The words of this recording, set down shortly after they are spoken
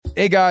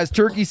Hey guys,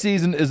 turkey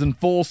season is in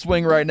full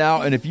swing right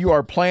now, and if you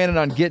are planning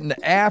on getting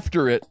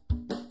after it,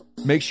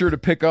 make sure to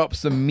pick up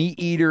some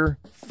MeatEater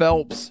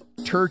Phelps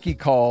turkey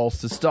calls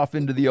to stuff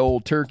into the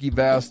old turkey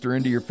vest or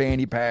into your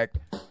fanny pack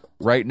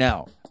right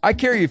now. I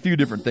carry a few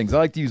different things. I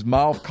like to use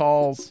mouth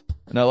calls,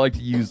 and I like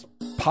to use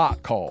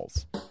pot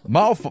calls.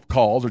 Mouth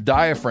calls or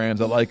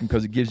diaphragms, I like them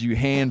because it gives you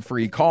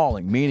hand-free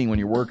calling, meaning when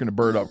you're working a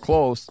bird up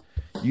close,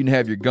 you can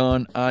have your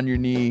gun on your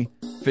knee,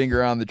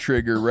 finger on the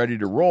trigger, ready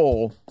to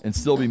roll, and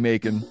still be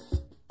making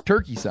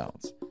turkey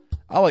sounds.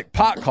 I like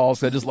pot calls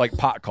because I just like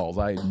pot calls.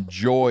 I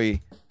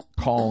enjoy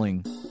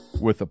calling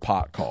with a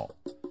pot call.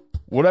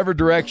 Whatever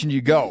direction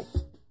you go,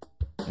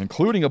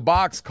 including a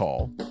box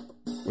call,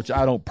 which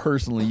I don't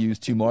personally use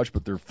too much,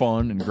 but they're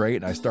fun and great,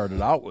 and I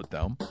started out with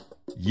them.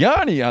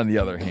 Yanni, on the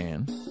other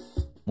hand,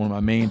 one of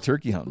my main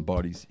turkey hunting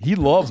buddies, he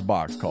loves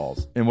box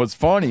calls. And what's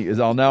funny is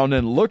I'll now and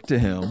then look to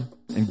him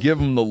and give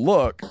him the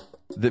look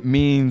that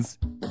means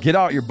get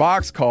out your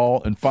box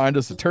call and find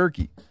us a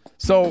turkey.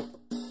 So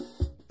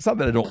it's not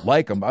that I don't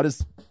like him. I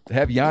just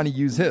have Yanni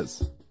use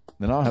his.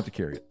 Then I don't have to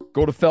carry it.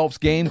 Go to Phelps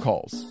Game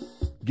Calls.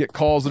 Get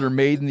calls that are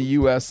made in the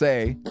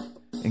USA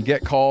and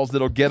get calls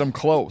that'll get them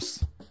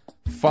close.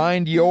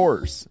 Find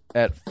yours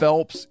at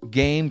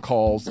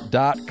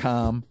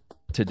phelpsgamecalls.com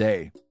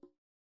today.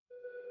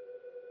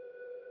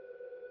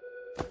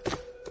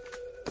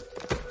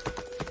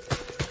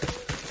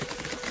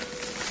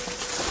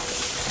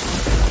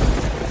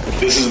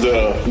 This is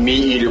the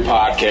MeatEater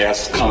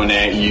podcast coming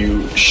at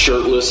you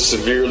shirtless,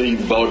 severely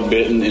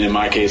bug-bitten, and in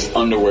my case,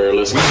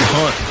 underwearless. We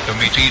hunt the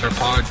MeatEater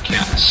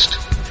podcast.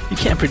 You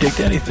can't predict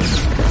anything.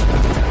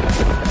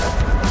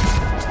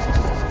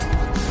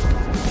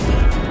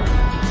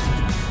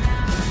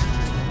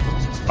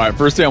 All right,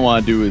 first thing I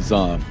want to do is,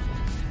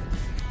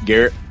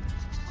 Garret,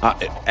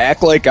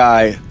 act like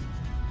I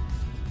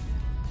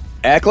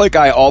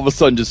all of a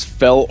sudden just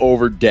fell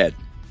over dead.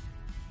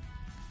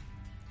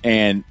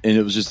 And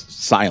it was just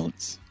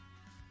silence.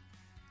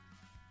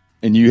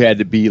 And you had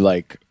to be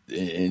like,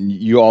 and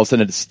you all of a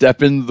sudden had to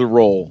step into the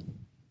role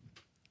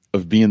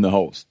of being the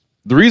host.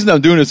 The reason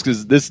I'm doing this is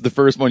because this is the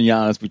first one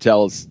Giannis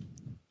Butelis.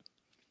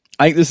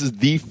 I think this is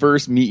the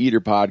first MeatEater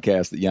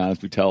podcast that Giannis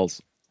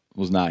Butelis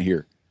was not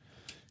here.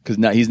 Because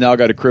now he's now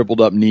got a crippled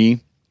up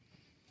knee.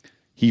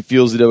 He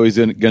feels that he's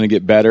going to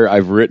get better.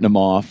 I've written him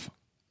off.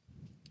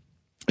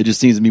 It just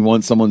seems to me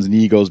once someone's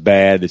knee goes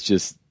bad, it's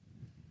just,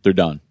 they're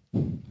done.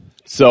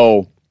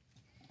 So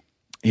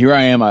here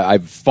I am.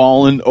 I've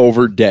fallen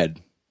over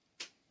dead.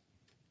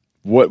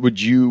 What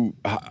would you?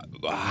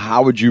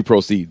 How would you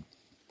proceed?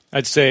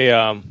 I'd say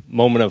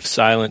moment of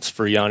silence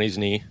for Yanni's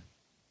knee,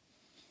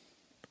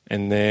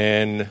 and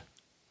then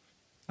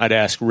I'd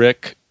ask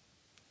Rick.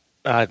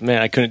 Man,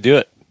 I couldn't do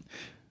it.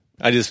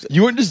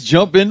 You wouldn't just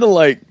jump into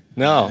like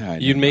no.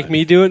 You'd make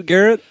me do it,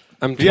 Garret.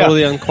 I'm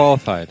totally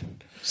unqualified.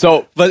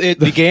 So, but it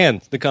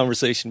began. The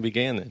conversation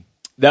began then.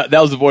 That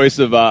was the voice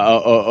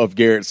of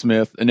Garret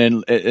Smith, and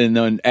then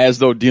as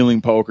though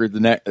dealing poker,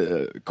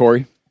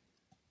 Korey.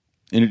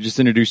 And just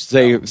introduce,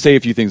 say a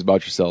few things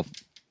about yourself.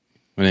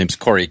 My name's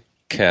Korey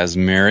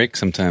Kaczmarek,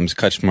 sometimes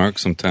Kaczmarek,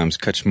 sometimes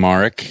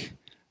Kaczmarek.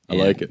 I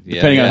like it.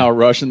 Depending on how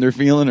Russian they're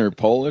feeling or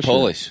Polish.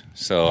 Polish.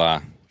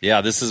 So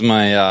this is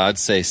my I'd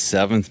say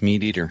 7th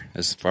MeatEater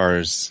as far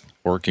as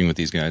working with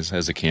these guys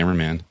as a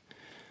cameraman.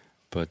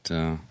 But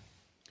tell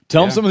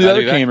them some of the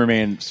other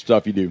cameraman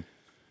stuff you do.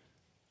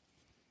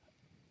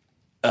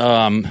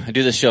 I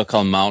do this show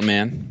called Mountain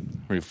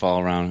Man, where we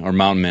follow around, or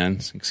Mountain Men,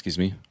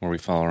 where we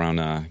follow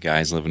around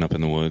guys living up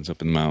in the woods,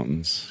 up in the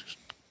mountains,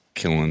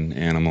 killing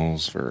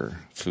animals for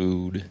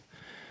food.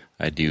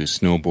 I do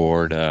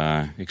snowboard,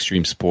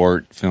 extreme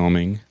sport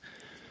filming,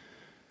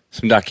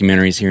 some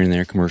documentaries here and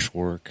there, commercial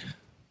work.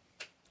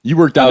 You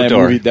worked on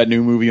that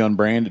new movie,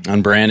 Unbranded.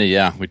 Unbranded,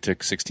 yeah. We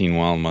took 16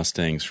 wild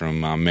Mustangs from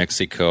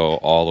Mexico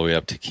all the way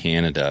up to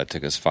Canada. It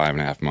took us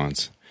 5.5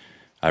 months.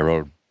 I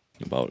rode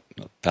about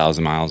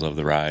 1,000 miles of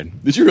the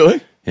ride. Did you really?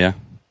 Yeah.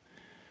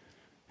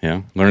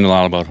 Yeah. Learned a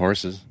lot about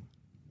horses.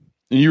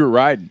 And you were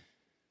riding?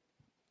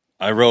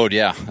 I rode,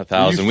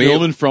 1,000. Were you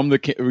filming from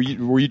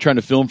were you trying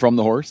to film from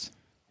the horse?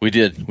 We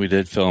did. We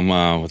did film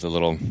with a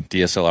little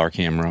DSLR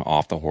camera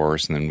off the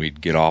horse, and then we'd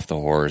get off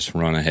the horse,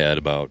 run ahead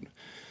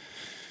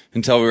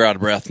until we were out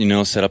of breath,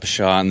 set up a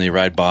shot, and they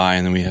ride by,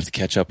 and then we have to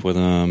catch up with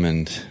them.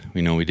 And,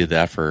 we did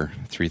that for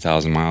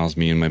 3,000 miles,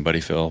 me and my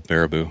buddy Phil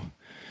Baraboo.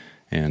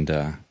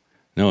 And,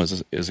 no, it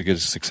was a good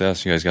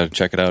success. You guys got to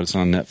check it out. It's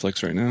on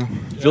Netflix right now.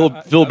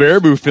 Phil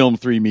Baraboo filmed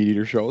 3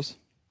 MeatEater shows.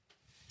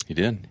 He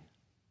did.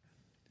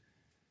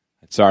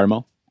 Sorry,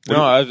 Mo.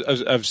 No,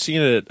 I've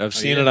seen it. I've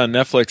seen it on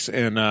Netflix,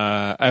 and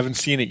I haven't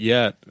seen it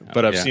yet.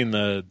 But I've seen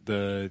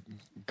the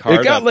card.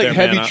 It got there,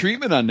 heavy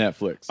treatment on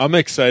Netflix. I'm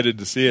excited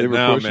to see it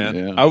now, man.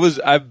 Yeah.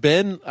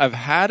 I've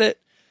had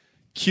it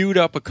queued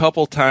up a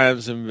couple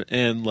times and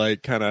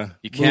kind of.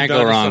 You can't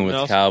go wrong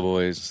with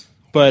Cowboys.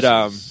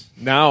 But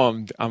now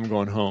I'm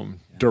going home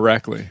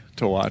directly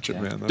to watch it,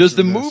 man. Does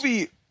the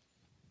movie?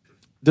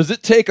 Does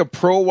it take a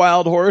pro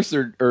wild horse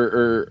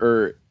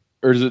or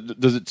or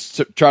does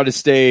it try to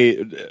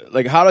stay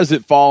like? How does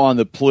it fall on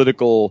the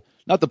political?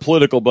 Not the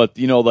political, but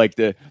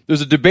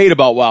there's a debate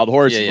about wild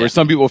horses where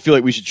some people feel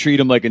like we should treat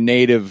them like a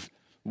native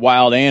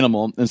wild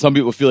animal, and some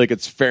people feel like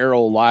it's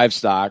feral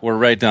livestock. We're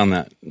right down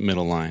that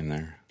middle line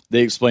there.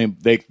 They explain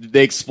that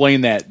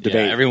debate.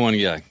 Yeah, everyone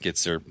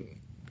gets their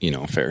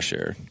fair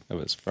share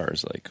of as far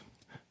as like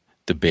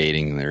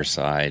debating their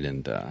side,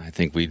 and I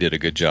think we did a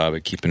good job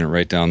at keeping it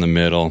right down the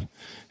middle,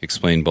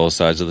 explain both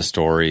sides of the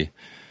story,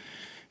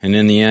 and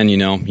in the end,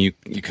 you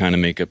kind of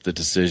make up the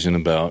decision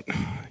about.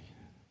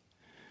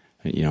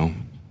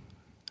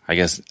 I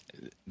guess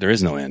there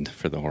is no end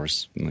for the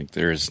horse. Like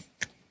it's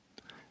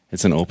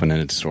an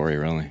open-ended story,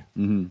 really.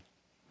 Mm-hmm.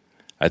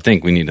 I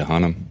think we need to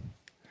hunt them,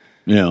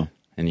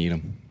 and eat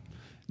them.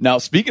 Now,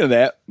 speaking of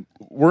that,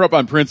 we're up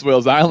on Prince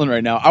Wales Island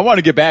right now. I want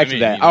to get back to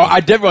that. I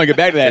definitely want to get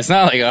back to that. It's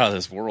not like out of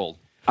this world.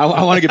 I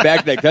want to get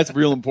back to that. 'Cause that's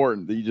real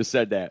important that you just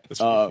said that.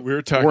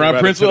 We're on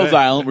Prince Wales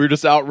Island. We were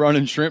just out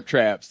running shrimp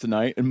traps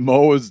tonight, and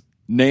Mo was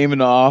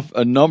naming off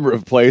a number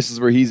of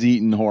places where he's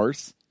eaten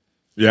horse.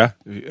 Yeah,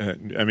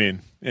 I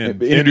mean,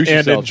 and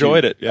yourself,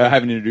 enjoyed it. Yeah, I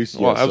haven't introduced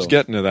you. Well, I was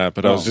getting to that,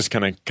 but I was just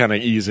kind of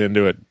ease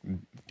into it,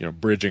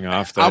 bridging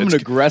off. I'm an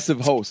aggressive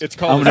host.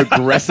 I'm an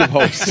aggressive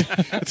host.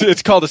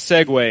 It's called a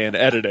segue in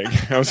editing.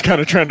 I was kind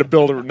of trying to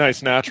build a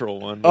nice natural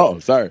one. Oh,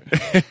 sorry.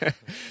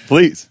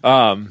 Please.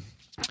 Yeah,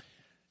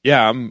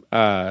 I'm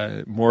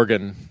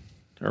Morgan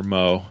or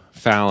Mo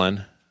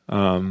Fallon,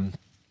 and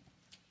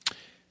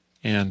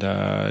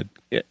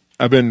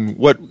I've been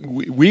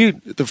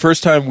the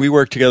first time we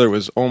worked together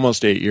was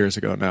almost 8 years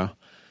ago now,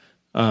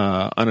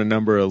 on a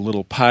number of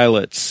little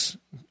pilots.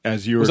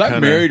 As you were I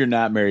married or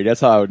not married?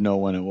 That's how I would know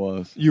when it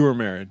was. You were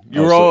married.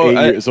 So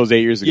it was 8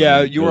 years ago.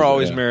 Yeah, you were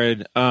always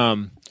married. But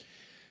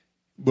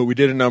we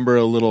did a number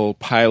of little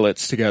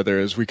pilots together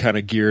as we kind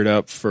of geared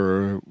up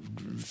for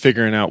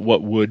figuring out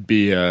what would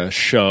be a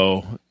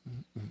show,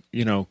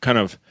 kind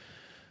of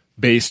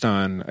based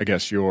on, I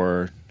guess,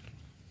 your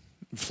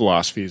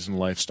philosophies and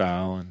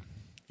lifestyle and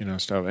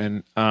stuff,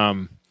 and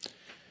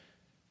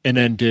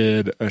then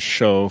did a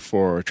show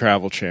for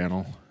Travel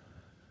Channel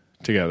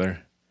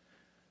together,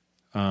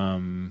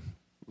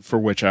 for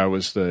which I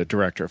was the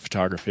director of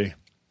photography,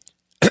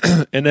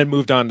 and then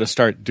moved on to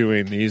start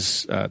doing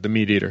these the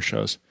MeatEater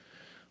shows,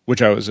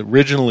 which I was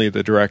originally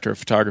the director of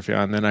photography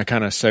on. Then I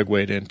kind of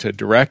segued into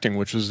directing,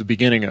 which was the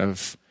beginning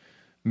of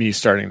me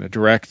starting to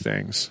direct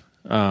things,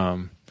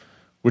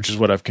 which is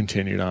what I've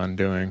continued on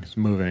doing,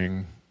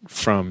 moving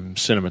from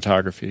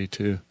cinematography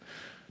to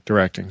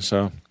directing.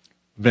 So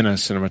I've been a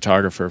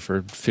cinematographer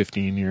for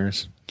 15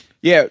 years.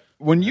 Yeah,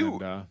 when you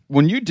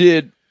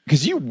did,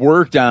 because you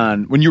worked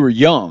on, when you were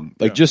young,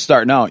 just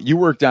starting out, you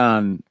worked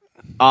on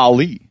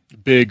Ali.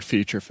 Big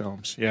feature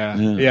films,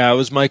 yeah. I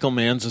was Michael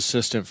Mann's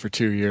assistant for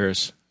 2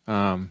 years,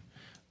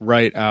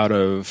 right out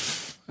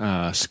of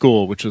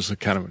school, which was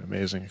kind of an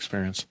amazing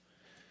experience.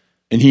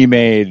 And he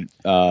made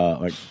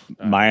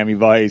Miami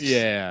Vice.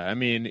 Yeah, I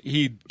mean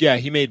he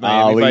made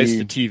Miami Vice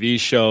the TV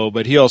show,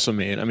 but he also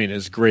made,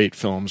 his great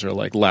films are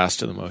like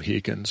Last of the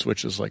Mohicans,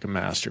 which is like a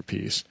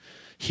masterpiece.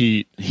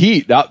 Heat,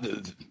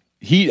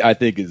 I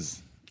think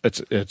is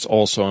it's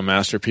also a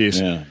masterpiece.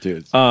 Yeah,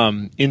 dude.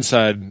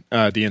 Inside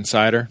the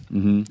Insider,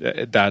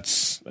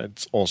 that's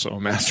also a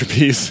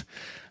masterpiece.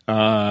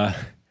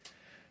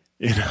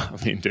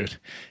 Dude,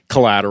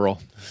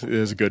 Collateral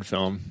is a good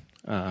film.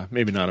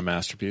 Maybe not a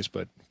masterpiece,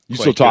 but you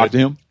still talk to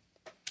him?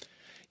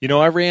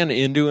 I ran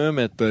into him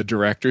at the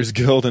Directors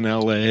Guild in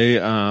L.A.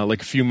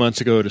 Like a few months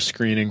ago at a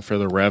screening for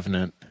The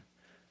Revenant.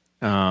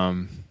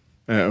 It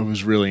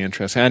was really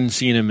interesting. I hadn't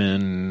seen him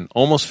in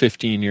almost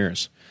 15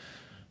 years.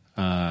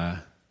 I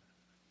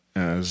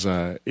was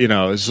a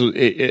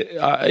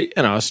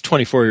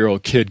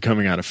 24-year-old kid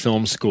coming out of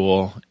film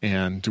school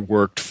and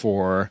worked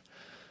for,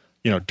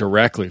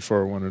 directly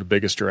for one of the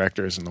biggest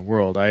directors in the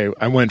world.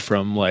 I went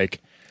from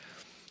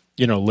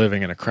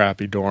living in a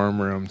crappy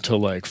dorm room to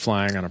like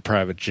flying on a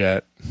private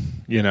jet,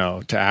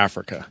 to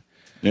Africa.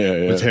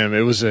 Yeah. With him,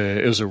 it was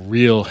a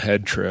real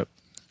head trip.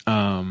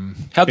 How'd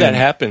that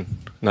happen?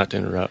 Not to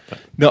interrupt. But.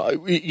 No,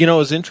 it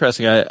was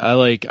interesting.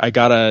 I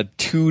got a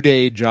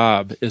 2-day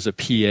job as a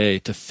PA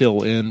to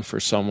fill in for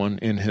someone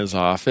in his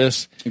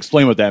office.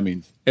 Explain what that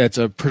means. It's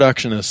a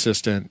production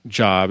assistant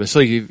job. It's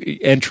like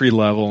entry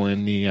level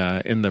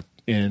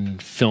in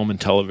film and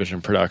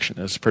television production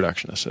as a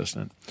production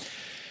assistant.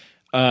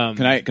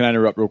 Can I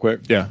interrupt real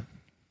quick? Yeah.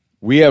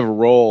 We have a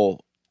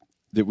role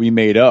that we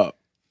made up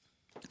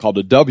called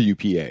a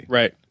WPA.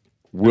 Right.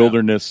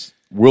 Wilderness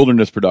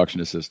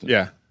production assistant.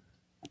 Yeah.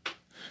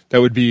 That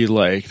would be a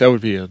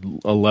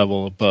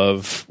level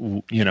above,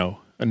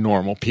 a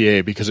normal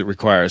PA because it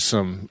requires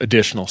some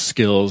additional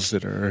skills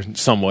that are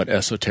somewhat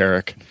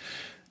esoteric.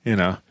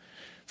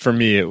 For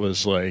me, it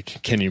was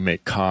like, can you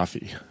make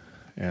coffee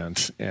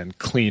and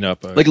clean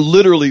up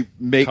literally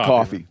make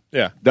coffee.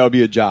 Yeah. That would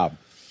be a job.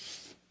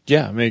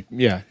 Yeah,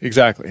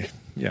 exactly.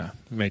 Yeah,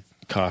 make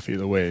coffee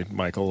the way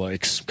Michael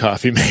likes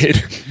coffee made.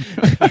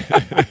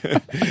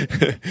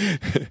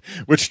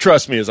 Which,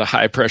 trust me, is a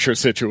high-pressure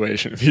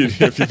situation. If you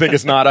think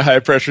it's not a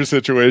high-pressure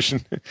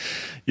situation,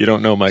 you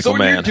don't know Michael So when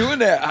Mann. you're doing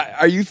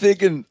that, are you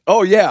thinking,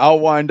 oh, yeah, I'll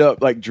wind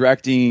up like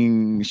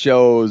directing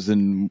shows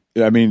and,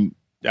 I mean,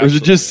 or does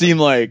it just seem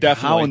like,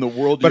 Definitely. how in the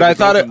world do But you I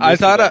go from this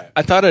to that?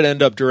 I'd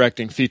end up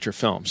directing feature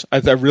films. I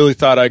really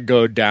thought I'd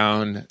go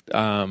down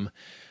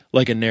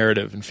like a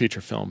narrative and feature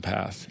film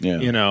path. Yeah.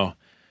 You know,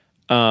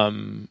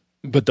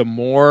 but the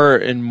more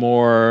and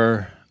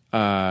more,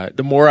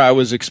 the more I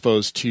was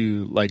exposed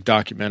to like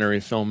documentary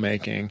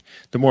filmmaking,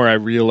 the more I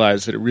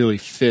realized that it really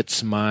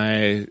fits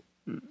my,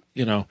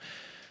 I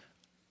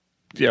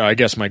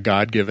guess my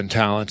God-given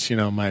talents. You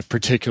know, my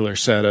particular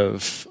set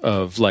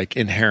of like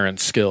inherent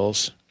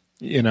skills.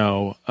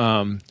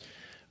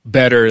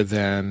 Better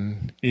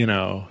than,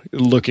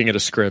 looking at a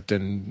script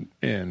and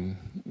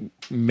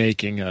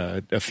making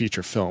a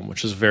feature film,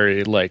 which is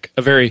look,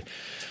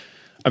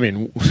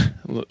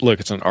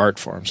 it's an art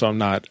form, so I'm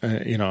not,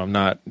 I'm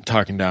not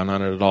talking down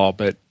on it at all,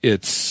 but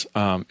it's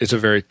a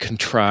very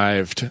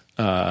contrived,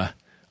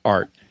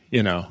 art,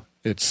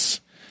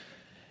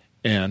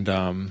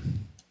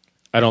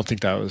 I don't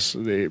think that was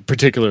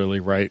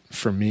particularly right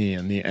for me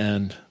in the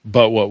end.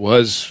 But what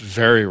was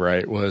very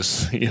right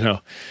was,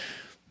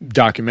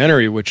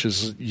 documentary, which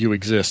is you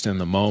exist in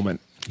the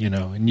moment,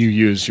 and you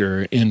use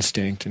your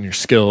instinct and your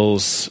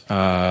skills,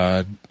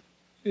 and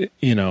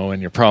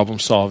your problem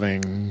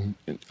solving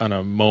on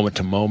a moment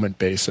to moment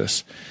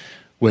basis,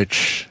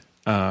 which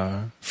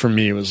for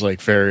me was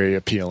like very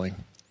appealing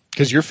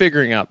because you're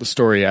figuring out the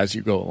story as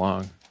you go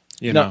along.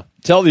 Now,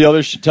 tell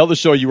the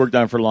show you worked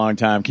on for a long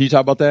time. Can you talk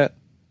about that?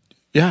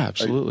 Yeah,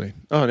 absolutely.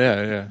 Oh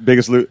yeah.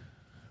 Biggest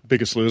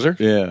Loser?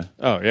 Yeah.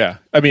 Oh yeah.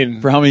 I mean,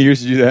 for how many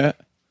years did you do that?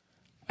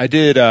 I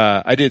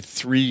did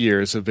 3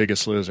 years of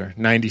Biggest Loser,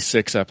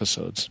 96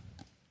 episodes.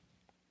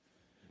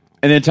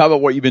 And then talk about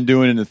what you've been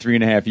doing in the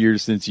 3.5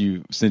 years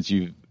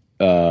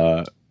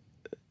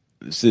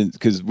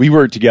because we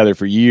worked together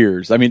for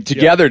years. I mean,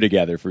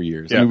 together for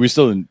years. Yeah. I mean, we're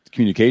still in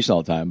communication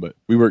all the time, but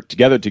we worked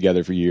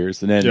together for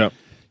years. And then Yeah.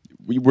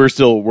 we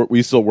still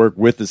work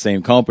with the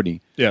same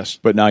company. Yes.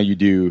 But now you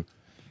do.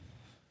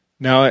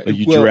 Now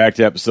You direct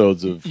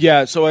episodes of.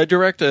 Yeah, so I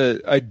direct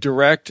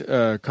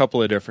a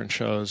couple of different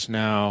shows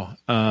now.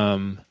 A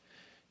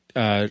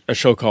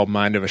show called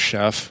Mind of a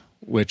Chef,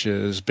 which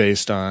is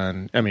based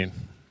on. I mean,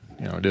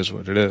 it is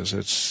what it is.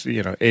 It's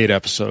 8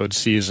 episode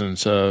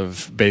seasons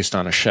based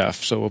on a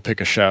chef. So we'll pick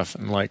a chef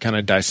and like kind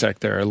of dissect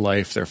their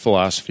life, their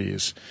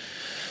philosophies,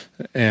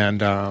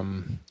 and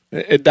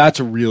that's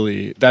a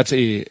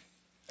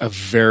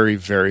very,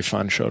 very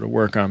fun show to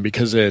work on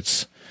because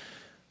it's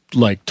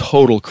like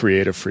total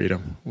creative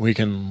freedom. We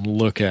can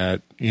look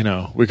at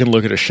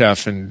a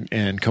chef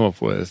and come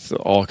up with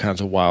all kinds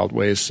of wild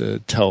ways to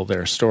tell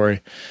their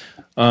story.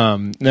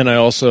 Then I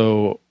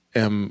also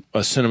am a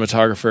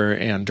cinematographer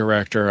and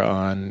director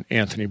on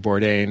Anthony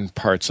Bourdain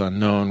Parts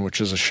Unknown, which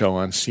is a show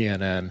on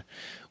CNN,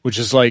 which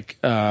is like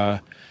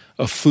a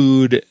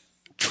food,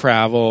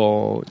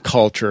 travel,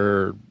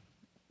 culture,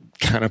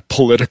 kind of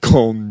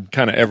political,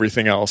 kind of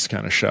everything else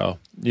kind of show,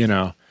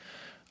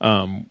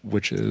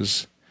 which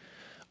is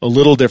a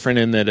little different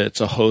in that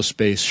it's a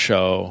host-based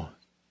show,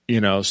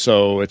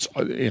 so it's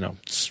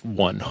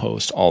one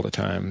host all the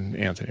time,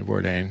 Anthony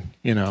Bourdain,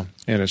 and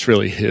it's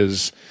really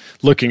his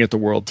looking at the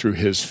world through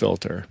his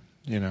filter,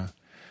 How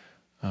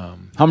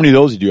many of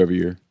those do you do every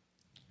year?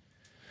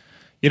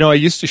 I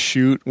used to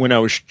shoot, when I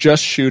was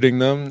just shooting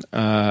them,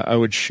 I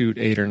would shoot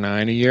 8 or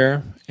 9 a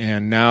year,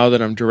 and now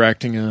that I'm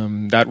directing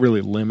them, that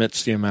really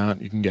limits the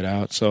amount you can get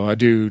out, so I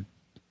do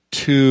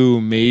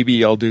 2,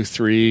 maybe I'll do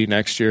 3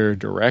 next year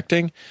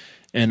directing,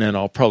 and then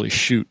I'll probably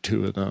shoot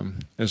 2 of them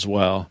as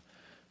well.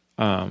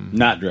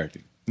 Not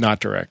directing,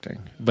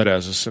 but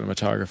as a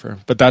cinematographer.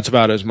 But that's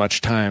about as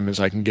much time as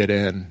I can get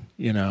in,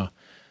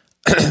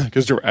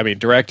 because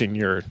directing,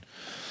 you're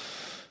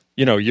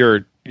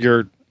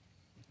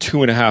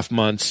 2.5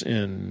 months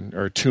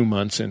or 2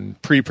 months in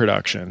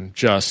pre-production,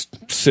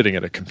 just sitting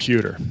at a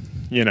computer,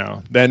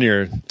 Then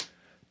you're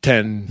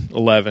 10,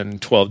 11,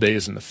 12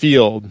 days in the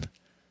field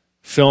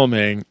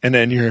filming, and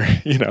then you're,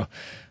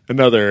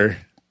 another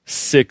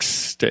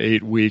 6 to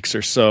 8 weeks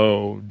or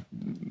so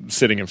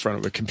sitting in front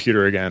of a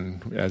computer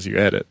again as you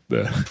edit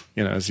the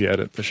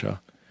show.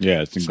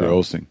 Yeah, it's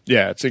engrossing.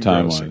 It's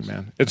engrossing,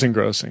 man. It's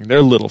engrossing.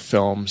 They're little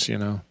films,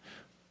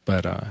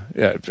 but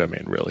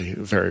really a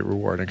very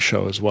rewarding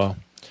show as well.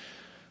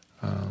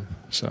 And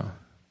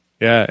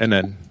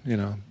then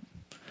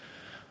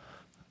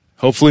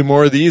hopefully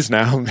more of these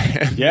now,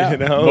 man. Yeah,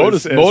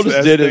 Modus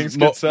did his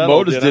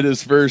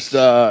first.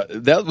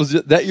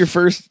 That your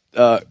first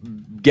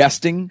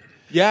guesting?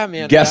 Yeah,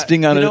 man.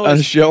 Guesting on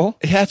a show?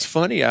 Yeah, it's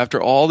funny.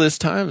 After all this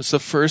time, it's the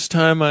first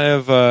time I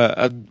have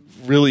I've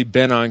really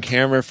been on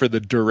camera for the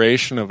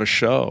duration of a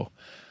show,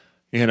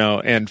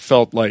 and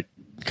felt like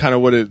kind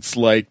of what it's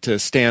like to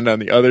stand on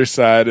the other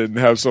side and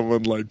have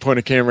someone like point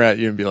a camera at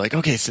you and be like,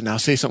 okay, so now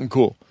say something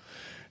cool.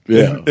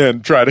 Yeah.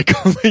 And try to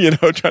come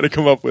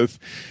up with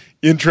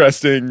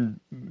interesting,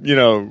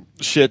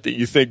 shit that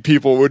you think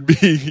people would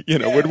be,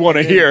 would want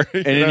to hear.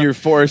 And then you're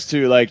forced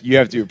to, like, you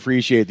have to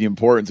appreciate the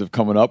importance of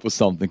coming up with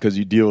something because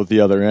you deal with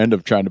the other end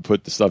of trying to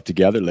put the stuff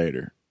together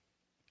later.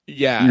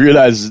 Yeah. You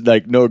realize it's,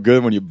 like, no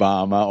good when you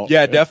bomb out.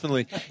 Yeah,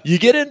 definitely. You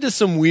get into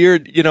some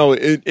weird,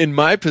 in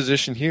my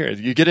position here,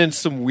 you get into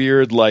some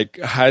weird, like,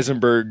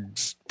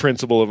 Heisenberg's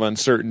principle of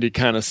uncertainty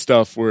kind of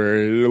stuff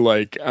where,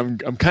 like, I'm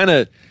kind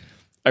of,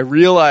 I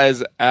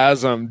realize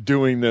as I'm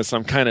doing this,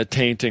 I'm kind of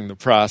tainting the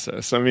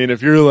process. I mean,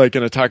 if you're, like,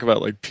 going to talk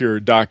about, like, pure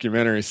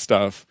documentary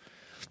stuff,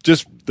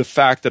 just the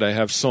fact that I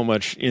have so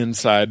much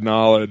inside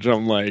knowledge,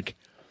 I'm like,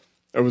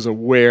 I was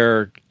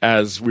aware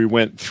as we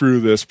went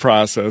through this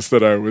process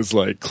that I was,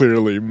 like,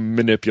 clearly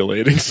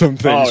manipulating some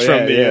things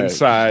from the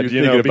inside,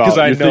 because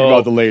I know thinking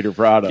about the later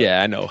product.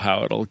 Yeah, I know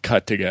how it'll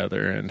cut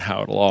together and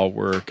how it'll all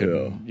work.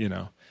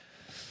 And,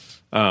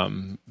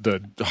 the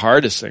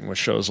hardest thing with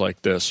shows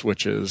like this,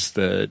 which is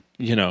that,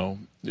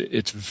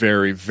 it's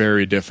very,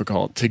 very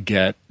difficult to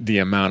get the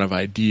amount of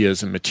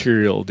ideas and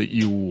material that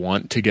you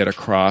want to get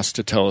across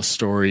to tell a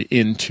story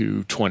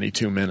into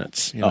 22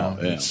 minutes.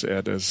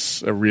 It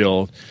is a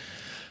real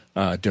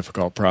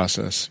difficult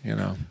process.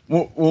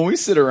 When we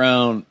sit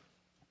around,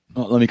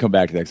 let me come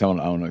back to that because I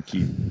want to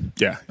keep.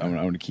 Yeah, I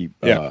want to keep.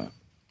 Yeah.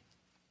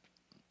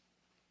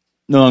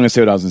 No, I'm going to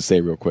say what I was going to say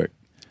real quick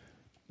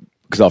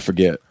because I'll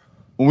forget.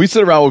 When we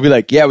sit around, we'll be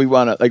like, yeah, we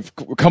want to, like,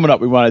 we're coming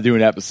up, we want to do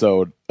an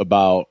episode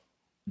about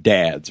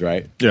dads,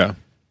 right? Yeah.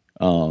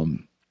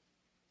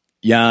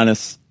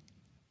 Giannis,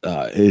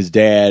 his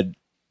dad,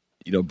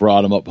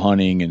 brought him up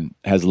hunting and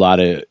has a lot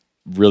of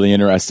really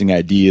interesting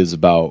ideas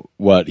about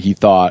what he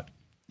thought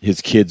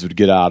his kids would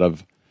get out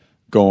of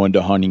going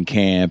to hunting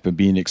camp and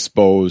being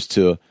exposed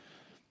to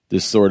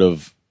this sort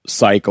of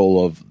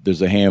cycle of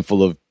there's a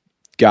handful of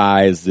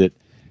guys that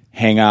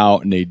hang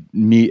out and they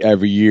meet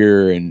every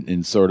year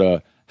and sort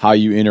of how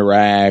you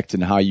interact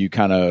and how you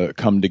kind of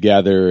come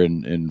together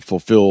and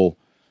fulfill,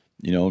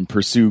 and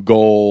pursue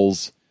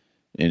goals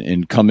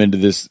and come into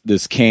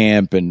this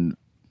camp and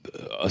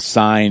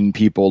assign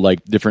people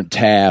like different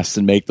tasks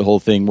and make the whole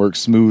thing work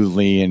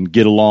smoothly and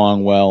get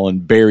along well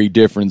and bury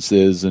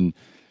differences and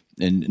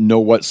know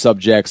what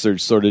subjects are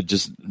sort of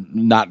just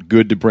not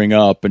good to bring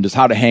up and just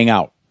how to hang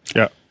out.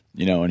 Yeah.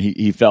 And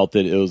he felt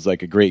that it was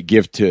like a great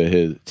gift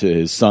to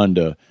his son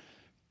to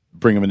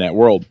bring him in that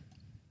world.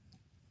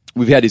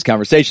 We've had these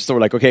conversations, so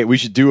we're like, okay, we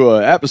should do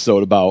an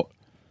episode about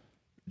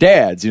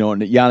dads, and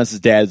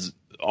Giannis's dad's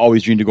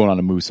always dreamed of going on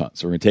a moose hunt,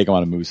 so we're gonna take him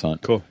on a moose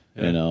hunt. Cool.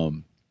 Yeah.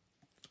 And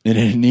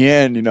in the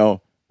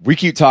end, we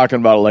keep talking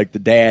about like the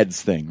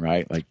dad's thing,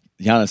 right? Like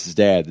Giannis's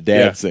dad, the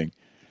dad's thing.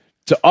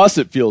 To us,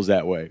 it feels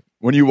that way.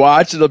 When you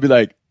watch it, it'll be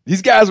like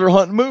these guys were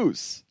hunting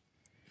moose,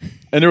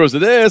 and there was a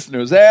this, and there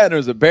was that, and there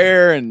was a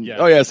bear, and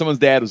someone's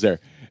dad was there,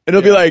 and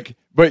it'll be like.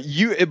 But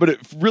it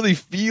really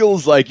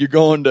feels like you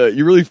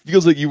really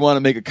feels like you want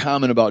to make a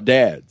comment about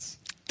dads.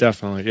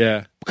 Definitely,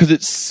 yeah. Because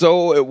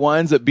it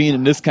winds up being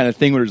in this kind of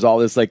thing where there's all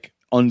this like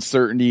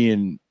uncertainty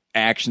and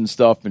action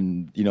stuff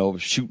and,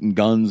 shooting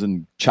guns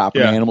and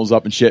chopping animals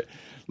up and shit.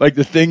 Like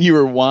the thing you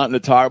were wanting to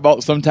talk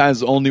about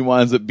sometimes only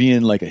winds up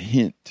being like a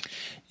hint.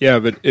 Yeah,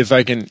 but if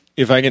I can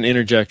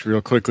interject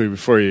real quickly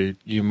before you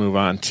move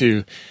on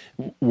too,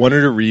 one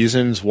of the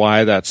reasons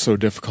why that's so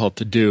difficult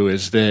to do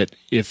is that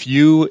if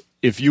you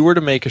were to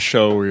make a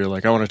show where you're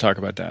like, I want to talk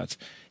about dads,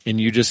 and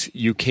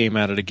you came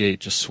out of the gate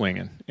just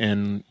swinging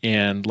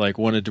and like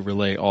wanted to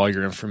relay all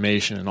your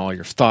information and all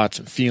your thoughts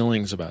and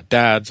feelings about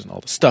dads and all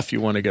the stuff you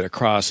want to get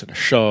across in a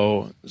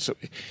show, so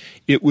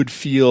it would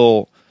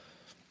feel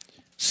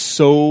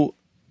so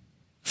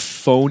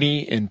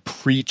phony and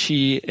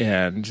preachy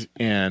and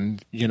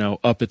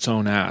up its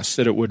own ass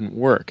that it wouldn't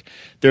work.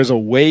 There's a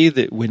way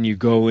that when you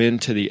go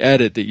into the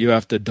edit that you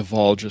have to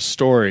divulge a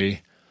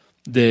story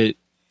that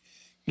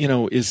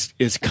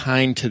is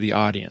kind to the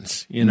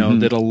audience,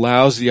 that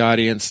allows the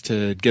audience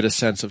to get a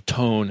sense of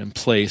tone and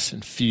place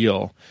and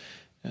feel,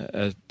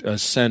 a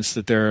sense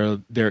that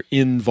they're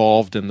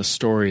involved in the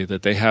story,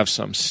 that they have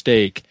some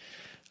stake,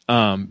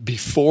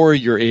 before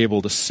you're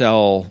able to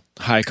sell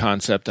high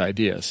concept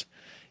ideas,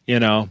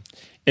 And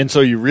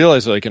so you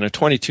realize, like, in a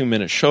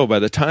 22-minute show, by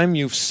the time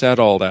you've set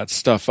all that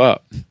stuff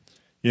up,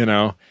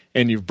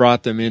 and you've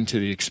brought them into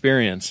the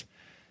experience,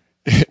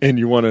 and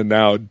you want to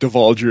now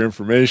divulge your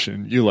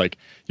information, you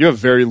have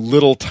very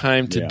little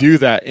time to do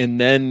that and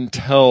then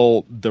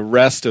tell the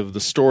rest of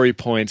the story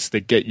points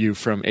that get you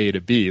from A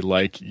to B.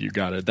 Like, you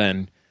got to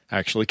then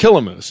actually kill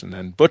a moose and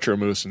then butcher a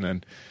moose and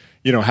then,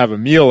 have a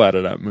meal out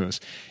of that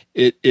moose.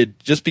 It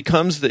just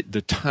becomes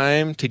the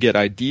time to get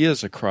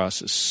ideas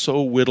across is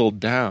so whittled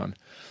down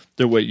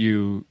that what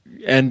you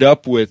end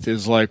up with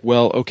is like,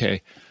 well,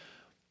 okay,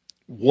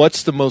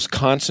 what's the most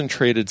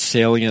concentrated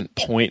salient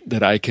point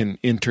that I can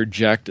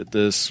interject at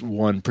this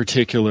one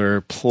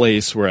particular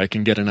place where I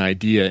can get an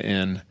idea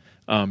in,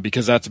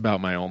 because that's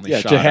about my only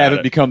shot to have at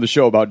it become the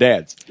show about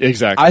dads.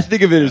 Exactly. I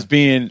think of it as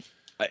being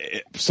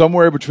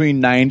somewhere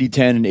between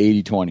 90-10 and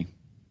 80-20.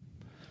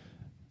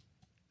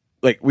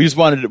 Like, we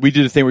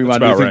did a thing where we wanted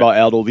to do a thing about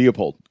Aldo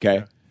Leopold,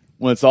 okay?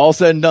 when it's all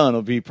said and done,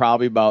 it'll be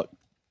probably about,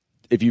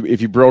 if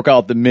you broke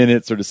out the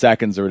minutes or the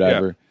seconds or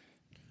whatever,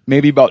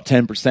 maybe about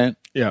 10%.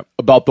 Yeah.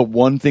 About the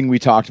one thing we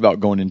talked about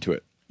going into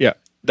it. Yeah.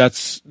 That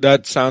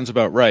sounds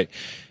about right.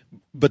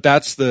 But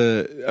those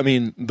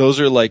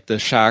are like the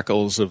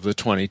shackles of the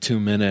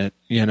 22-minute,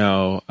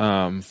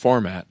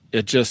 format.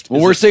 It just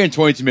when we're saying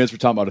 22 minutes, we're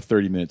talking about a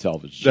 30-minute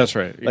television show. That's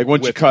right. Like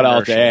once you With cut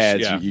out the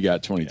commercials, ads, you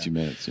got 22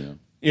 minutes.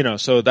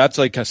 So that's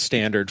like a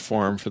standard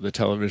form for the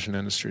television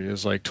industry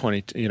is like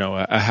 20,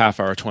 a half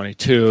hour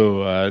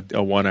 22,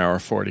 a 1 hour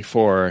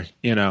 44.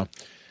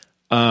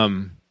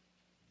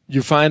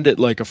 You find that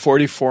like a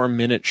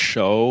 44-minute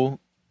show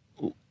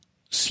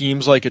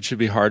seems like it should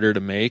be harder to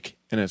make,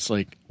 and it's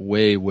like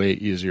way, way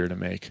easier to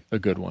make a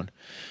good one,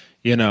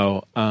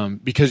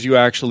 because you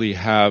actually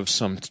have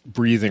some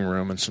breathing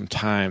room and some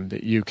time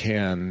that you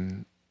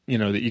can,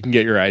 that you can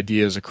get your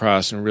ideas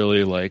across and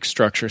really like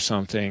structure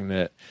something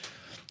that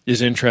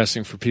is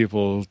interesting for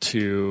people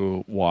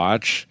to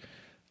watch,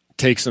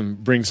 brings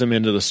them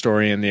into the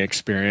story and the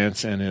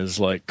experience, and is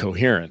like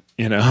coherent,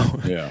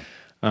 Yeah.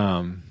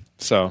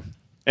 So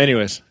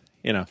anyways,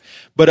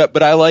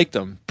 but I like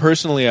them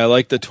personally. I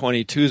like the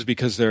 22s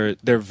because they're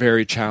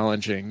very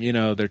challenging.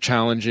 They're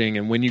challenging,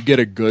 and when you get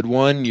a good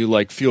one, you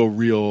like feel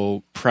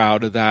real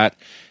proud of that,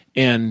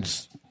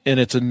 and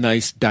it's a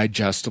nice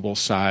digestible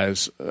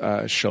size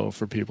show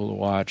for people to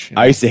watch.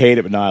 I used to hate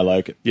it, but now I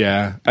like it.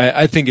 Yeah,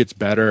 I think it's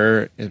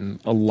better in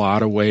a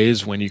lot of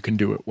ways when you can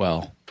do it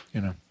well.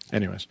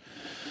 Anyways,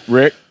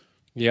 Rick.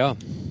 Yeah,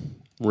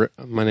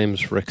 my name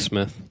is Rick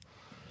Smith.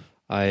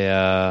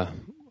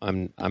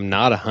 I'm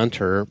not a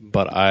hunter,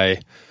 but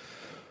I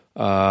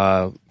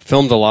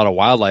filmed a lot of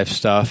wildlife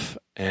stuff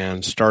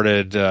and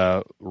started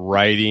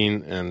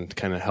writing and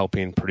kind of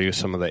helping produce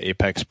some of the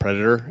Apex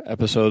Predator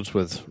episodes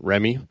with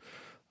Remy,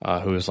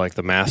 who is like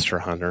the master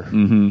hunter.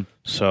 Mm-hmm.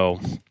 So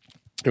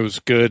it was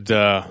good.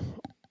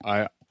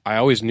 I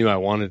always knew I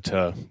wanted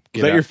to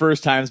get Was that out. your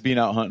first times being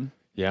out hunting?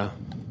 Yeah.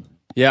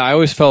 Yeah, I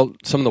always felt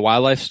some of the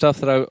wildlife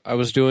stuff that I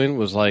was doing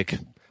was like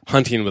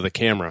hunting with a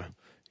camera.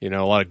 A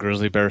lot of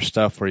grizzly bear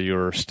stuff where you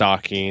were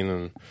stalking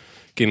and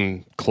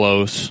getting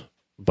close,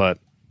 but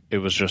it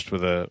was just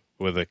with a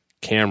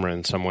camera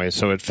in some ways.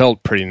 So it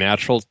felt pretty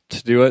natural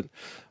to do it.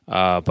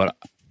 But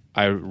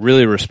I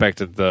really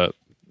respected the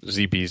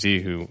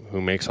ZBZ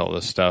who makes all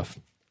this stuff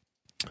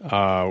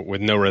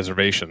with no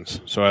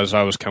reservations. So as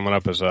I was coming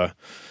up as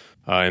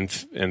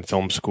in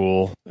film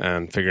school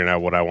and figuring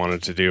out what I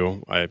wanted to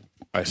do,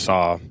 I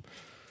saw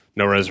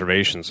no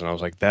reservations, and I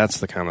was like, that's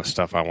the kind of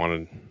stuff I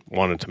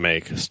wanted to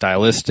make.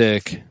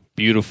 Stylistic,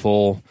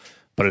 beautiful,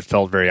 but it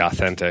felt very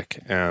authentic.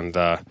 And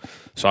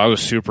so I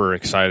was super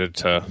excited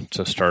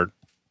to start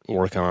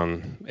working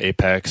on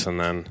Apex,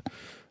 and then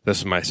this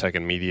is my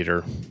second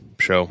MeatEater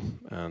show.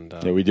 And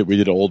we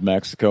did Old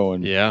Mexico,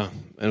 and yeah,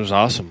 it was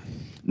awesome.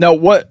 Now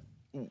what?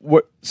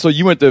 So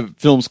you went to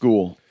film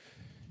school,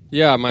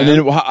 yeah? And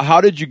then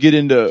how did you get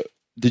into?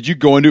 Did you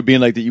go into it being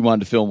like that you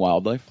wanted to film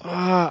wildlife?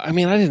 I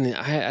didn't.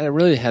 I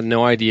really had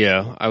no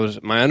idea.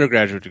 My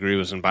undergraduate degree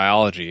was in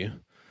biology,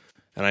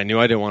 and I knew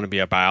I didn't want to be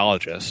a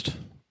biologist.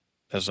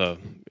 Did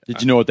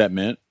you know what that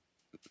meant?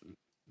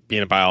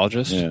 Being a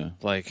biologist? Yeah.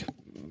 Like,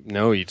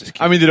 no, you just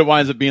can't. did it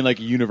wind up being like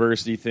a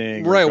university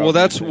thing? Right.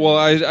 Well,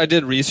 I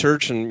did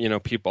research, and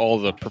all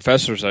the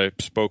professors I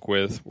spoke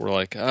with were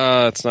like,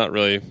 it's not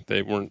really.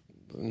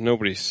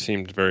 Nobody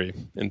seemed very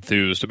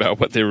enthused about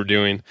what they were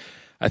doing.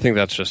 I think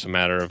that's just a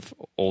matter of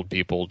old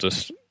people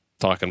just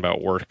talking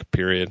about work,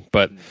 period.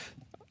 But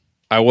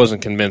I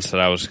wasn't convinced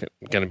that I was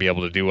going to be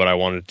able to do what I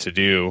wanted to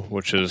do,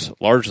 which is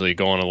largely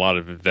go on a lot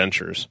of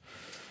adventures.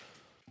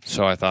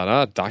 So I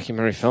thought,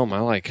 documentary film. I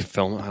like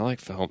film. I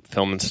like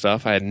film and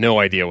stuff. I had no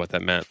idea what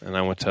that meant. And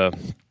I went to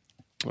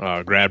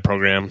a grad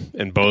program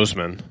in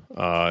Bozeman.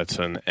 It's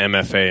an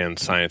MFA in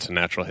Science and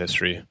Natural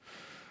History,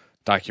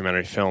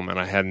 documentary film, and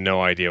I had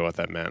no idea what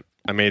that meant.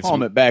 I made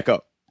some... back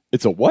up.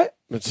 It's a what?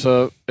 It's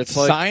like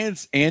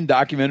science and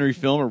documentary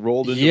film are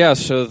rolled into. Yeah,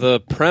 so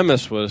the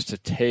premise was to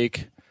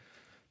take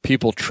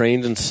people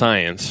trained in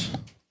science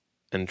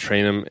and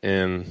train them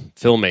in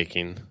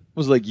filmmaking.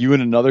 Was it like you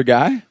and another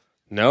guy?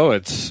 No,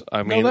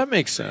 that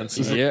makes sense.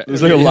 Yeah,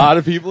 there's like a lot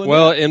of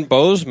people. In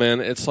Bozeman,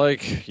 it's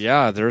like,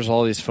 there's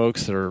all these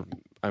folks that are.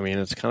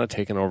 It's kind of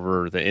taken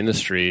over the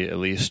industry, at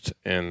least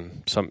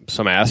in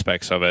some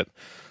aspects of it.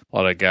 A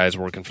lot of guys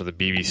working for the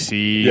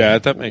BBC. Yeah,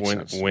 that makes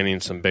sense.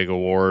 Winning some big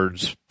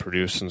awards,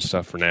 producing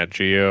stuff for Nat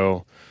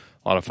Geo.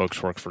 A lot of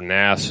folks work for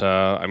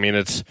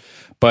NASA.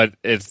 But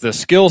the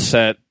skill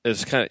set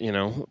is kind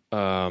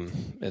of,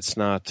 it's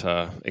not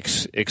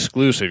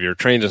exclusive. You're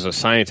trained as a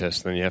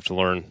scientist, then you have to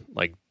learn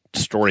like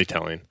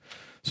storytelling.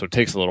 So it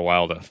takes a little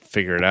while to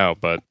figure it out.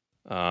 But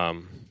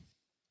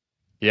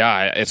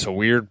it's a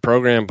weird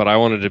program. But I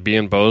wanted to be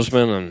in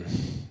Bozeman, and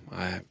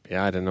I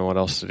didn't know what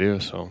else to do.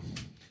 So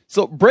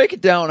break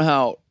it down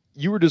how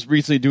you were just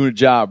recently doing a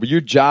job, but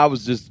your job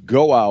was just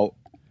go out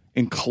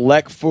and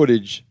collect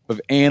footage of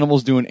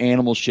animals doing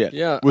animal shit.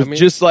 Yeah, with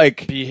just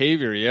like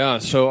behavior. Yeah,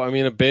 so I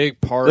mean, a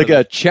big part like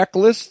a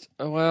checklist.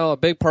 Well, a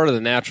big part of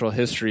the natural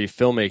history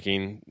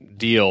filmmaking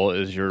deal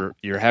is you're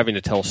having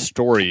to tell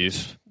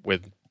stories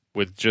with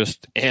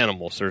just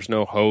animals. There's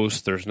no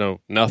host. There's no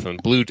nothing.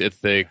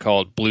 They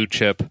call it blue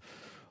chip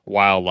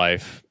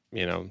wildlife,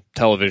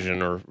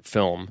 television or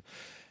film.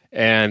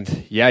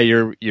 And yeah,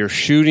 you're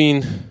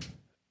shooting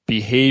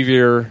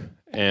behavior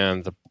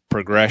and the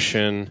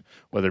progression,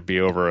 whether it be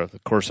over the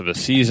course of a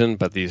season,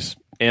 but these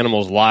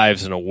animals'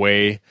 lives in a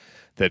way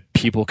that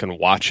people can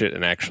watch it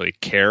and actually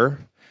care.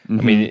 Mm-hmm.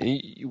 I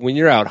mean, when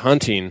you're out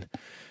hunting,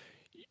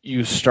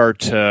 you start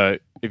to,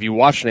 if you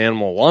watch an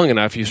animal long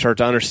enough, you start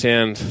to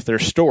understand their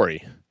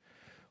story.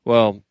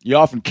 Well, you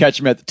often catch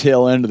them at the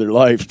tail end of their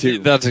life too.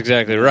 That's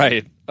exactly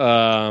right.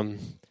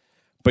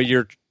 But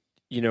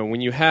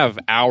when you have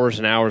hours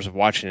and hours of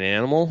watching an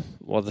animal,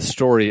 well, the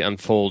story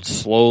unfolds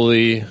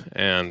slowly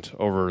and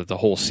over the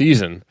whole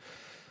season.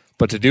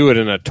 But to do it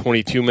in a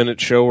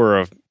 22-minute show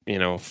or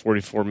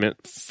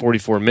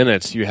 44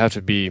 minutes, you have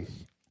to be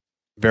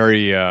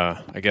very,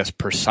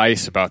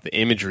 precise about the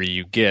imagery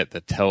you get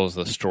that tells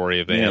the story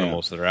of the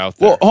animals that are out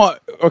there. Well,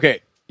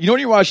 okay. You know when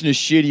you're watching a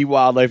shitty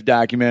wildlife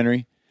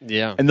documentary?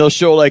 Yeah. And they'll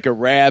show like a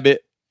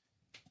rabbit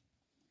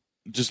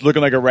just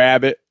looking like a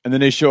rabbit, and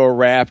then they show a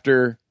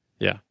raptor.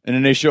 Yeah. And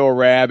then they show a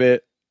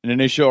rabbit, and then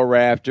they show a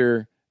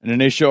raptor, and then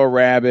they show a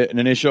rabbit, and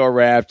then they show a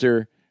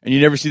raptor, and you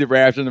never see the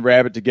raptor and the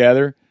rabbit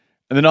together.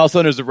 And then all of a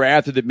sudden there's a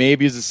raptor that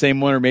maybe is the same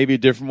one or maybe a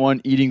different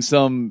one eating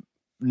some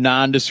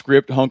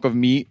nondescript hunk of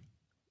meat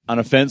on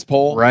a fence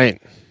pole.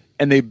 Right.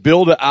 And they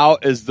build it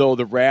out as though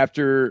the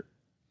raptor,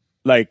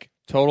 like...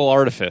 Total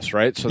artifice,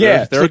 right? So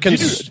yeah. They're do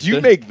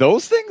you make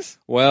those things?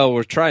 Well,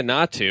 we're trying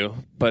not to,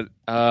 but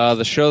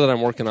the show that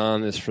I'm working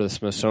on is for the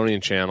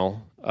Smithsonian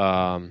Channel.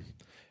 And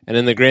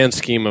in the grand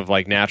scheme of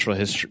like natural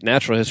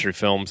history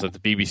films that the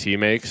BBC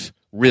makes,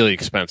 really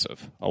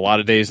expensive. A lot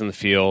of days in the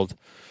field.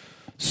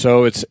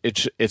 So it's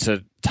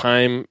a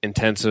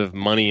time-intensive,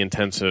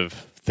 money-intensive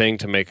thing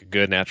to make a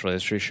good natural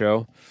history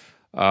show.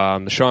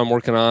 The show I'm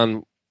working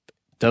on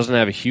doesn't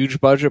have a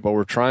huge budget, but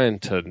we're trying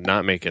to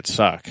not make it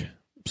suck.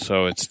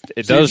 So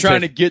you're trying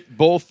to get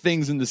both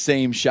things in the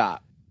same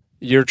shot.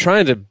 You're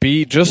trying to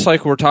be, just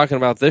like we're talking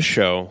about this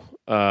show,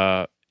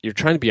 you're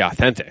trying to be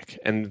authentic.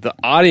 And the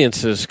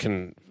audiences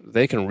can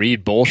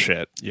read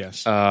bullshit.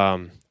 Yes.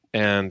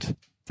 And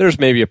there's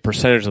maybe a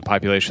percentage of the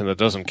population that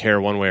doesn't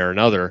care one way or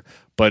another,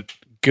 but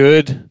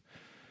good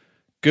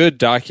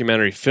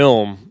documentary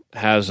film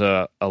has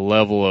a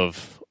level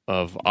of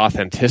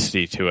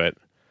authenticity to it.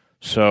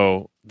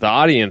 So the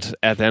audience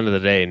at the end of the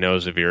day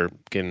knows if they're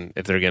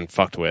getting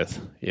fucked with,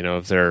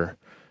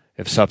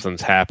 if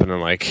something's happening,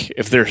 like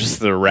if there's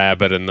the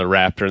rabbit and the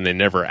raptor and they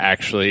never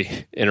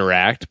actually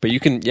interact. But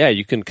you can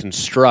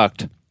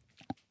construct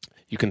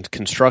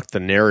the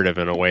narrative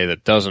in a way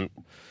that doesn't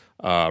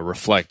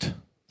reflect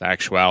the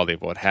actuality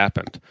of what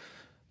happened.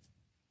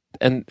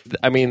 And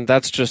I mean,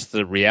 that's just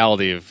the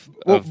reality of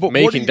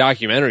making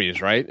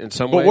documentaries, right? In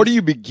some ways. But what are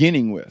you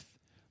beginning with?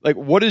 Like,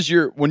 what is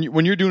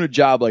when you're doing a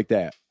job like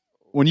that?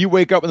 When you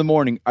wake up in the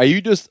morning, are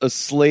you just a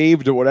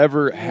slave to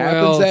whatever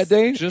happens that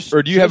day?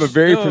 Or do you have a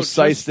very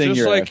precise thing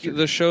you're like after?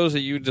 The shows that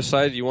you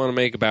decide you want to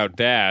make about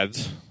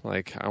dads,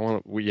 like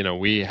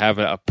we have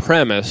a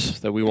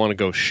premise that we want to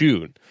go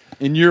shoot.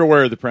 And you're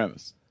aware of the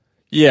premise.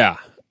 Yeah.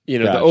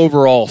 The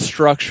overall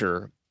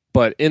structure,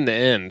 but in the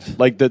end,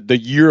 like the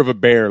year of a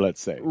bear,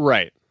 let's say.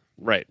 Right.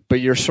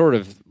 But you're sort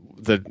of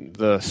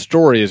the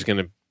story is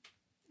going to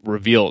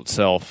reveal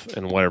itself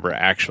in whatever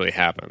actually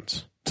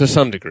happens. To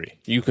some degree,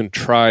 you can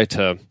try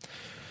to,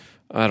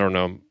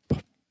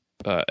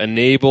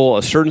 enable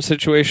a certain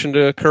situation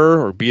to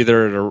occur or be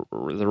there at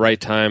the right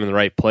time in the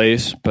right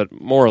place. But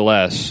more or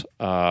less,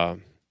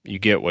 you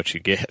get what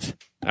you get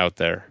out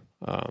there.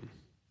 And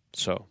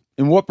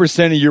what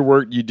percent of your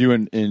work you do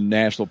in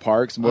national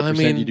parks, and what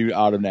percent you do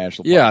out of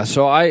national parks? Yeah,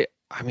 so I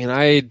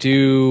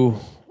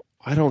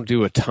don't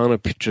do a ton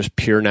of just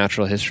pure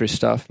natural history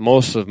stuff.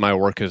 Most of my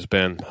work has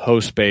been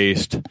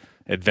host-based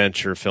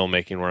adventure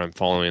filmmaking where I'm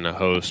following a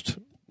host,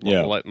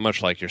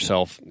 much like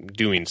yourself,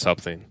 doing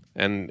something,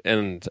 and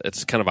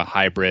it's kind of a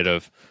hybrid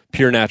of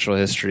pure natural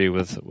history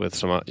with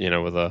some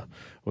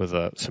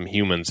some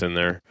humans in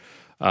there.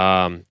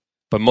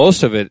 But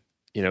most of it,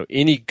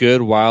 any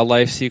good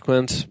wildlife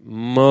sequence,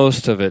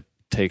 most of it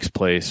takes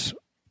place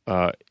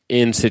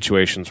in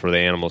situations where the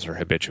animals are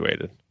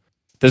habituated.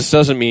 This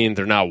doesn't mean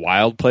they're not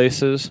wild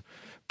places,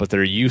 but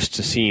they're used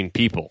to seeing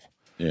people.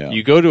 Yeah.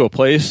 You go to a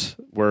place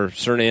where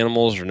certain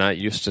animals are not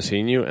used to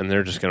seeing you, and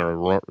they're just gonna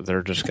run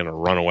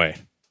away.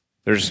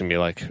 They're just gonna be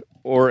like,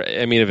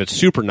 if it's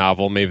super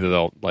novel, maybe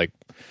they'll like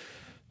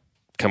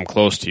come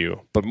close to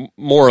you. But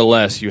more or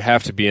less, you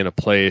have to be in a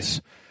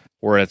place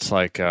where it's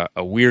like a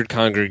weird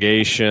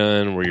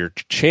congregation where your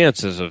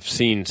chances of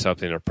seeing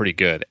something are pretty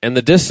good, and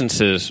the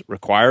distances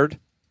required,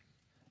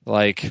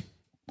 to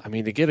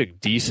get a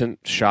decent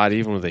shot,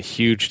 even with a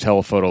huge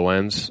telephoto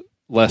lens,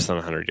 less than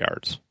 100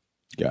 yards.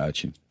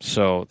 Gotcha.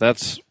 So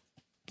that's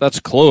that's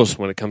close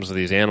when it comes to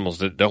these animals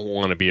that don't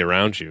want to be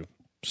around you.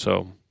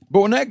 So, but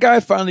when that guy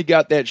finally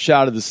got that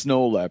shot of the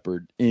snow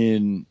leopard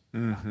in,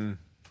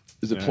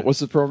 what's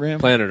the program?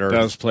 Planet Earth.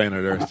 That was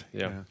Planet Earth.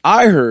 Yeah.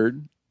 I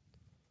heard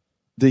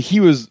that he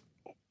was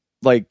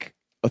like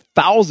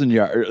 1,000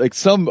 yards, like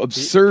some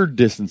absurd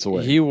distance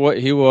away. He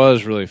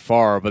was really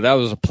far, but that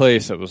was a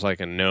place that was like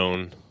a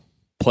known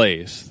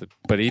place.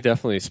 But he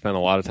definitely spent a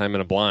lot of time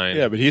in a blind.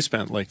 Yeah, but he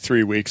spent like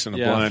 3 weeks in a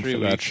blind for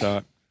that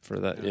shot. For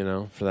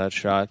that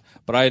shot.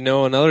 But I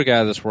know another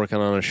guy that's working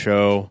on a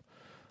show.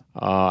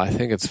 I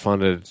think it's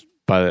funded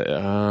by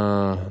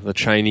the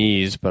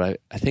Chinese, but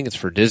I think it's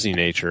for Disney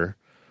Nature.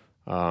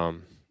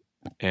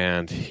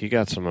 And he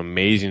got some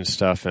amazing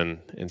stuff in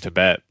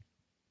Tibet.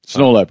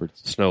 Snow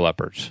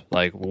leopards,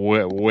 like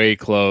way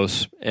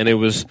close, and it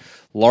was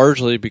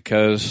largely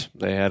because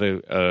they had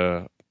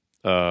a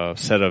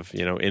set of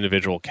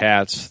individual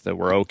cats that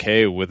were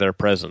okay with their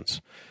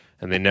presence,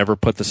 and they never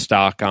put the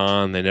stock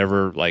on. They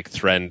never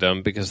threatened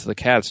them because the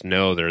cats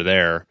know they're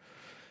there,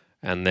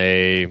 and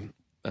I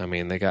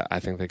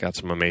think they got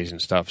some amazing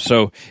stuff.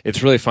 So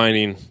it's really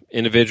finding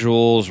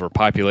individuals or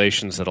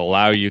populations that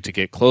allow you to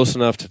get close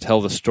enough to tell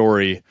the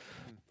story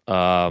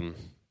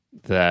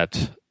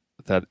that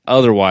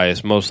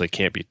otherwise mostly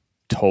can't be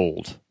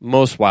told.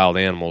 Most wild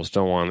animals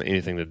don't want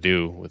anything to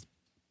do with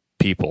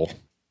people.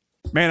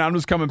 Man, I'm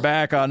just coming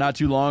back not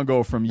too long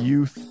ago from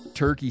youth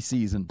turkey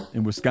season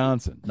in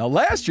Wisconsin. Now,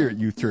 last year at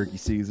youth turkey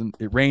season,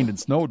 it rained and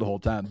snowed the whole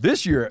time.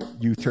 This year at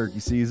youth turkey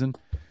season,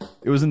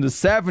 it was in the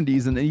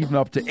 70s and even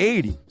up to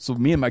 80. So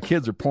me and my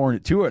kids are pouring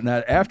it to it. And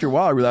after a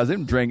while, I realized they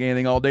didn't drink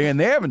anything all day, and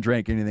they haven't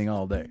drank anything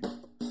all day.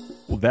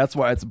 Well, that's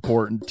why it's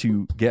important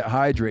to get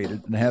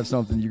hydrated and have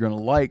something you're going to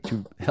like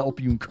to help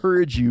you,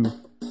 encourage you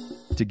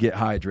to get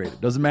hydrated.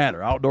 Doesn't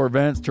matter. Outdoor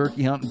events,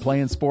 turkey hunting,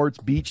 playing sports,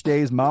 beach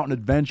days, mountain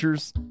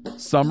adventures.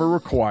 Summer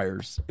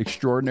requires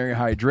extraordinary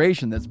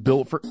hydration that's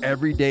built for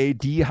everyday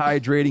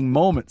dehydrating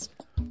moments.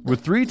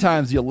 With 3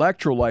 times the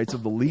electrolytes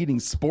of the leading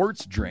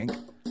sports drink,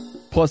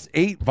 plus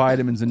 8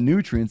 vitamins and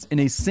nutrients in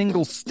a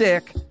single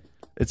stick,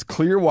 it's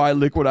clear why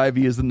Liquid IV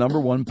is the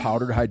 #1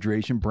 powdered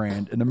hydration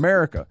brand in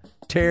America.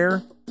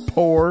 Tear,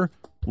 pour,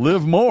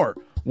 live more.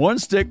 1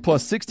 stick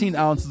plus 16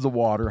 ounces of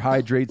water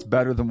hydrates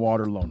better than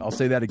water alone. I'll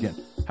say that again.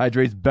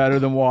 Hydrates better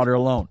than water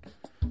alone.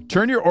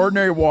 Turn your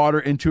ordinary water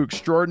into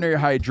extraordinary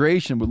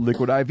hydration with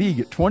Liquid IV.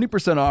 Get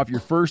 20% off your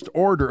first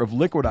order of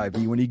Liquid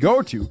IV when you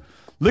go to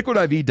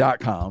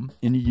liquidiv.com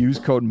and you use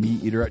code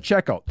MeatEater at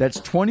checkout. That's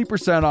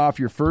 20% off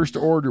your first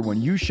order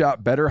when you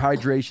shop Better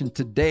Hydration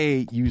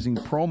today using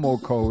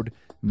promo code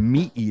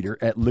MeatEater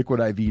at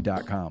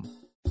liquidiv.com.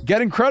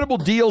 Get incredible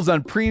deals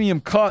on premium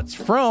cuts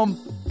from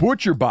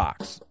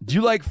ButcherBox. Do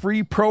you like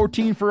free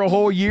protein for a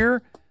whole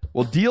year?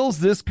 Well, deals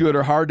this good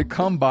are hard to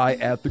come by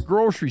at the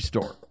grocery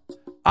store.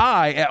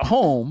 At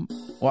home,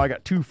 I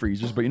got 2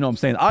 freezers, but you know what I'm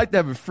saying. I like to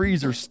have a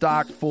freezer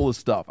stocked full of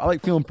stuff. I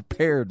like feeling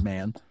prepared,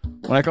 man.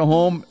 When I come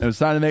home and it's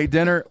time to make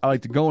dinner, I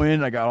like to go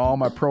in. I got all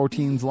my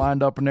proteins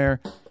lined up in there.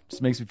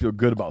 Just makes me feel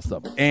good about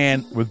stuff.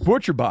 And with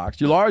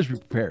ButcherBox, you'll always be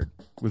prepared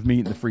with meat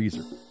in the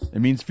freezer. It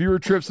means fewer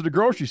trips to the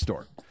grocery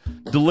store.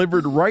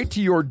 Delivered right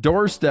to your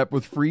doorstep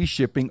with free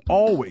shipping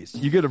always.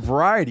 You get a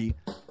variety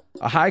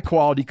of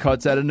high-quality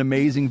cuts at an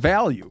amazing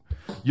value.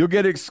 You'll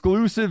get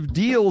exclusive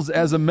deals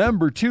as a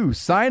member, too.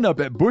 Sign up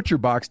at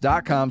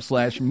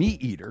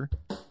butcherbox.com/MeatEater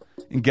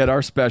and get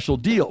our special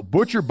deal.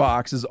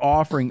 ButcherBox is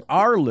offering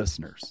our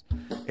listeners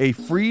a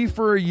free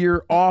for a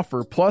year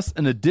offer plus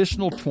an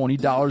additional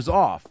 $20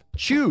 off.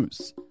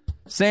 Choose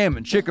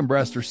salmon, chicken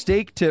breast, or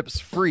steak tips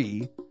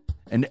free,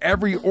 and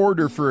every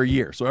order for a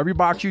year. So every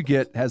box you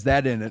get has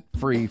that in it,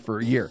 free for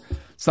a year.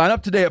 Sign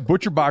up today at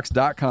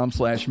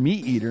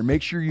butcherbox.com/MeatEater.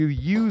 Make sure you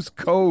use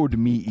code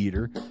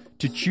MeatEater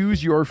to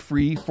choose your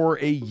free for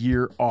a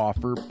year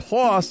offer,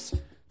 plus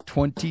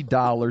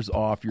 $20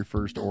 off your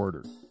first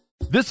order.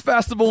 This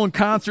festival and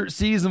concert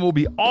season will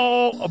be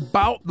all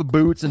about the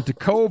boots, and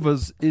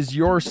Tecovas is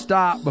your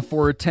stop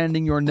before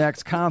attending your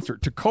next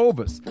concert.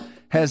 Tecovas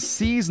has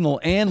seasonal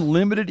and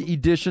limited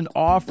edition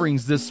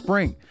offerings this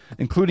spring,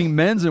 including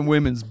men's and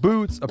women's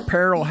boots,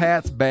 apparel,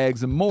 hats,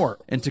 bags, and more.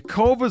 And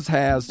Tecovas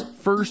has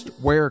first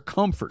wear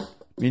comfort,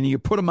 meaning you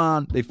put them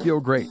on, they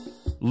feel great.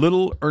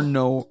 Little or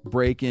no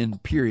break-in,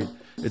 period.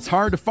 It's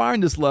hard to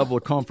find this level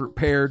of comfort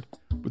paired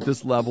with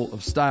this level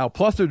of style.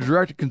 Plus, their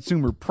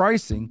direct-to-consumer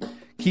pricing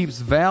keeps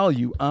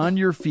value on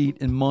your feet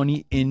and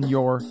money in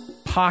your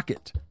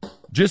pocket.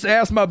 Just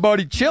ask my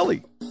buddy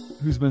Chili,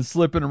 who's been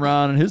slipping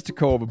around in his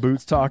Tecova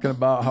boots, talking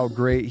about how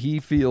great he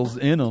feels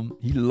in them.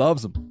 He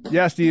loves them.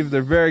 Yeah, Steve,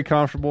 they're very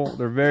comfortable.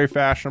 They're very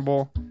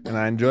fashionable, and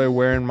I enjoy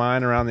wearing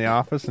mine around the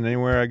office and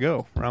anywhere I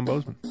go around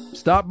Bozeman.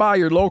 Stop by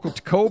your local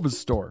Tecovas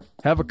store,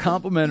 have a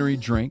complimentary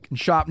drink, and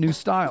shop new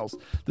styles.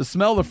 The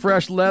smell of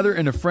fresh leather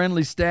and a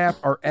friendly staff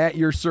are at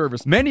your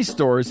service. Many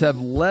stores have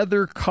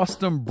leather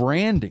custom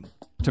branding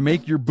to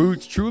make your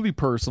boots truly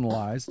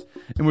personalized.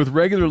 And with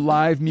regular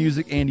live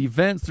music and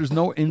events, there's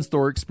no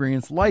in-store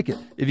experience like it.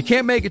 If you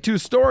can't make it to a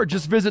store,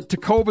 just visit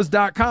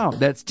Tecovas.com.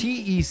 That's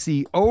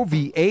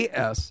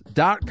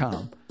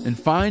Tecovas.com and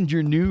find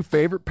your new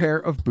favorite pair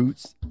of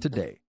boots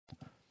today.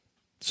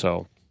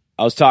 So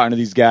I was talking to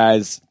these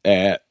guys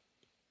down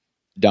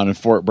in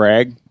Fort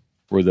Bragg,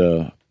 where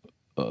the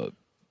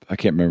I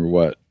can't remember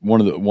what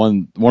one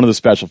of the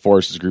special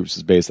forces groups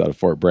is based out of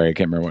Fort Bragg. I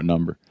can't remember what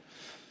number.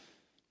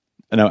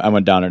 And I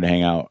went down there to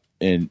hang out,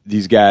 and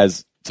these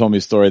guys told me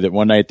a story that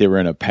one night they were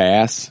in a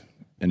pass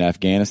in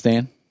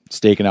Afghanistan,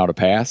 staking out a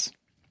pass.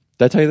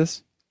 Did I tell you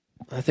this?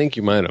 I think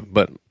you might have,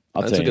 but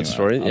that's a good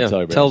story. I'll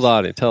yeah, tell the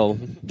audience.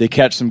 They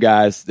catch some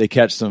guys. They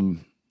catch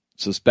some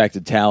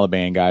suspected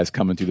Taliban guys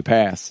coming through the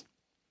pass,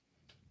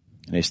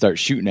 and they start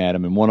shooting at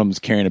him. And one of them is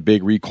carrying a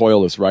big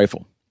recoilless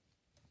rifle,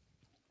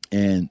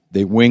 and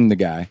they wing the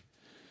guy, and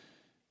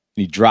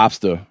he drops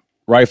the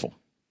rifle,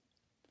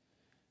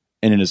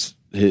 and then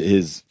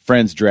his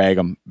friends drag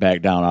him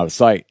back down out of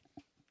sight.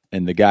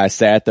 And the guy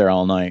sat there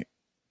all night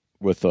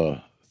with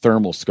a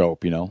thermal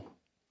scope,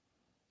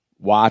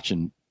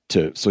 watching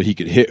so he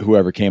could hit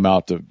whoever came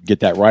out to get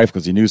that rifle,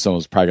 because he knew someone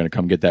was probably going to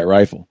come get that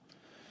rifle.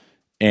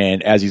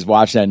 And as he's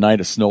watching that night,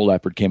 a snow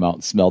leopard came out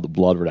and smelled the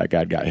blood where that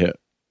guy got hit.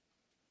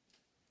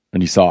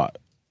 And he saw it.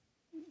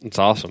 It's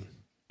awesome.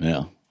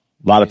 Yeah. A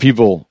lot of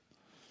people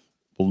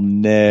will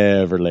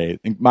never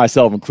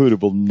myself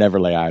included, will never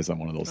lay eyes on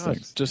one of those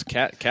things. Just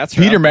cats.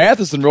 Peter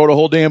Matheson wrote a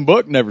whole damn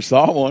book, never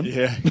saw one.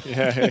 Yeah.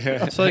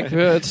 It's like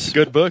it's a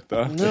good book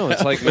though. No,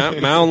 it's like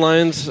mountain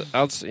lions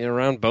out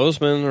around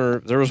Bozeman, or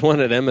there was one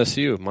at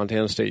MSU,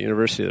 Montana State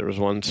University. There was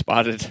one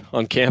spotted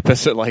on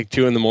campus at like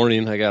 2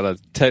 a.m. I got a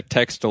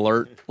text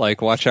alert,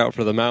 like watch out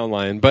for the mountain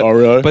lion. But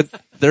really? But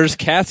there's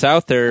cats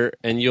out there,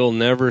 and you'll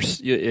never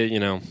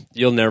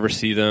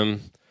see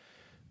them.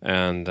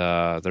 And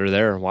they're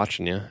there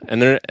watching you, and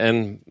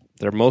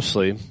they're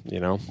mostly,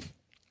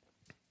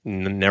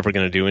 never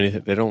going to do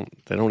anything. They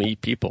don't eat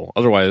people.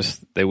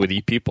 Otherwise, they would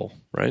eat people,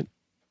 right?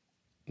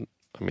 I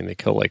mean, they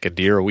kill like a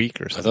deer a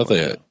week or something. I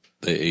thought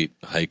they ate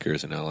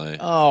hikers in L.A.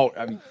 Oh,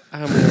 I mean,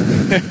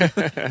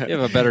 you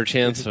have a better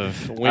chance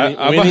of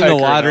winning the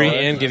lottery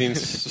and getting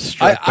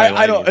struck by lightning.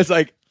 I don't. It's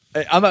like,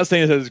 I'm not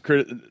saying this as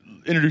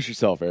introduce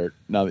yourself, Eric.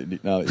 Now that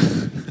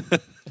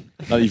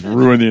you've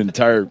ruined the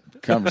entire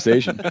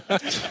conversation.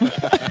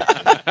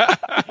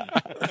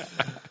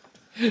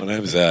 My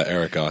name is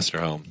Erik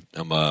Osterholm.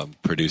 I'm a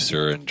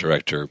producer and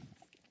director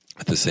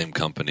at the same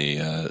company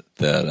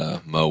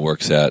that Mo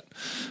works at,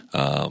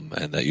 and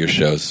that your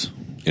shows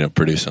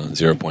produce on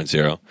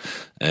 0.0.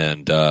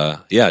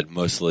 And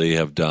mostly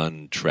have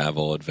done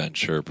travel,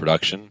 adventure,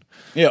 production.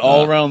 Yeah,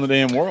 all around the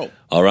damn world.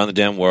 All around the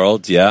damn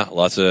world, yeah.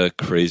 Lots of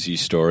crazy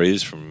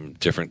stories from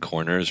different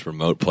corners,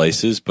 remote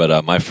places.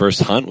 But my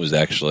first hunt was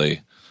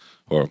actually,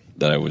 or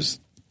that I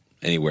was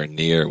anywhere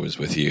near, was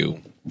with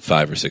you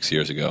 5 or 6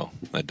 years ago.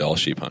 My Dall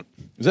sheep hunt.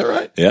 Is that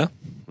right? Yeah.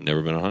 I've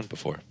never been on a hunt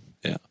before.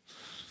 Yeah.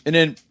 And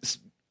then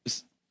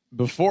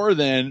before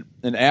then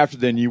and after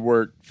then, you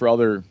worked for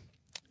other.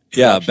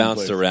 Yeah, I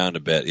bounced around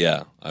a bit.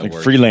 Yeah. I like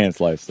worked freelance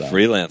lifestyle.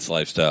 Freelance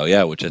lifestyle,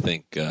 yeah, which I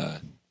think,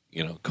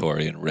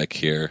 Korey and Rick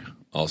here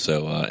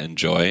also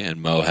enjoy, and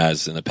Mo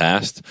has in the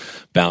past,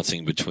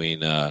 bouncing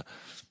between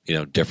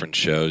different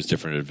shows,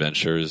 different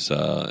adventures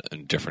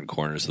in different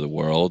corners of the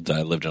world.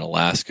 I lived in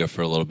Alaska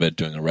for a little bit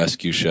doing a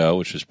rescue show,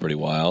 which was pretty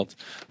wild.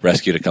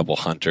 Rescued a couple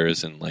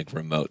hunters in like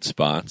remote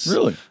spots.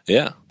 Really?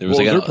 Yeah. There was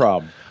what was your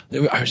problem?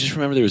 I just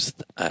remember there was.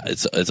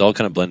 It's all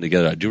kind of blended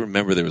together. I do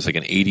remember there was like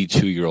an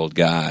 82-year-old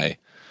guy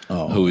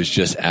who was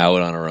just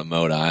out on a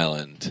remote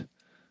island,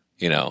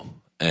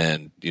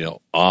 and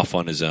off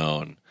on his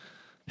own,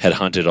 had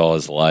hunted all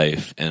his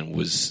life, and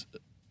was,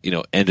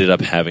 ended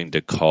up having to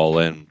call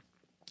in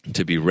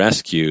to be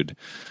rescued,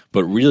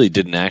 but really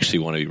didn't actually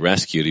want to be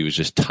rescued. He was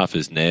just tough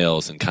as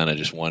nails and kind of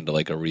just wanted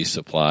like a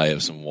resupply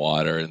of some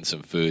water and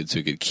some food so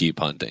he could keep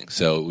hunting.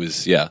 So it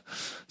was,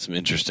 some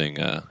interesting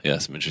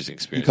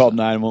experience. You called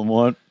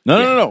 911?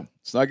 No.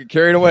 Let's not get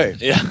carried away.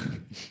 Yeah.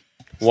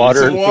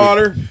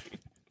 Water.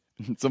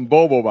 Some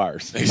Bobo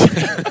bars.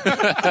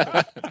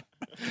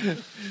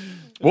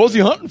 What was he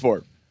hunting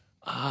for?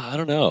 I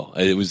don't know.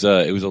 It was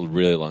a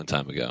really long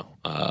time ago.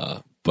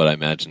 But I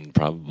imagine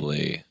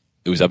probably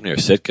it was up near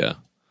Sitka.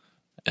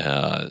 So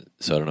I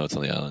don't know what's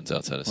on the islands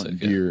outside of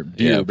Sitka. Deer,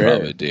 bear.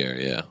 Probably deer.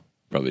 Yeah,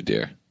 probably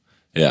deer.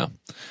 Yeah,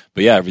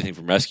 but yeah, everything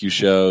from rescue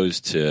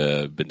shows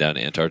to been down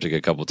to Antarctica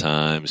a couple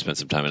times. Spent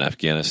some time in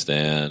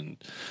Afghanistan.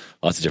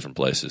 Lots of different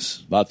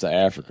places. Lots of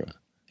Africa.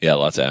 Yeah,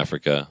 lots of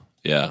Africa.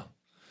 Yeah.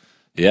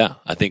 Yeah,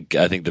 I think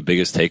the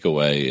biggest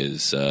takeaway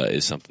is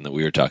something that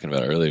we were talking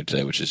about earlier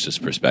today, which is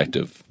just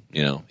perspective.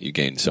 You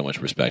gain so much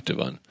perspective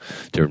on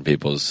different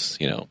people's,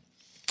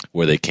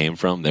 where they came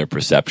from, their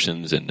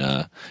perceptions, and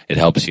it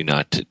helps you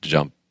not to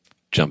jump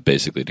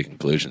basically to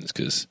conclusions,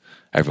 because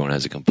everyone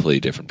has a completely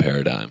different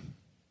paradigm.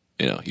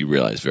 You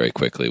realize very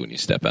quickly when you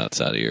step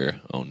outside of your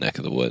own neck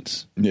of the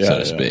woods, so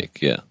to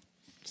speak. Yeah,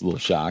 it's a little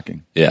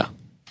shocking. Yeah,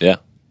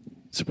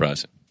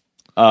 surprising.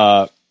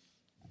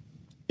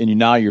 And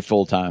now you're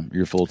full time.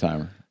 You're a full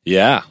timer.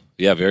 Yeah.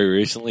 Very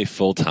recently,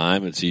 full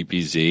time at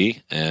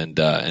CPZ, and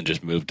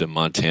just moved to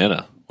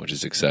Montana, which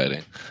is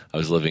exciting. I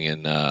was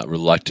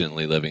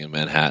reluctantly living in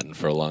Manhattan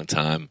for a long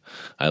time.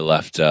 I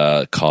left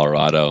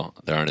Colorado.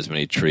 There aren't as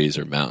many trees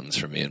or mountains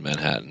for me in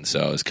Manhattan, so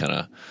I was kind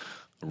of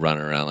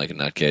running around like a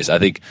nutcase. I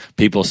think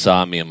people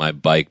saw me on my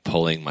bike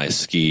pulling my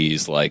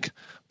skis like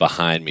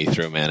behind me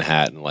through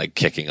Manhattan, like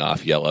kicking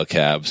off yellow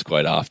cabs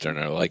quite often,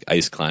 or like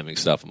ice climbing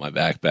stuff on my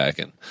backpack.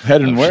 And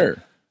Heading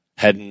where?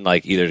 Heading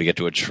like either to get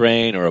to a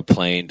train or a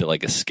plane to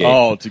like escape.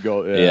 Oh, to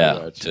go. Yeah,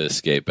 gotcha. To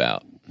escape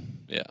out.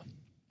 Yeah.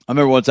 I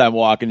remember one time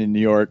walking in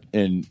New York,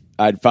 and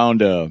I'd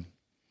found a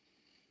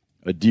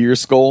deer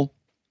skull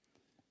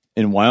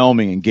in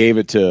Wyoming and gave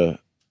it to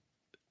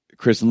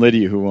Chris and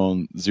Lydia, who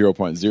own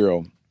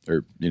 0.0,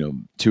 or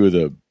two of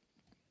the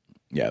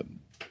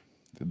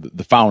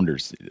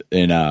founders.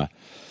 And a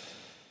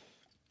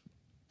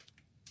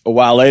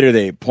while later,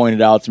 they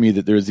pointed out to me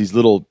that there's these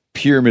little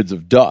pyramids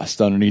of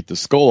dust underneath the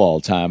skull all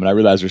the time, and I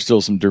realized there's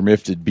still some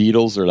dermifted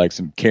beetles or like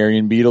some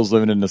carrion beetles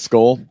living in the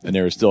skull, and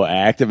they were still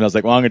active. And I was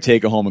like, well, I'm gonna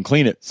take it home and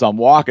clean it. So I'm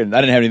walking.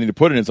 I didn't have anything to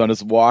put it in, so I'm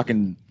just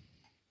walking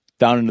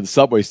down into the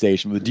subway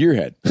station with a deer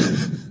head,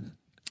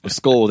 a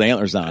skull with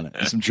antlers on it,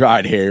 and some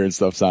dried hair and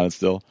stuff's on it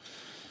still.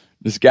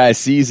 This guy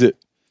sees it,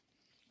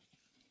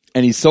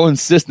 and he's so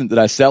insistent that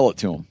I sell it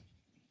to him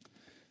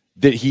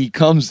that he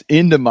gets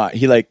into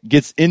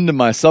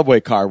my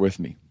subway car with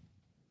me.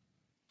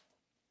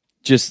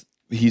 Just,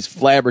 he's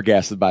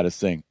flabbergasted by this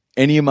thing.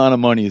 Any amount of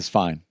money is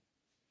fine,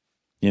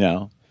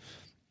 And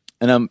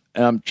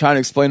I'm trying to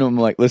explain to him,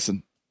 like,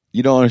 listen,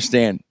 you don't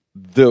understand.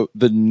 The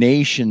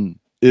nation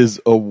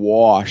is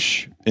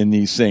awash in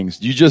these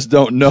things. You just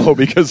don't know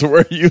because of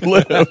where you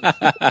live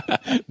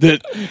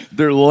that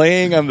they're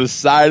laying on the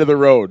side of the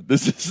road.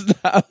 This is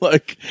not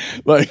like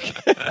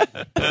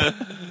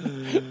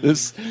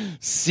this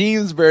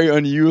seems very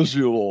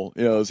unusual.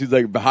 It seems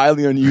like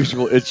highly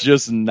unusual. It's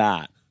just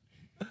not.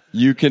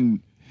 You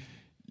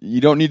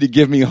don't need to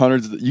give me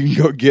hundreds. You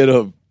can go get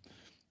a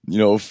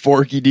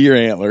forky deer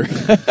antler.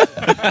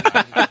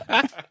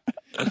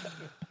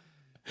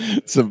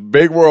 It's a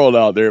big world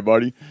out there,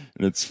 buddy,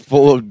 and it's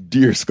full of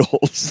deer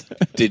skulls.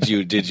 Did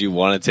you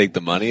want to take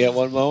the money at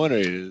one moment? Or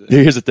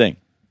Here's the thing.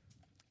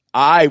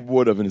 I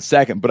would have in a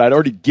second, but I'd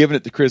already given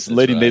it to Chris and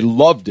Lady, and they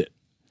loved it.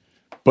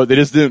 But they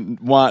just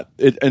didn't want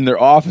it in their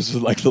office.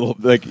 Was like little,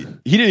 like he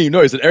didn't even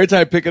know. He said every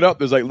time I pick it up,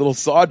 there's like little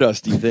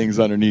sawdusty things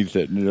underneath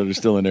it, and they're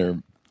still in there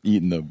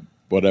eating the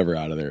whatever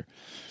out of there.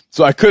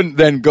 So I couldn't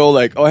then go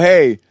like, oh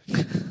hey,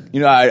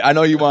 I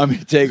know you want me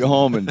to take it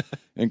home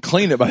and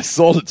clean it, but I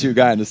sold it to a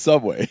guy in the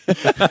subway.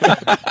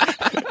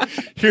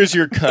 Here's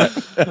your cut.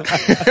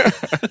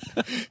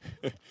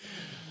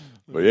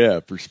 But yeah,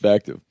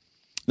 perspective.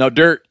 Now,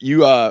 Dirt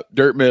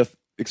Myth.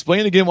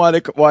 Explain again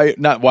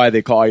not why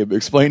they call you, but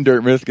explain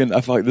Dirt Myth again. I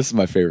feel like this is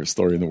my favorite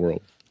story in the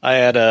world. I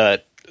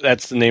had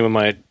that's the name of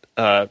my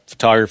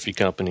photography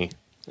company,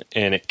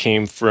 and it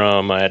came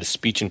from, I had a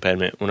speech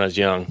impediment when I was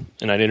young,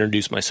 and I'd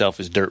introduce myself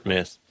as Dirt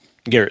Myth,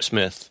 Garret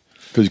Smith.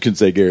 Because you couldn't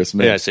say Garret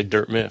Smith. Yeah, I said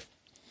Dirt Myth.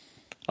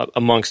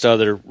 Amongst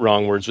other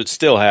wrong words, which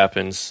still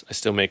happens. I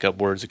still make up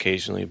words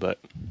occasionally, but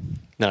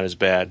not as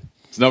bad.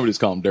 So nobody's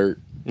calling him Dirt.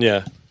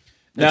 Yeah.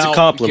 It's a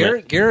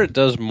compliment. Garret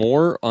does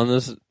more on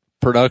this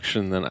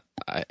production than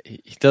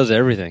he does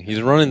everything.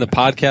 He's running the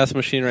podcast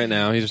machine right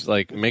now. He's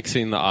like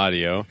mixing the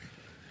audio.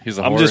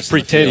 I'm just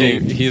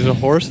pretending. He's a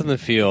horse in the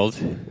field.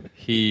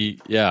 You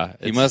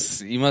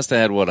must have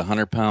had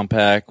 100-pound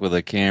pack with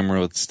a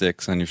camera with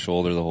sticks on your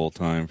shoulder the whole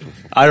time.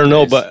 I don't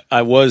know, but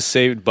I was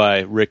saved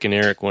by Rick and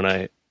Erik when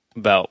I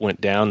about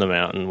went down the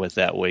mountain with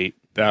that weight.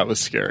 That was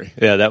scary.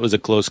 Yeah, that was a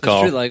close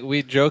call. True, like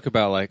we joke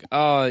about, like,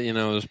 it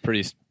was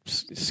pretty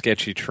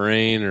sketchy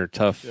terrain or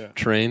tough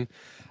terrain.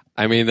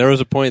 I mean, there was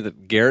a point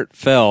that Garret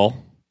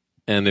fell,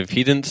 and if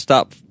he didn't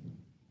stop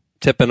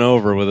tipping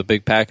over with a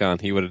big pack on,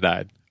 he would have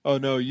died. Oh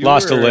no, you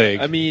lost a leg.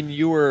 I mean,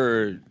 you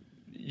were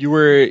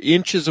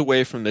inches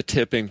away from the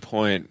tipping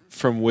point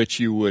from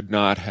which you would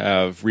not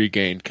have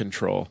regained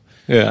control.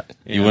 Yeah,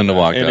 you wouldn't have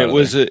walked out. And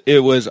it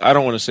was. I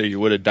don't want to say you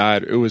would have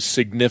died. It was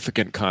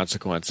significant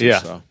consequences. Yeah,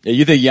 so. Yeah.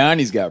 You think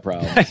Yanni's got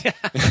problems?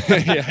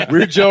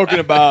 We're joking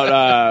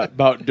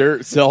about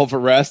Dirt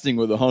self-arresting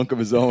with a hunk of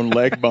his own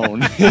leg bone.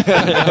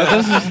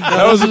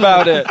 That was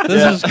about it.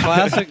 This is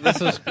classic.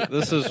 This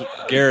is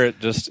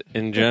Garret. Just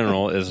in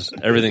general, is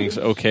everything's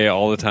okay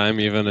all the time,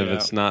 even if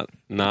it's not.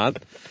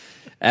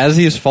 As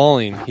he's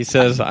falling, he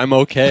says, "I'm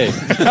okay."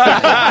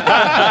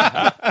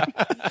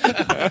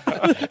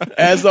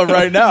 As of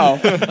right now,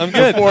 I'm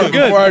good.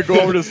 Before I go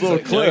over this little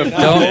cliff.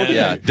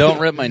 Don't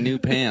rip my new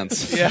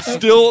pants. Yeah.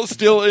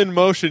 Still in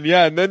motion,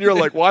 yeah. And then you're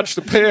like, watch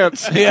the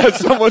pants. Yeah,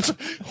 someone's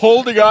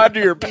holding on to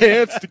your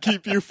pants to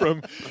keep you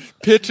from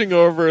pitching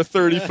over a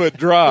 30-foot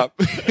drop.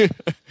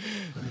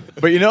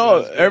 But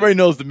everybody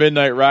knows the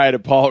midnight ride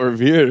of Paul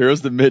Revere. There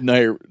was the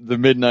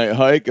midnight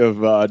hike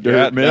of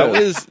Dirt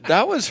Myth.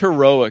 That was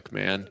heroic,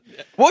 man.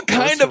 What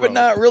kind of, but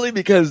not really,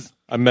 because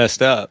I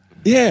messed up.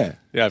 Yeah.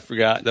 Yeah, I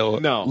forgot though.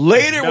 No.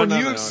 Later, when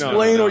you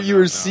explain what you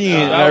were seeing,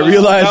 I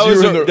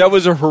realized that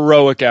was a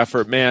heroic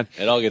effort, man.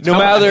 It all gets no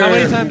matter how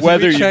many times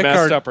whether did we you check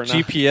messed our up or not.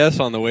 GPS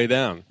on the way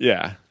down?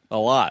 Yeah, a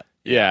lot.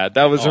 Yeah,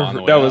 that was on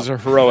the way that was up.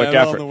 a heroic And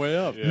on effort. the way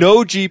up.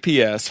 No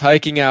GPS,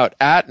 hiking out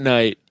at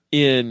night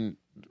in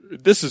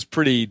this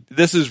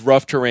is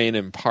rough terrain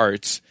in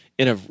parts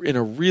in a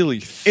really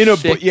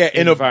thick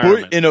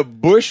environment. in a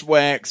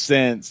bushwhack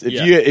sense.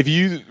 Yeah. If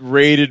you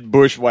rated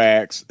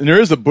bushwhacks, and there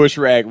is a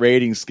bushwhack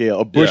rating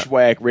scale,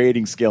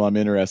 rating scale I'm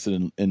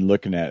interested in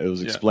looking at. It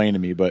was explained to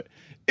me, but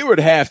it would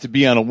have to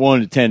be on a 1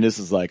 to 10. This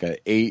is like a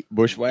 8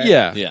 bushwhack.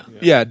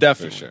 Yeah,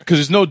 definitely. Because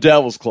there's no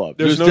Devil's Club.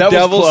 There's no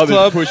Devil's Club.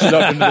 That push it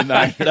up into the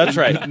 9. That's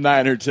right.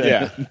 9 or 10.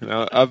 Yeah,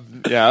 no,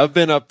 I've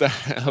been up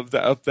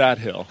that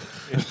hill.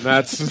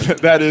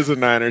 That is a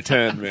 9 or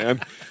 10,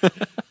 man.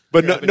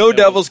 But no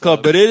Devil's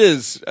Club. But it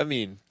is. I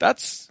mean,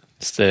 that's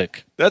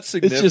Sick. That's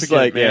significant. It's just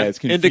like man. it's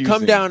and to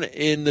come confusing. down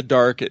in the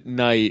dark at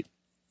night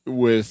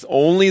with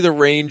only the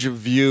range of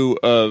view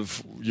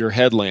of your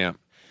headlamp,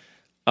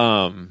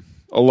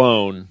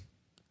 alone.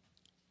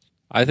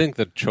 I think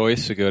the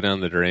choice to go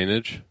down the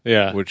drainage,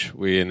 which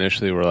we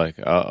initially were like,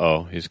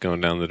 he's going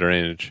down the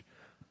drainage.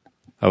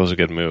 That was a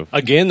good move.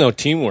 Again, though,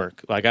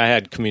 teamwork. Like, I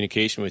had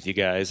communication with you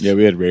guys. Yeah,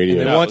 we had radio.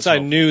 And then once I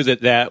knew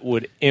that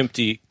would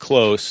empty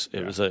close,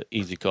 it was an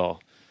easy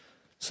call.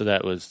 So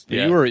that was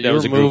you were a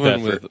group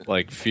moving effort. with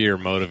like fear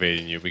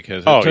motivating you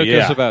because it took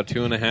us about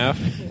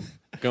 2.5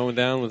 going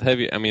down with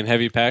heavy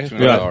packs.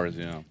 2.5 hours,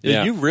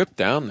 Yeah, you ripped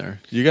down there.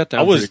 You got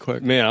down pretty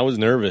quick. Man, I was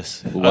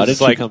nervous. Why did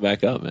you come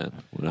back up, man?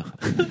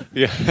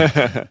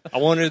 Yeah, I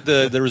wanted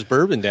there was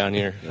bourbon down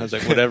here. I was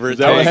like, whatever it Is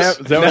that takes.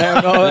 what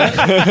happened? All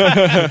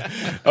that?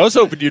 I was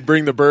hoping you'd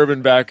bring the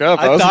bourbon back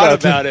up. I thought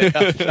about it.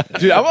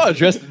 Dude, I want to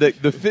address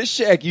the Fish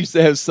Shack used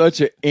to have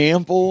such an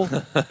ample.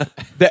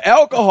 The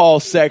alcohol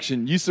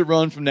section used to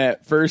run from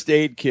that first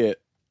aid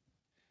kit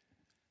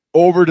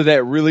over to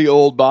that really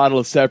old bottle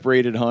of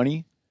separated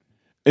honey,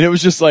 and it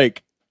was just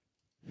like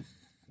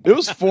it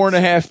was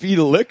 4.5 feet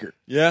of liquor.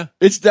 Yeah,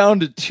 it's down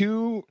to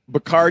 2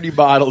 Bacardi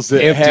bottles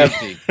that have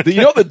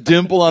the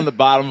dimple on the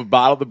bottom of the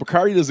bottle. The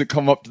Bacardi doesn't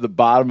come up to the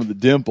bottom of the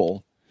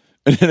dimple.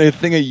 And then a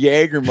thing of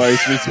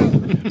Jägermeister's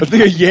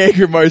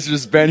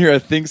been here, I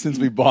think, since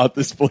we bought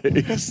this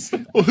place.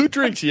 Well, who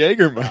drinks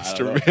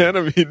Jägermeister, man?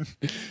 I mean,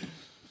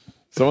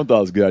 someone thought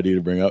it was a good idea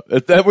to bring up.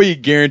 That way, you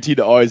guaranteed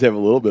to always have a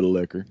little bit of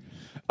liquor.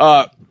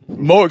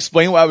 Mo,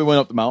 explain why we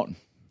went up the mountain.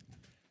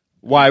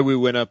 Why we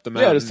went up the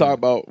mountain? Yeah, just talk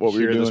about what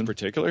we were doing this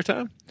particular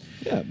time.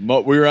 Yeah,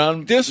 Mo, we were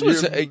on. This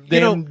was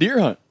deer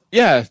hunt.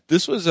 Yeah,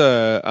 this was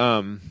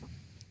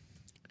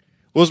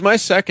was my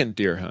second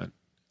deer hunt.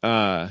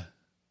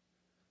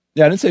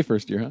 Yeah, I didn't say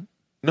first deer hunt.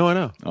 No, I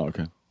know. Oh,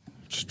 okay.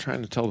 Just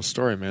trying to tell the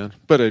story, man.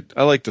 But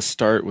I like to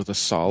start with a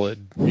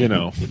solid, Be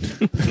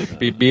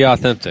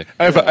authentic.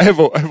 I have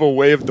a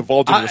way of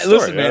divulging the story.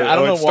 Listen, man, I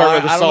don't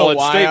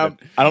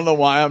know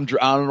why I'm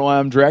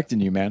directing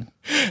you, man.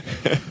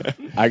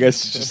 I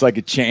guess it's just like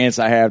a chance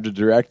I have to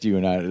direct you,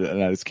 and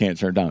I just can't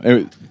turn it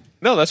down.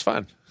 No, that's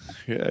fine.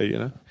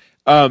 Yeah,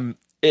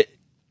 it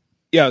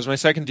was my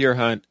second deer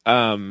hunt.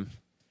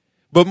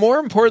 But more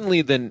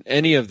importantly than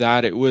any of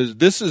that,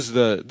 this is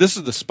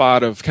the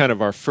spot of kind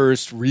of our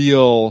first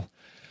real,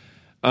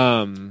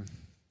 our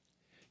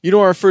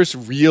first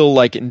real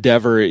like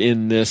endeavor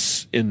in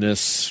this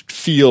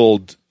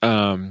field,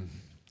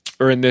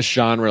 or in this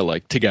genre,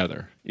 like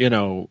together,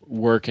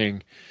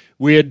 working.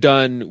 We had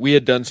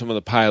done some of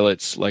the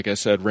pilots, like I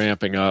said,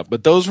 ramping up,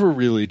 but those were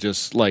really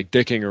just like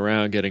dicking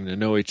around, getting to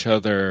know each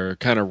other,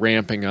 kind of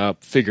ramping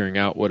up, figuring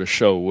out what a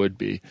show would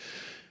be.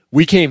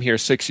 We came here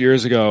 6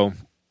 years ago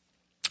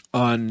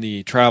on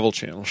the Travel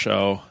Channel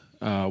show,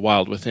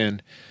 Wild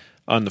Within,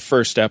 on the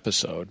first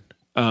episode.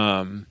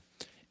 And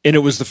it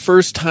was the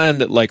first time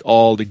that like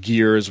all the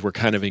gears were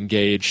kind of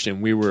engaged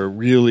and we were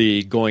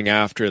really going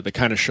after the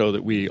kind of show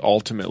that we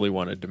ultimately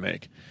wanted to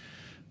make.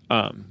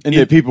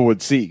 That people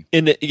would see.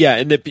 And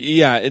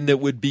that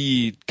would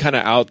be kind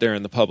of out there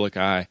in the public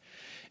eye.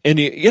 And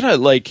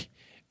it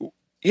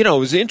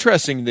was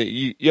interesting that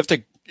you have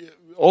to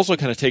also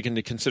kind of take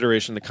into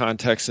consideration the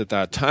context at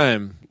that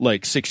time,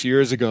 like 6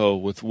 years ago,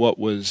 with what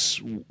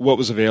was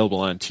available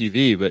on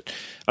TV. But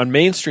on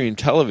mainstream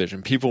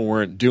television, people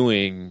weren't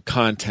doing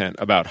content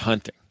about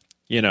hunting.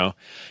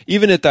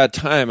 Even at that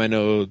time, I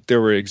know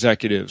there were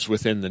executives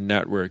within the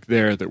network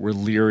there that were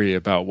leery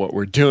about what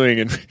we're doing,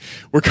 and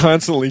we're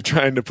constantly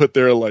trying to put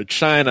their like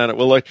shine on it.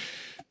 Well,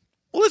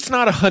 it's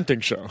not a hunting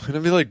show, and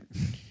I'd be like,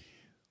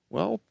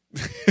 well.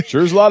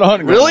 Sure, there's a lot of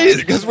hunting. Really?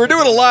 Because we're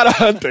doing a lot of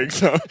hunting.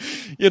 So,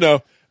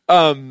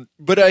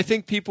 but I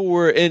think people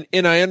were,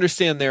 and I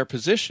understand their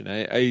position.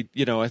 I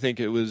think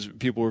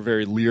people were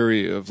very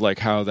leery of like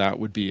how that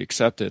would be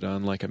accepted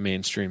on like a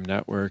mainstream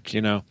network,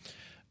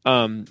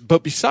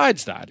 But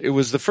besides that, it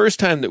was the first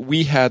time that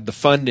we had the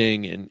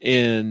funding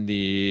and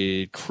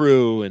the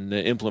crew and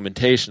the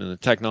implementation and the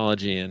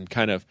technology and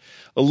kind of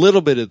a little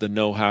bit of the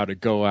know-how to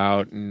go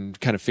out and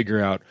kind of figure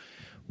out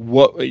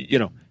what,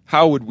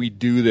 how would we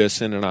do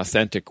this in an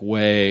authentic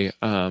way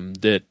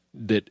that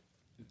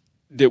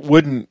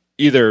wouldn't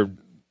either,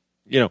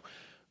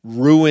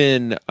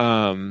 ruin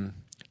the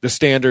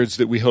standards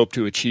that we hope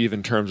to achieve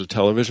in terms of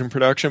television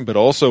production, but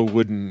also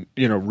wouldn't,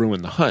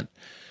 ruin the hunt.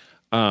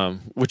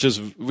 which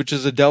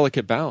is a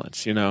delicate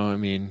balance. You know, I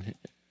mean,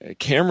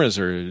 cameras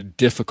are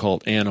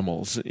difficult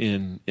animals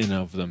in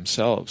of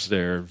themselves.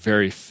 They're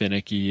very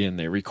finicky and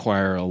they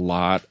require a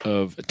lot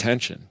of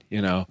attention,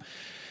 you know,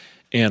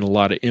 and a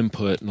lot of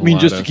input. And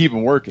to keep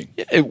them working?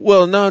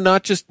 Well, no,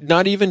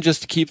 not even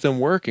just to keep them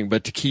working,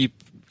 but to keep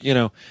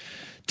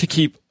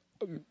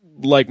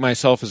like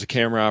myself as a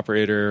camera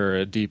operator or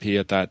a DP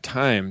at that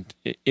time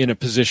in a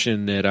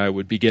position that I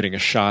would be getting a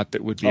shot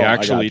that would be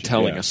actually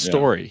telling a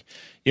story. Yeah.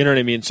 You know what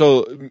I mean?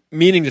 So,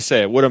 meaning to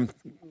say, what I'm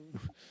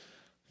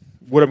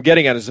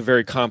getting at is a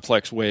very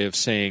complex way of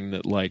saying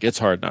that, like, it's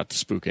hard not to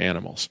spook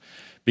animals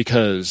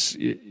because,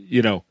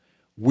 you know,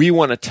 we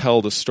want to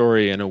tell the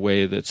story in a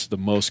way that's the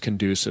most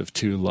conducive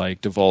to, like,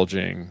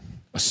 divulging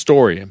a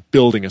story and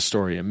building a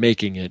story and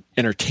making it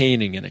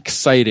entertaining and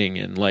exciting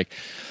and, like,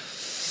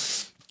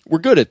 we're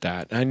good at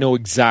that. I know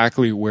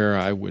exactly where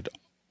I would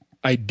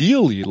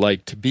ideally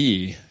like to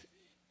be,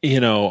 you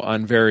know,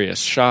 on various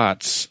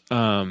shots.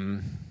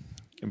 And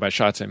by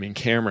shots, I mean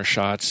camera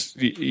shots,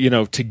 you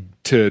know,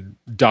 to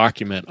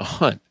document a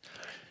hunt.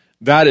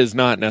 That is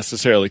not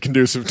necessarily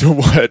conducive to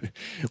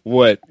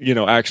what, you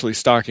know, actually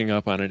stocking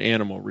up on an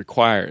animal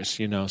requires,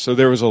 you know. So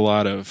there was a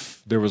lot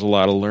of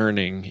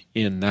learning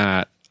in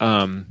that.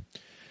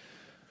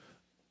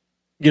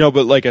 You know,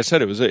 but like I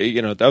said, it was,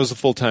 you know, that was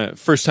the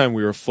first time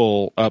we were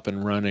full up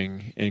and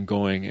running and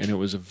going. And it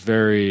was a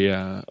very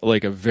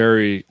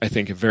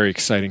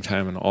exciting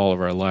time in all of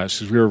our lives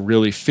because we were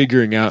really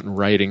figuring out and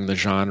writing the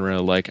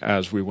genre, like,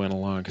 as we went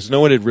along. Because no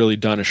one had really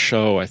done a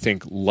show, I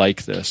think,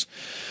 like this.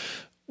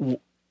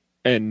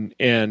 And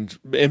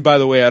by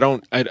the way, I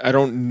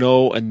don't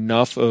know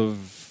enough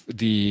of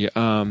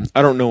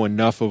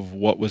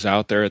what was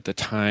out there at the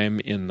time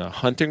in the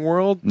hunting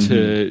world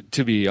to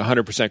be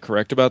 100%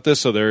 correct about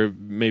this. So there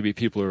may be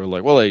people who are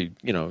like, well, you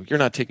know, you're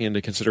not taking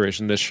into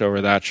consideration this show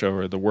or that show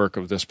or the work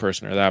of this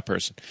person or that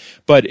person.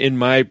 But in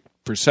my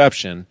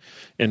perception,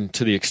 and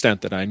to the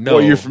extent that I know,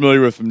 well, you're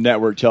familiar with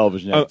network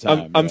television at the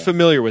time. I'm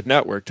familiar with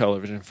network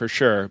television for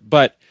sure,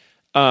 but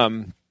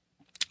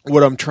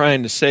what I'm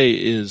trying to say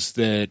is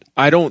that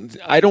I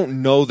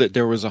don't know that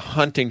there was a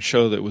hunting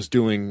show that was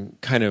doing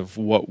kind of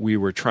what we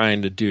were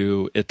trying to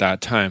do at that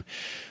time.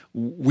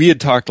 We had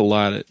talked a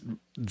lot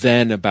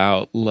then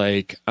about,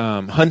 like,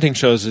 hunting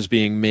shows as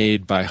being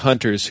made by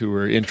hunters who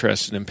were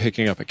interested in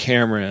picking up a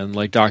camera and,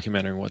 like,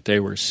 documenting what they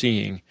were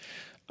seeing,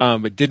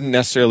 but didn't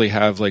necessarily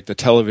have, like, the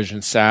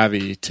television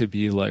savvy to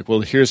be like,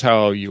 well, here's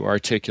how you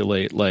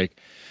articulate, like,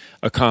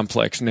 a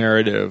complex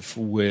narrative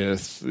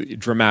with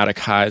dramatic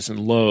highs and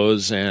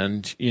lows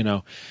and, you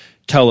know,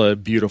 tell a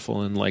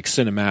beautiful and, like,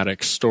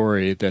 cinematic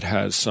story that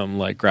has some,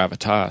 like,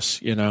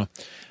 gravitas, you know.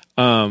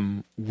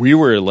 We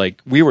were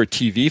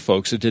TV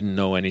folks that didn't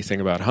know anything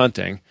about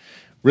hunting,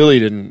 really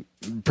didn't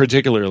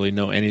particularly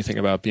know anything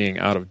about being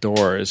out of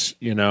doors,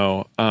 you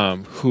know,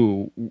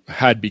 who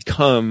had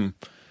become,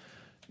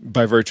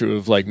 by virtue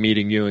of, like,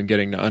 meeting you and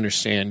getting to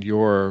understand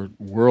your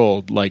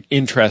world, like,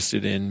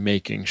 interested in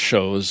making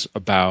shows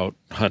about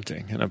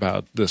hunting and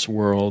about this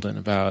world and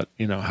about,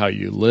 you know, how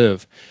you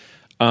live.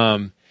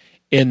 And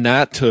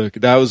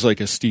that was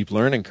like a steep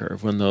learning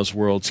curve when those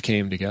worlds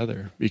came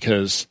together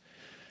because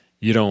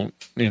you don't,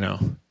 you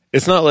know,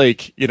 it's not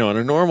like, you know, in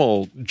a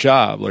normal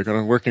job, like when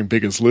I'm working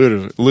Biggest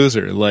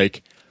Loser,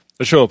 like,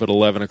 I show up at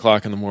 11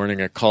 o'clock in the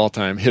morning at call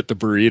time, hit the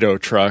burrito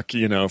truck,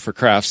 you know, for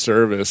craft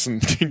service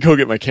and go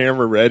get my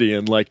camera ready.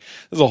 And, like,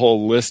 there's a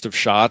whole list of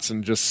shots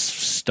and just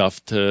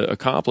stuff to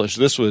accomplish.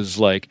 This was,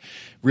 like,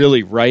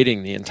 really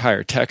writing the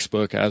entire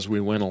textbook as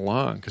we went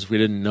along because we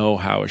didn't know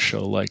how a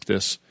show like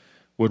this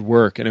would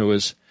work. And it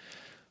was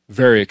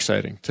very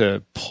exciting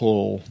to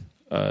pull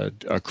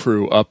a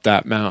crew up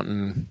that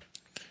mountain,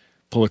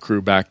 pull a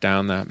crew back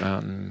down that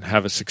mountain,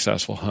 have a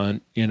successful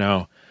hunt, you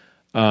know.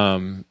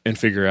 And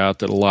figure out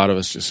that a lot of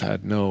us just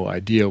had no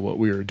idea what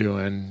we were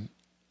doing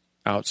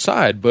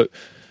outside. But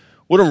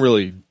what I'm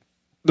really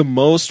the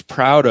most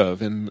proud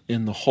of in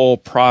the whole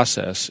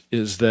process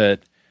is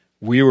that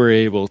we were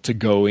able to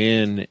go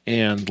in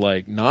and,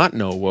 like, not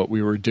know what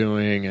we were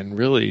doing and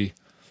really,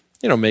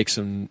 you know, make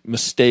some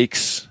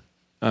mistakes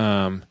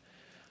on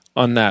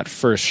that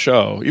first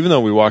show. Even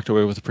though we walked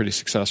away with a pretty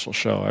successful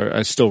show,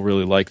 I still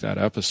really like that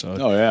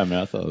episode. Oh, yeah,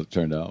 man, I thought it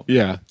turned out.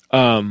 Yeah.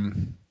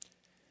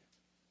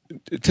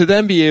 To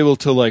then be able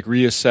to, like,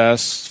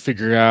 reassess,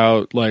 figure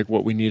out, like,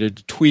 what we needed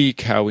to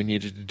tweak, how we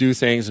needed to do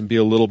things, and be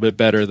a little bit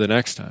better the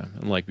next time,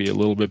 and, like, be a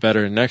little bit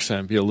better next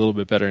time, be a little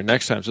bit better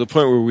next time, to the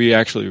point where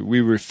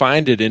we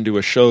refined it into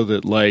a show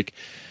that, like,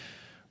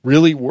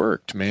 really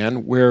worked,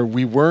 man, where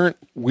we were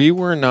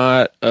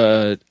not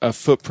a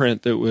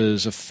footprint that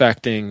was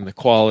affecting the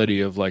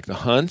quality of, like, the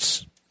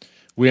hunts.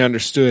 We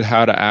understood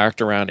how to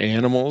act around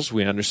animals.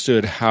 We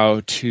understood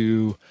how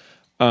to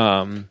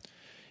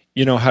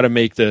you know, how to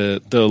make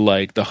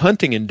the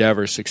hunting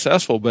endeavor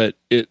successful, but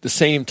at the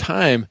same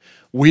time,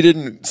 we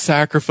didn't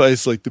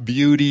sacrifice, like, the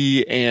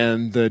beauty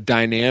and the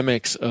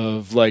dynamics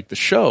of, like, the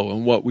show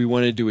and what we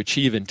wanted to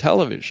achieve in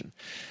television.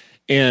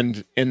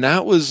 And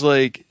that was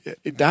like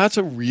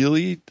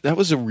that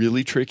was a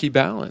really tricky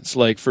balance,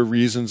 like for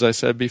reasons I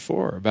said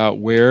before about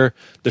where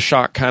the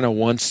shot kind of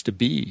wants to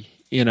be,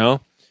 you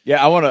know.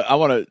 Yeah, I want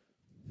to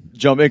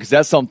jump in because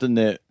that's something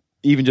that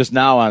even just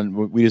now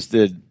on we just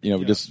did, you know,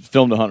 we just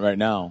filmed a hunt right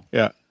now.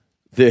 Yeah,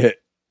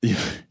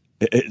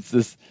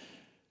 it's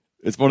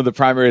one of the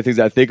primary things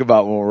I think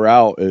about when we're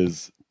out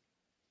is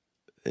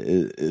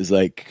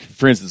like,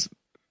 for instance,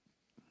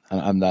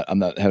 I'm not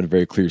having a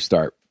very clear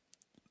start.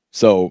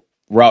 So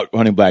we're out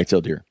hunting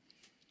black-tailed deer.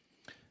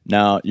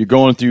 Now you're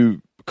going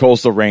through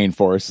coastal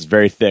rainforest. It's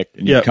very thick,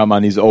 and you come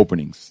on these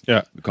openings.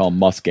 Yeah, we call them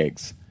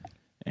muskegs.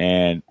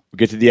 And we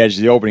get to the edge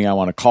of the opening. I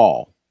want to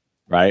call,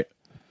 right?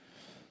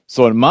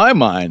 So in my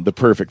mind, the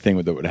perfect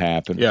thing that would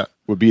happen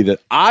would be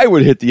that I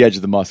would hit the edge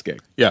of the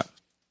muskeg. Yeah,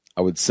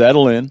 I would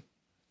settle in.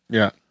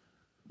 Yeah,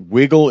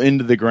 wiggle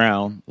into the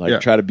ground,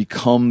 like try to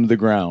become the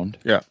ground.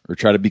 Yeah, or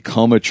try to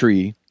become a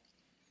tree.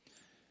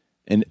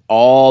 And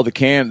all the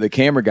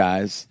camera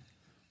guys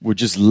would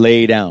just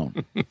lay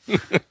down.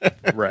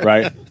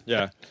 Right?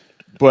 Yeah.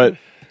 But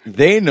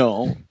they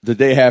know that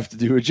they have to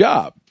do a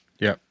job.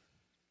 Yeah.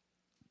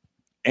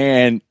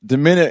 And the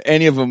minute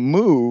any of them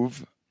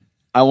move,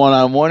 I want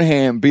on one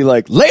hand be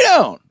like, lay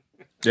down.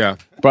 Yeah.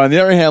 But on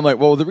the other hand, I'm like,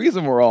 well, the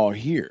reason we're all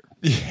here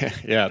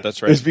yeah,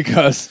 that's right. is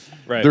because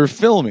they're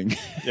filming.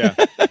 Yeah.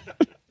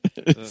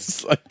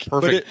 It's like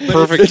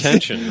perfect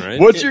tension, right?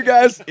 What's your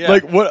guys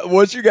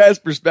what's your guys'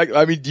 perspective?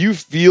 I mean, do you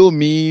feel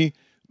me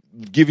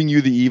giving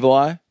you the evil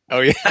eye? Oh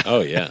yeah.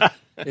 Oh yeah.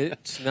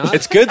 It's not.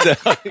 It's good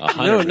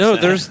though. No.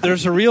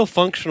 There's a real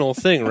functional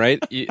thing, right?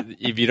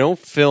 If you don't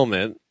film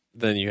it,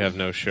 then you have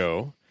no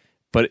show.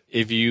 But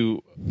if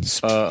you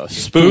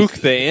spook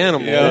the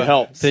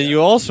animal, then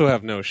you also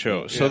have no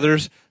show. So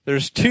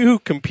there's two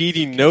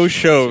competing no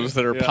shows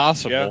that are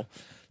possible. Yeah.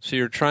 So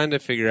you're trying to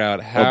figure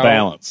out how to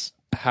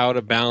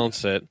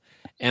balance it.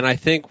 And I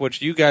think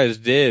what you guys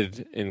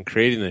did in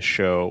creating this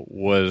show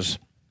was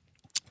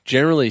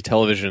generally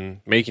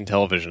making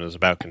television is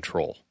about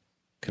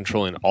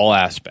controlling all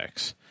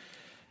aspects.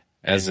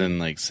 As in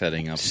like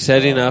setting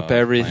up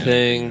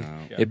everything.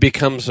 It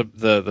becomes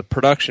the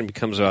production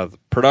becomes about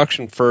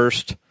production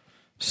first,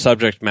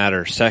 subject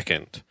matter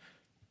second,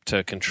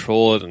 to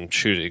control it and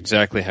shoot it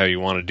exactly how you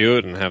want to do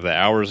it and have the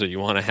hours that you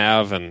want to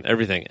have and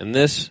everything. And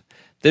this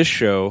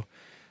show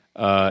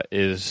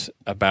is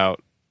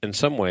about, in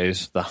some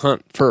ways, the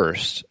hunt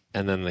first,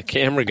 and then the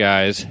camera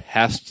guys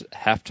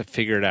have to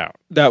figure it out.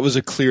 That was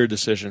a clear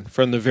decision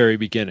from the very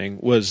beginning,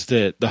 was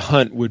that the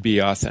hunt would be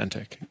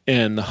authentic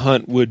and the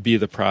hunt would be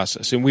the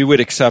process, and we would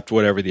accept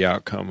whatever the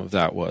outcome of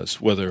that was,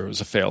 whether it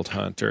was a failed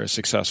hunt or a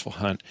successful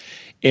hunt,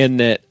 and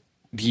that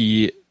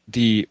the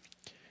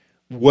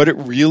what it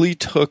really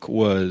took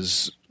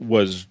was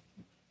I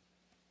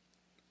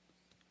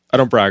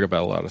don't brag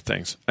about a lot of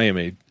things. I am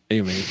a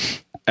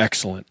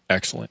excellent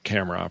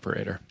camera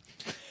operator.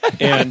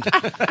 And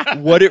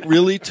what it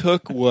really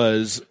took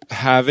was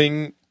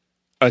having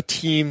a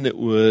team that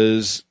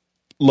was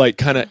like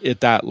kind of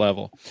at that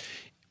level,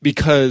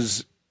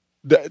 because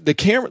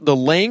the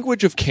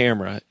language of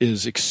camera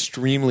is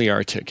extremely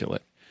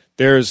articulate.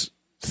 There's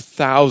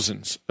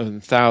thousands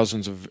and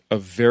thousands of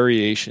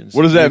variations.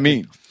 What does that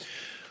mean?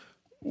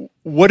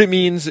 What it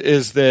means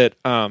is that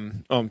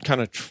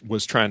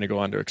was trying to go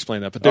on to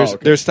explain that, but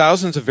there's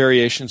thousands of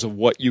variations of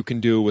what you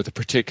can do with a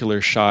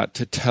particular shot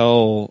to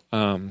tell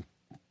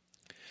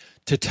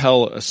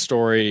a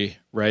story,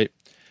 right?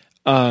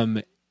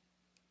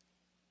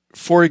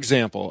 For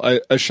example,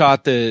 a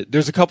shot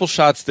there's a couple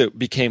shots that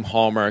became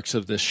hallmarks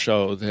of this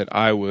show that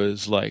I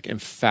was like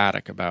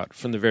emphatic about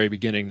from the very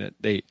beginning, that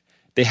they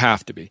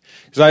have to be,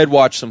 because I had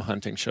watched some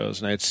hunting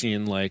shows and I had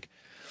seen like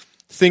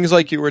things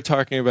like you were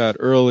talking about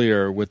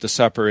earlier with the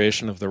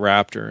separation of the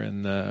raptor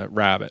and the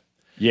rabbit.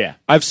 Yeah.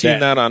 I've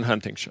seen that on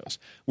hunting shows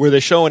where they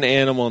show an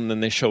animal and then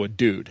they show a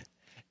dude,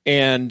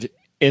 and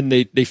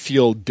they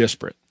feel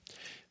disparate.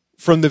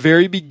 From the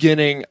very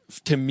beginning,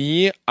 to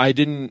me, I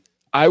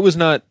was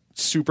not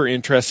super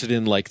interested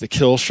in like the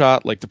kill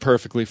shot, like the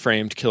perfectly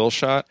framed kill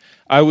shot.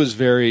 I was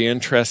very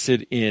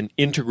interested in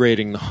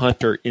integrating the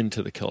hunter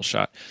into the kill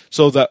shot.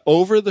 So the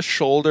over the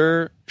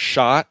shoulder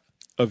shot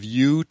of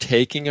you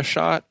taking a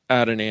shot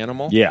at an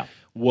animal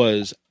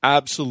was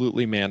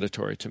absolutely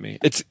mandatory to me.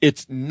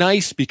 It's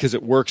nice because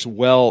it works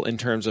well in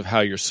terms of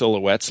how your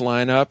silhouettes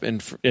line up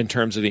and in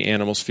terms of the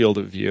animal's field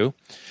of view.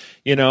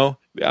 You know,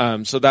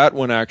 so that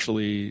one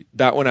actually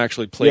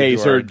played. Yeah, you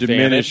sort of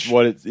diminish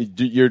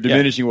you're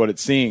diminishing what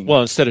it's seeing. Well,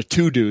 instead of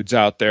two dudes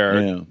out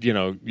there, you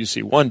know, you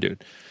see one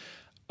dude.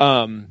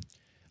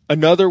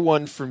 Another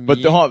one for me,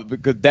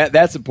 because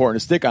that's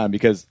important to stick on,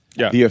 because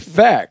the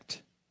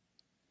effect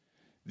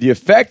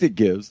it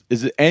gives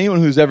is that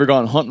anyone who's ever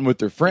gone hunting with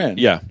their friend,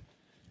 or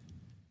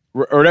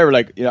whatever,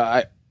 like, you know,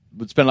 I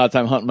would spend a lot of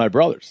time hunting my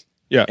brothers,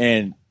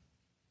 and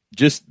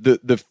just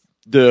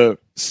the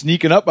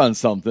sneaking up on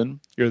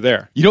something. You're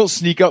there. You don't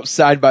sneak up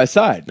side by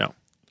side. No.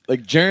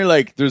 Like generally,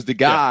 like there's the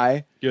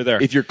guy. You're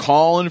there. If you're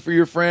calling for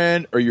your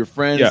friend, or your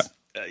friend's,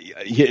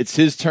 it's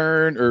his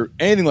turn or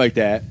anything like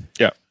that.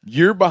 Yeah.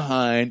 you're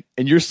behind,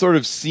 and you're sort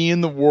of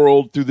seeing the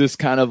world through this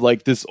kind of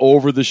like this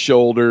over the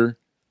shoulder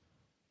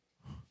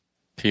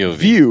POV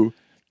view.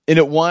 And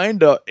it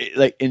wind up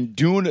like in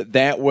doing it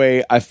that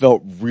way, I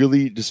felt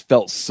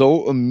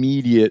so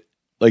immediate,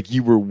 like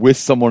you were with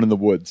someone in the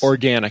woods.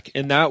 Organic.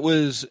 And that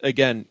was,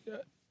 again,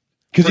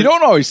 because you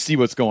don't always see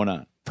what's going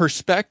on.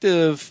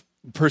 Perspective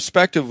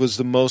was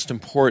the most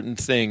important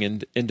thing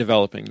in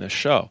developing this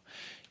show.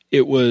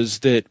 It was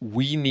that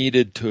we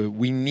needed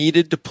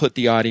to put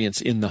the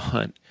audience in the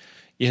hunt.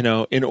 You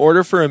know, in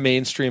order for a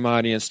mainstream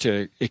audience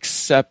to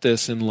accept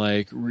this and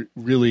like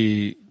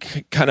really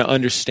kind of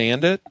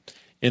understand it,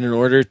 and in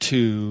order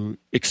to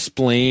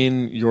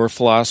explain your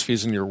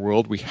philosophies in your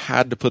world, we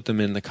had to put them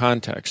in the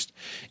context.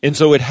 And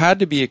so it had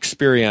to be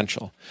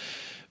experiential.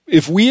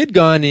 If we had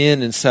gone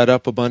in and set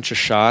up a bunch of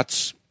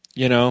shots,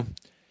 you know,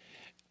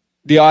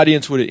 the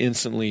audience would have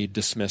instantly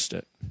dismissed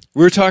it.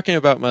 We were talking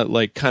about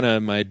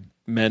my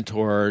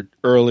mentor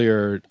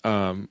earlier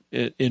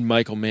in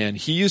Michael Mann.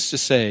 He used to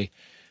say,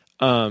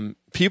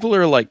 people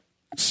are like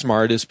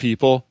smart as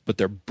people, but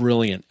they're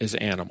brilliant as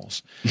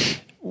animals.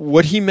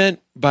 What he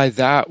meant by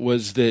that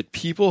was that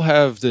people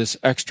have this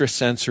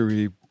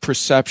extrasensory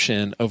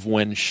perception of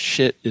when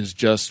shit is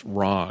just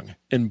wrong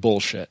and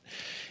bullshit.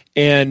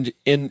 And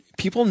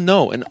people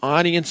know, an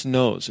audience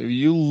knows. If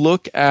you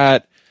look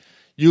at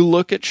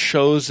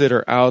shows that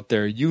are out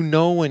there, you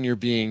know when you're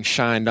being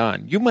shined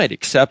on. You might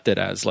accept it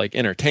as like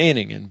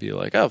entertaining and be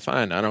like, oh,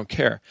 fine, I don't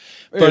care.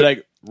 But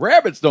like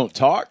rabbits don't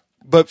talk.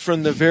 But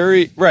from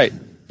the right.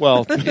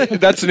 Well,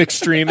 that's an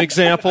extreme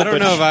example. I don't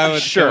know if I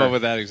would sure. come up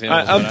with that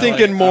example. I'm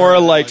thinking more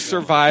like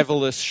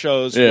survivalist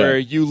shows where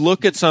you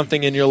look at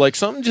something and you're like,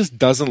 something just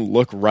doesn't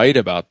look right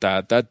about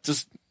that.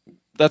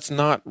 That's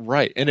not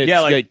right. And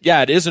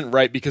it isn't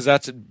right because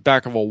that's at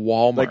back of a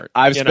Walmart. Like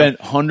I've spent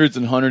hundreds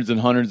and hundreds and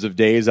hundreds of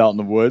days out in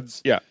the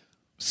woods. Yeah.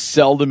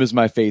 Seldom is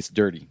my face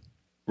dirty.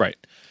 Right.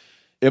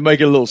 It might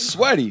get a little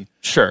sweaty.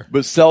 Sure.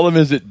 But seldom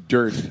is it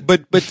dirty.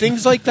 But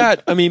things like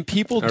that, I mean,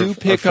 people do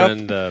pick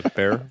up.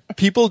 Bear.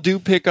 People do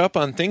pick up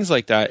on things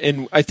like that.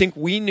 And I think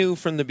we knew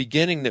from the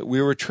beginning that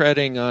we were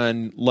treading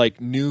on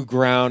like new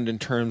ground in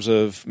terms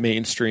of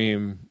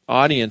mainstream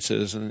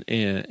audiences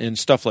and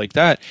stuff like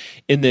that.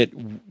 And that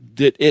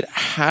it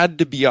had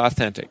to be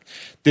authentic.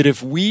 That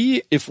if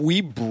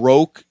we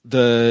broke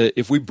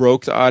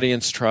the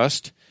audience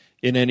trust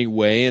in any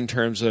way in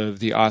terms of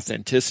the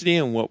authenticity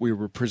and what we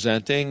were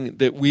presenting,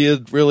 that we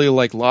had really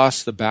like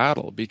lost the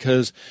battle,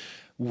 because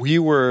we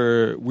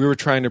were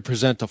trying to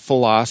present a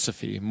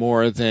philosophy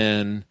more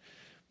than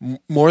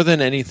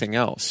anything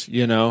else,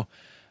 you know,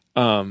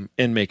 and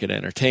make it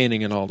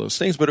entertaining and all those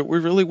things. But it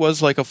really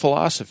was like a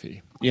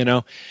philosophy, you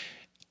know.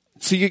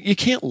 So you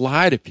can't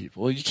lie to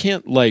people. You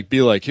can't like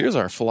be like, here's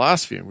our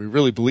philosophy and we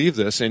really believe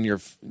this, and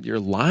you're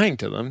lying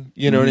to them.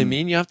 You know what I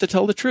mean? You have to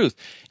tell the truth.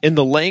 In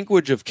the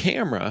language of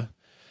camera,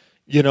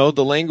 you know,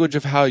 the language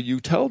of how you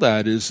tell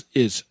that is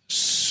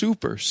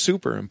super,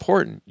 super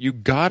important. You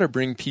got to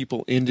bring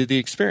people into the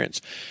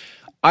experience.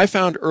 I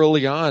found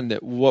early on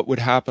that what would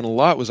happen a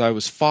lot was I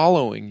was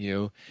following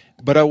you,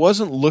 but I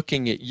wasn't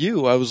looking at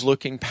you. I was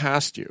looking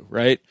past you,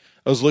 right?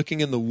 I was looking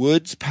in the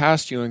woods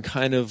past you and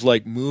kind of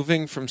like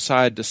moving from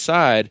side to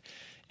side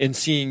and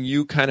seeing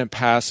you kind of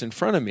pass in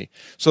front of me.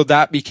 So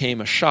that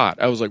became a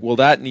shot. I was like, well,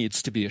 that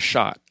needs to be a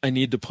shot. I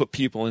need to put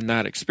people in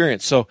that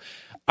experience. So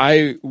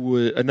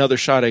another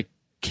shot I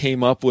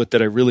came up with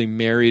that I really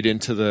married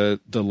into the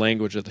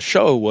language of the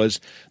show was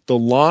the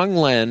long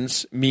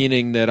lens,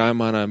 meaning that I'm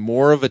on a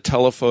more of a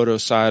telephoto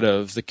side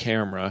of the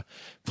camera,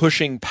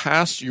 pushing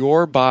past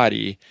your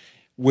body,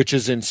 which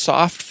is in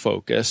soft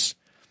focus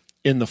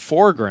in the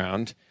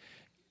foreground,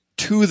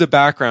 to the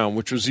background,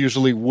 which was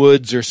usually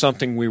woods or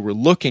something we were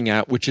looking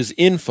at, which is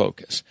in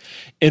focus.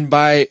 And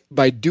by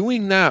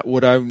doing that,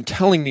 what I'm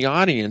telling the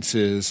audience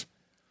is,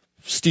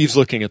 Steve's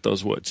looking at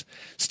those woods.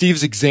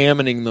 Steve's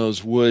examining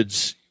those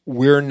woods.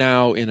 We're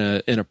now in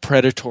a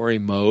predatory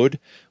mode.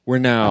 We're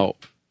now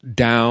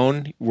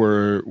down.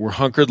 We're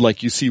hunkered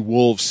like you see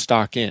wolves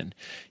stalk in,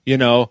 you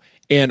know,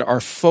 and our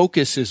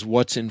focus is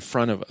what's in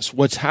front of us.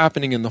 What's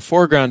happening in the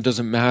foreground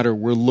doesn't matter.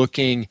 We're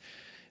looking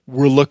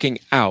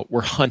out.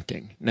 We're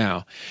hunting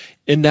now.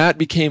 And that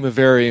became a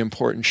very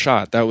important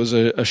shot. That was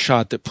a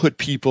shot that put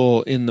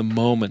people in the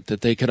moment,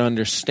 that they could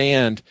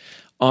understand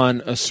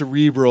on a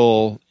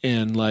cerebral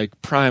and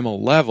like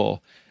primal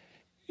level.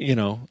 You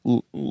know,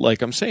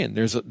 like I'm saying,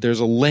 there's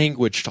a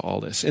language to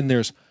all this, and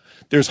there's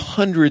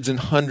hundreds and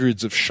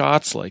hundreds of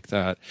shots like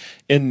that.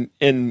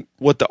 And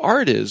what the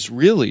art is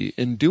really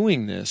in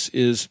doing this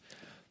is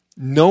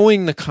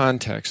knowing the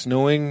context,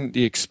 knowing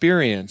the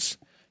experience,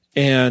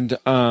 and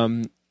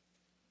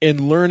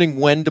learning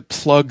when to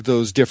plug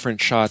those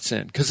different shots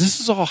in, because this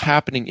is all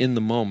happening in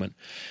the moment.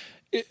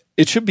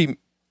 It should be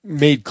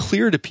made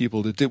clear to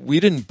people that we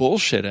didn't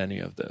bullshit any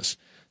of this.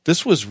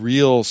 This was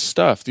real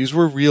stuff. These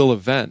were real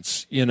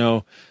events, you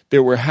know,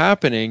 that were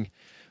happening.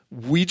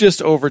 We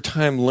just over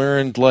time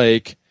learned,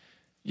 like,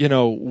 you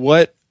know,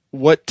 what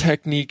what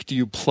technique do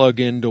you plug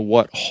into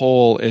what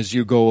hole as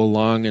you go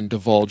along and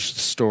divulge the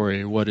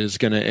story? What is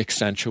going to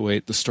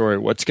accentuate the story?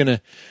 What's going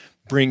to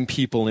bring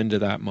people into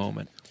that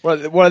moment?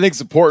 Well, what I think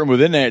is important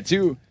within that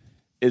too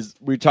is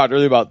we talked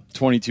earlier about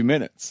 22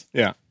 minutes.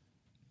 Yeah.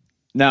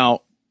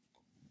 Now,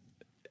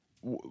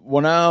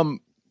 when I'm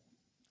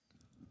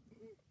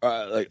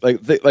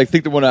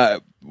think that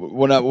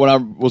when I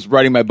was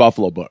writing my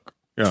Buffalo book,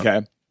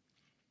 okay,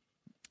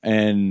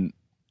 and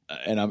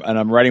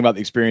I'm writing about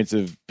the experience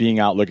of being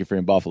out looking for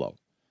in Buffalo.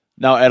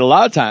 Now, at a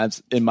lot of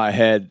times in my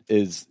head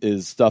is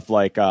stuff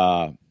like,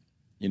 man,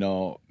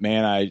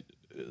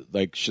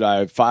 should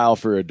I file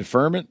for a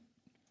deferment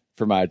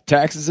for my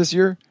taxes this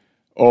year,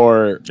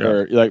 or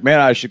like, man,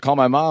 I should call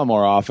my mom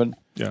more often,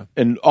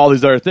 and all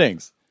these other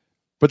things.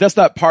 But that's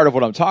not part of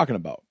what I'm talking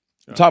about.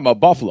 I'm talking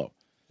about Buffalo.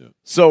 Yeah.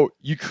 So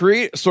you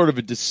create sort of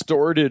a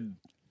distorted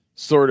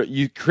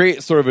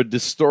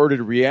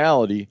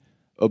reality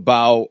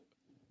about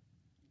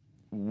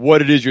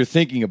what it is you're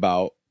thinking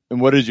about and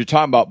what it is you're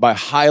talking about by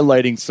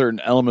highlighting certain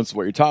elements of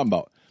what you're talking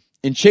about.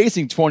 In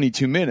chasing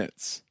 22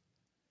 minutes,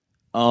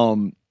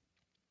 over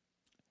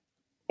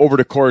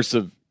the course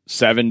of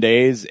 7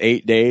 days,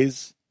 8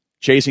 days,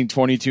 chasing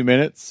 22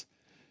 minutes,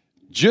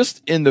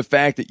 just in the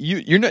fact that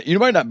you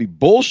might not be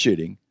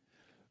bullshitting,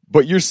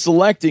 but you're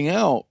selecting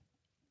out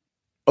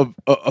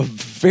a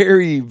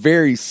very,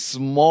 very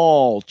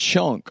small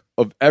chunk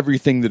of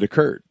everything that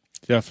occurred.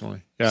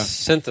 Definitely. Yeah.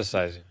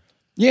 Synthesizing.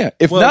 Yeah.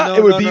 It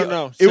would be.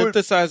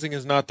 Synthesizing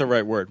is not the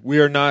right word. We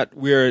are not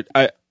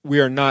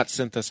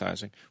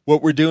synthesizing.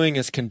 What we're doing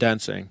is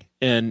condensing,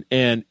 and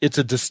it's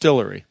a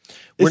distillery.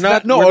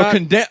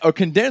 A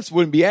condensed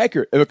wouldn't be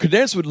accurate. A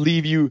condensed would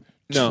leave you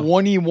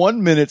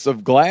 21 minutes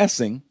of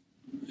glassing.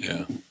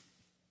 Yeah.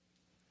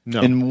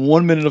 No. And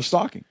 1 minute of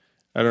stocking.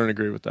 I don't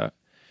agree with that.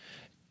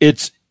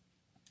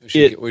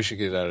 We should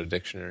get out a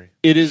dictionary.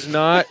 It is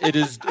not.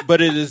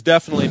 But it is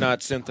definitely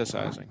not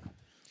synthesizing.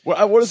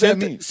 What does that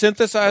mean?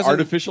 Synthesizing,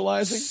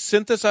 artificializing.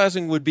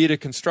 Synthesizing would be to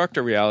construct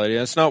a reality.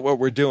 That's not what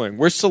we're doing.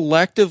 We're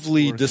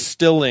selectively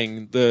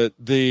distilling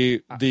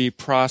the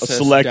process. A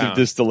selective down.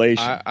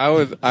 distillation.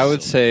 I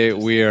would say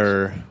we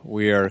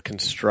are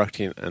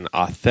constructing an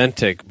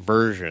authentic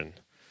version.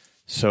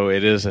 So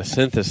it is a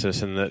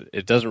synthesis in that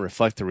it doesn't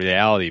reflect the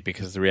reality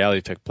because the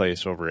reality took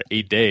place over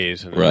 8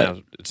 days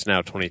and it's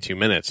now 22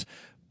 minutes.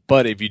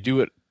 But if you do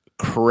it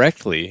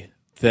correctly,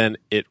 then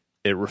it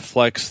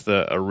reflects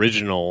the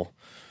original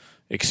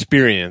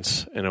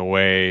experience in a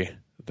way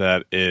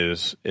that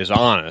is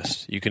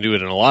honest. You can do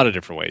it in a lot of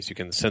different ways. You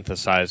can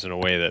synthesize in a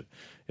way that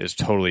is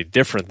totally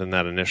different than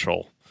that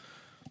initial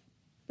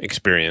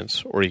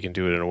experience, or you can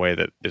do it in a way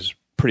that is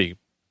pretty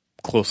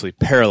closely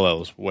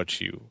parallels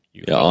what you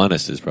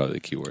honest is probably the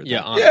key word.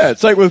 Yeah, honest. Yeah,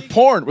 it's like with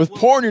porn. With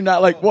porn, you're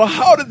not like, well,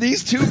 how did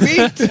these two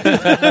meet?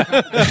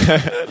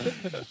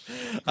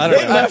 I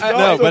don't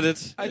know.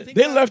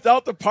 They left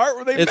out the part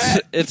where they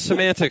met. It's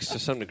semantics to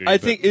some degree.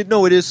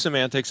 It is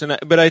semantics,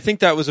 but I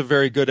think that was a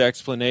very good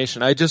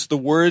explanation. The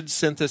word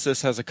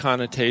synthesis has a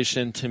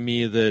connotation to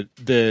me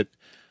that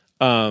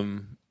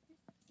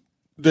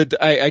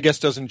I guess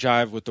doesn't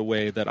jive with the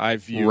way that I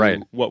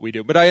view what we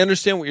do. But I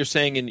understand what you're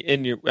saying,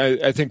 and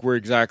I think we're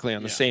exactly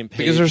on the same page.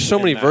 Because there's so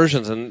many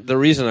versions, and the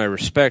reason I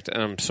respect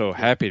and I'm so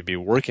happy to be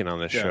working on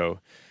this show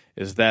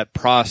is that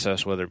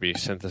process, whether it be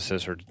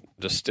synthesis or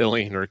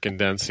distilling or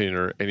condensing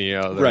or any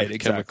other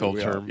chemical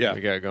term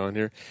we got going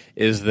here,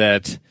 is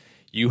that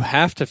you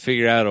have to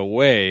figure out a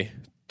way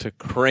to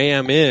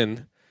cram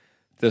in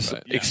this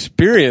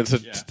experience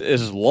that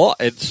is long.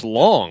 It's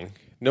long.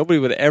 Nobody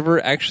would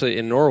ever actually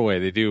in Norway.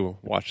 They do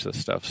watch this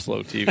stuff,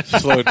 slow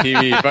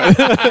TV. But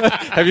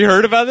have you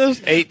heard about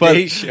this? 8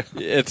 days show.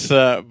 It's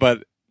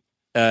but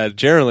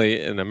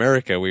generally in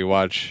America we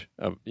watch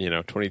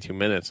 22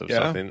 minutes of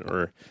something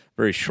or a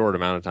very short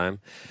amount of time,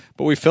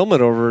 but we film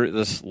it over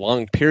this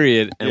long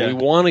period, and we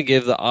want to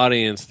give the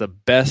audience the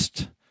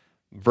best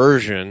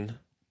version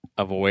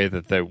of a way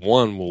that they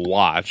will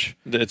watch,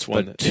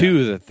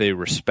 two that they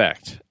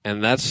respect,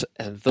 and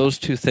those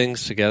two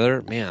things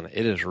together, man,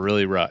 it is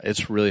really rough.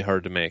 It's really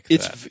hard to make.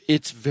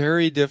 It's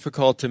very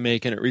difficult to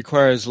make, and it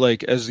requires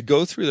as you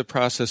go through the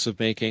process of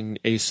making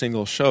a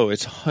single show,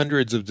 it's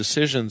hundreds of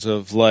decisions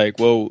of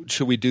well,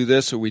 should we do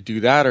this or we do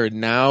that, or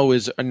now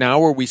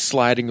are we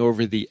sliding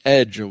over the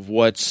edge of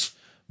what's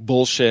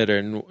bullshit,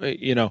 and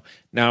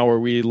now are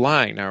we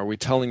lying? Now are we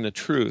telling the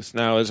truth?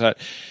 Now is that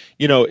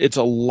it's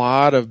a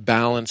lot of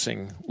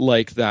balancing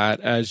like that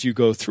as you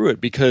go through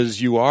it, because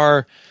you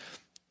are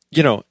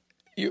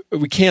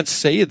we can't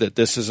say that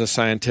this is a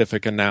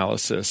scientific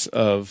analysis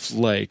of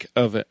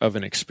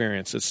an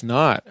experience. It's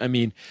not. I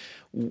mean,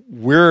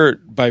 we're,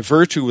 by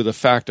virtue of the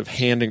fact of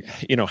having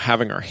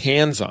our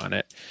hands on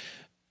it,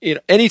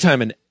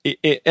 anytime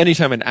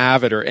an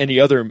Avid or any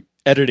other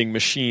editing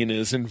machine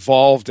is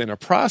involved in a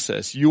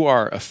process, you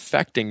are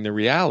affecting the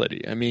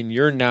reality. I mean,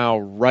 you're now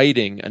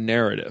writing a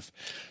narrative.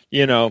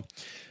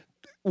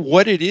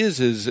 what it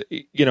is,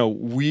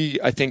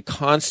 I think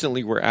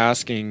constantly we're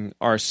asking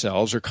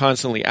ourselves, or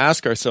constantly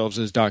ask ourselves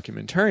as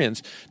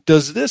documentarians,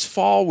 does this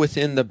fall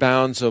within the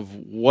bounds of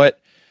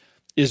what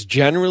is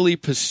generally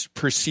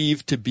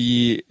perceived to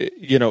be,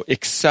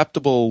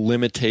 acceptable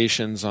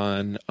limitations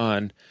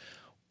on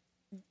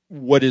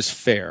what is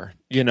fair,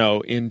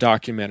 in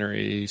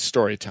documentary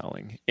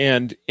storytelling?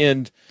 And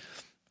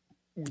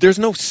there's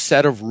no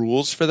set of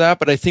rules for that,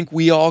 but I think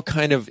we all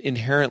kind of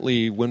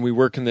inherently, when we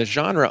work in this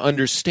genre,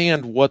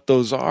 understand what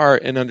those are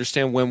and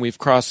understand when we've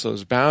crossed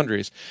those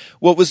boundaries.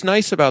 What was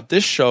nice about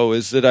this show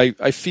is that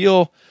I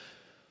feel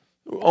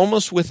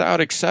almost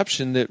without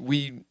exception that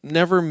we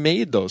never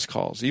made those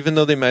calls. Even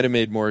though they might have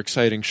made more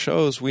exciting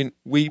shows,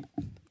 we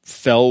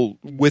fell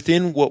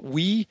within what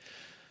we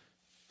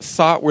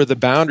thought were the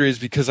boundaries,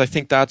 because I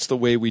think that's the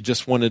way we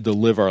just wanted to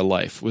live our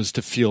life, was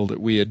to feel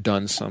that we had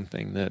done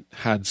something that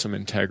had some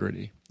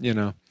integrity,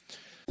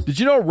 Did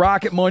you know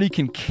Rocket Money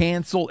can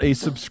cancel a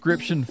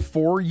subscription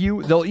for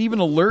you? They'll even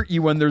alert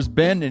you when there's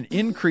been an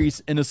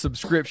increase in a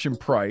subscription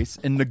price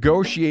and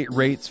negotiate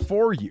rates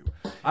for you.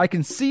 I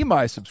can see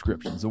my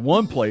subscriptions in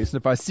one place,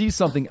 and if I see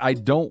something I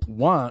don't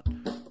want,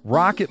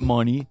 Rocket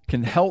Money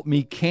can help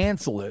me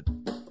cancel it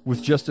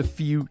with just a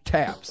few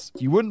taps.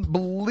 You wouldn't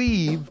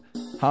believe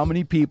how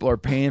many people are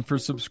paying for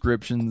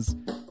subscriptions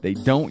they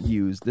don't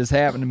use. This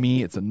happened to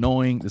me. It's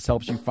annoying. This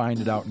helps you find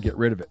it out and get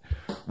rid of it.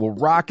 Well,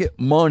 Rocket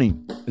Money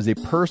is a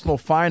personal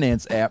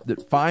finance app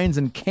that finds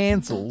and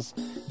cancels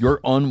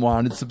your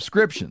unwanted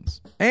subscriptions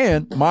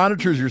and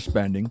monitors your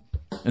spending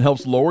and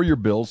helps lower your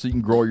bills so you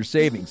can grow your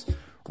savings.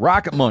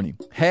 Rocket Money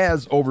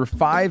has over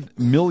 5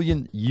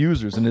 million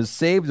users and has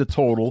saved a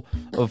total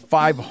of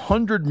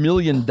 $500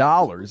 million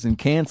in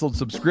canceled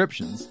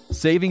subscriptions,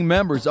 saving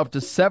members up to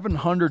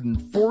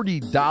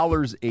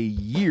 $740 a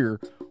year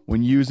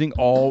when using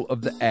all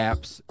of the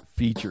app's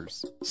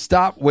features.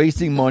 Stop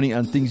wasting money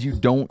on things you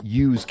don't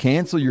use.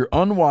 Cancel your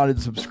unwanted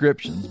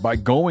subscriptions by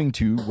going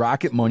to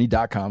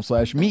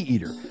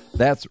rocketmoney.com/MeatEater.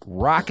 That's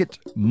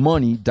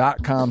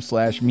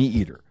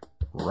rocketmoney.com/MeatEater.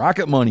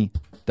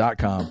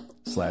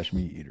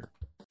 rocketmoney.com/MeatEater.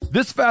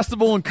 This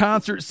festival and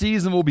concert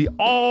season will be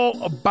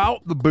all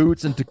about the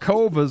boots, and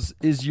Tecovas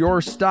is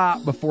your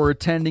stop before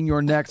attending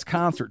your next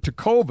concert.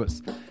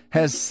 Tecovas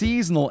has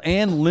seasonal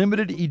and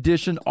limited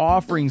edition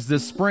offerings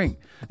this spring,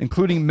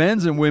 including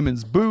men's and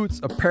women's boots,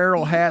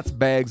 apparel, hats,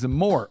 bags, and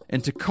more.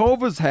 And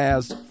Tecovas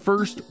has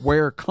first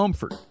wear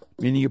comfort,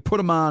 meaning you put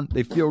them on,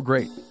 they feel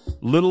great.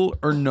 Little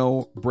or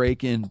no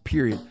break-in,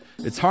 period.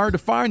 It's hard to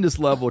find this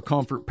level of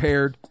comfort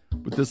paired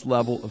with this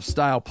level of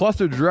style. Plus,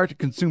 their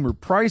direct-to-consumer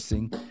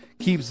pricing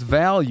keeps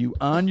value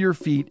on your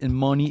feet and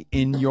money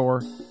in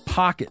your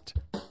pocket.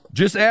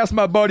 Just ask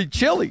my buddy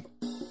Chili,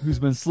 who's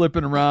been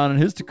slipping around in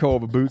his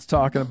Tecova boots,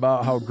 talking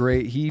about how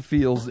great he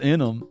feels in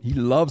them. He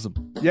loves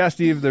them. Yeah,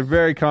 Steve, they're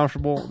very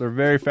comfortable. They're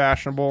very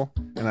fashionable,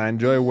 and I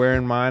enjoy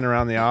wearing mine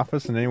around the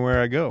office and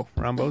anywhere I go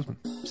around Bozeman.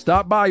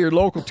 Stop by your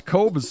local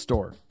Tecovas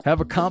store, have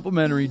a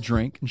complimentary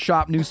drink, and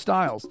shop new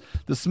styles.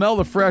 The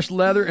smell of fresh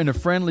leather and a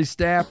friendly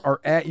staff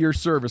are at your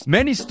service.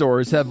 Many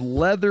stores have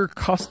leather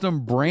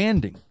custom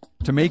branding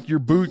to make your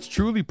boots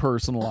truly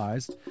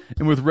personalized.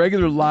 And with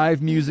regular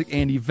live music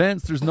and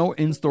events, there's no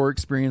in-store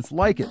experience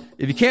like it.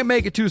 If you can't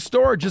make it to a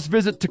store, just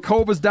visit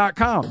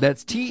tecovas.com.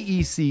 That's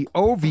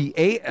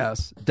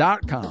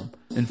TECOVAS.com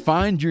and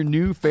find your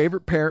new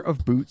favorite pair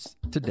of boots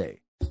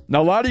today.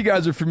 Now, a lot of you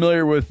guys are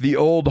familiar with the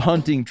old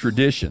hunting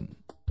tradition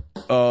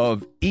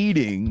of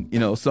eating,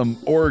 some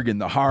organ,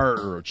 the heart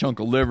or a chunk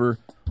of liver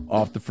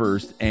off the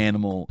first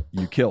animal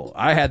you kill.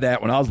 I had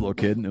that when I was a little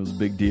kid, and it was a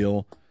big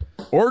deal.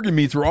 Organ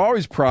meats were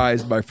always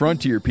prized by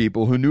frontier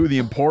people who knew the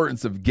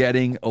importance of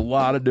getting a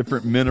lot of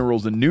different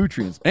minerals and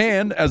nutrients.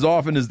 And as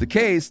often is the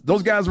case,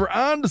 those guys were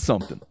onto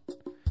something,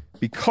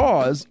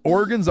 because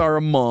organs are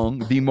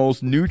among the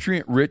most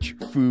nutrient-rich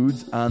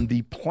foods on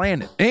the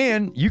planet.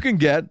 And you can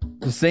get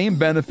the same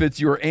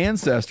benefits your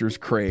ancestors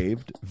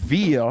craved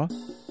via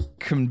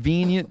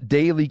convenient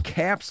daily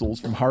capsules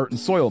from Heart and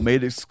Soil,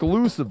 made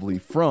exclusively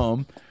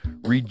from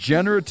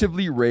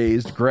regeneratively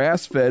raised,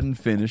 grass-fed, and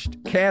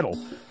finished cattle.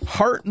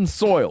 Heart and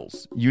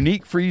Soil's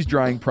unique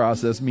freeze-drying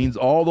process means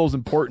all those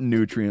important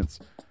nutrients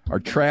are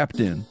trapped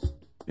in,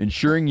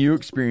 ensuring you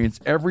experience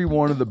every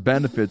one of the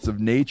benefits of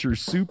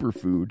nature's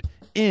superfood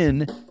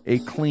in a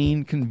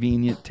clean,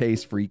 convenient,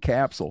 taste-free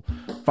capsule.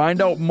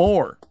 Find out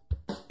more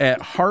at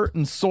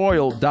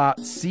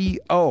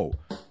heartandsoil.co.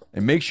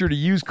 And make sure to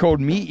use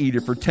code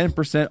MeatEater for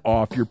 10%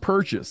 off your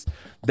purchase.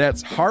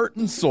 That's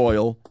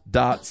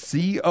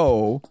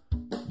heartandsoil.co.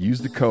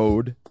 Use the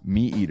code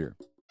MeatEater.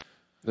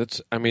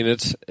 It's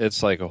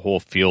like a whole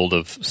field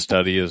of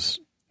study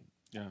is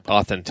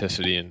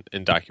authenticity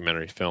in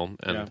documentary film.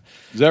 And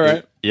Is that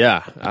right?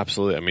 Yeah,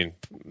 absolutely. I mean,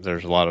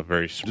 there's a lot of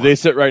very smart... Do they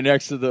sit right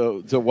next to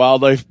the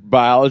wildlife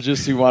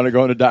biologists who want to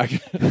go into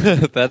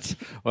documentary?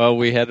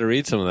 We had to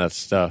read some of that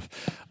stuff.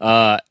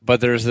 But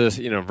there's this,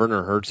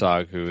 Werner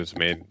Herzog, who has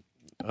made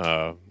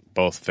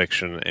both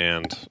fiction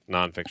and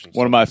nonfiction.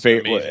 One of my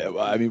favorite.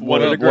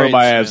 One of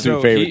my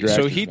absolute favorite directors.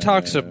 So he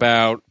talks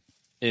about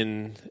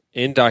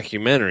in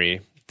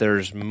documentary,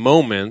 there's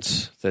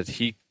moments that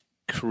he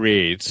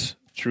creates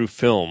through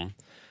film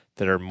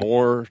that are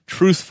more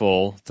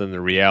truthful than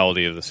the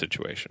reality of the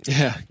situation.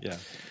 Yeah.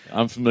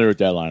 I'm familiar with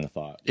that line of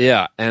thought.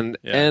 Yeah, and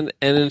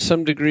in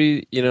some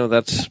degree,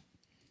 that's.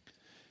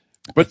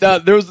 But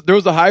there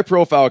was a high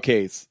profile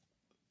case.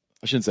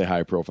 I shouldn't say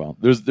high profile.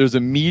 There's a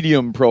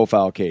medium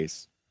profile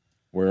case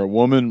where a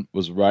woman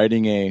was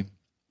writing a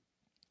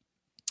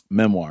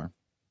memoir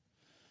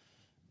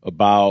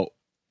about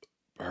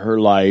her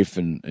life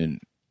and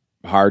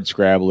hard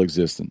scrabble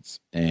existence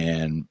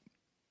and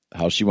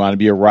how she wanted to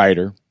be a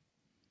writer,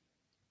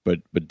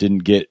 but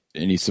didn't get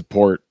any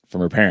support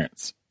from her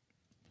parents.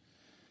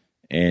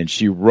 And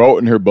she wrote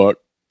in her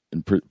book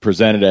and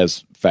presented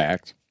as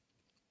fact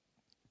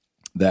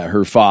that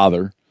her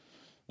father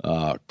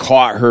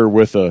caught her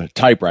with a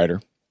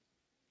typewriter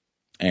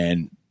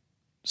and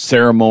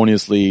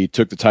ceremoniously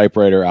took the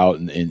typewriter out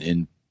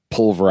and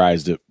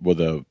pulverized it with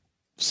a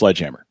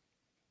sledgehammer.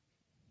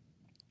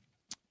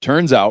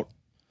 Turns out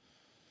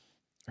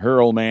her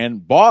old man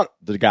bought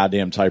the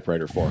goddamn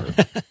typewriter for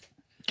her.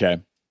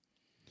 Okay.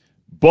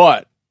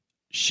 But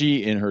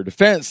she, in her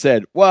defense,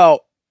 said,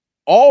 well,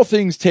 all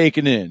things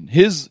taken in,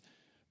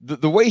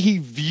 the way he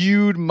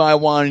viewed my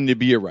wanting to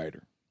be a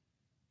writer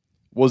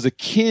was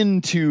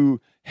akin to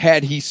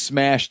had he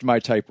smashed my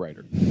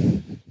typewriter.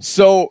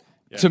 So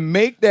to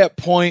make that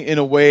point in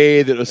a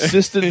way that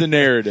assisted the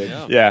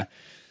narrative. Yeah.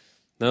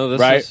 No, this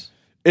right? is...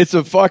 It's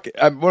a what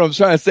I'm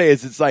trying to say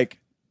is it's like,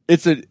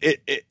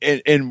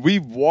 and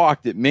we've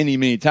walked it many,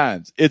 many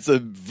times. It's a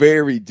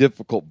very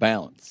difficult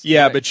balance.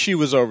 Yeah, but she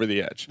was over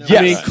the edge. Yes.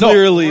 I mean,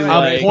 clearly,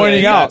 I'm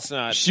pointing out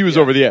she was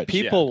over the edge.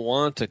 People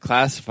want to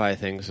classify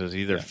things as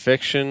either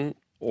fiction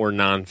or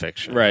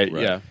nonfiction. Right.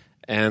 Yeah.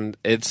 And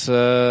it's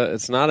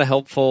not a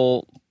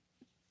helpful.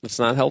 It's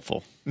not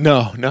helpful.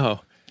 No.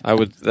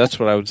 That's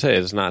what I would say.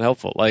 It's not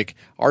helpful. Like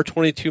our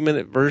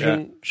 22-minute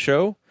version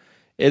show,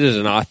 it is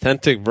an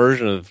authentic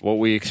version of what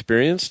we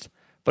experienced.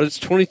 But it's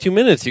 22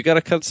 minutes. You got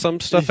to cut some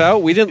stuff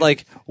out. We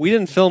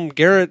didn't film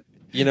Garret,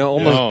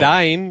 almost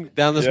dying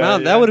down this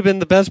mountain. That would have been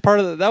the best part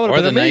of it. That would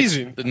have been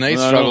amazing. The night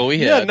struggle we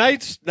had.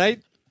 Yeah,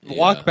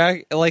 walk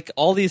back. Like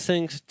all these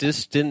things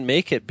just didn't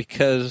make it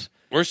because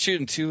we're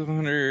shooting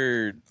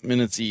 200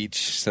 minutes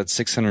each. That's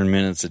 600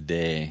 minutes a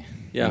day.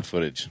 In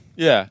footage.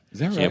 Yeah. Is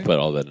that right? Can't put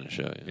all that in a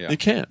show. Yeah. You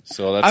can't.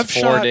 So that's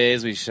 4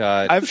 days. We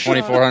shot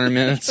 2,400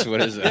 minutes.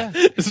 What is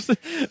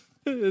that?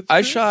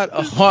 I shot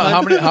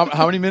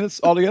how many minutes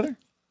altogether?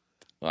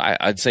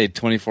 I'd say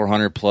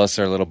 2,400 plus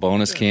our little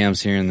bonus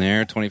cams here and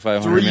there.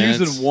 2,500 So we're minutes.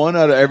 using 1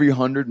 out of every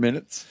 100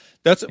 minutes.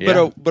 But a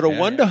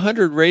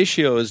 1-to-100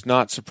 ratio is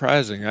not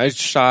surprising. I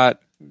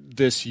shot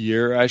this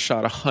year. I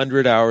shot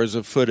 100 hours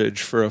of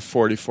footage for a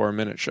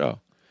 44-minute show.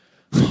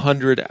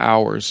 100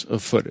 hours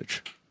of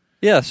footage.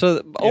 Yeah,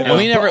 so and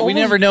we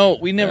never know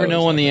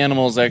when the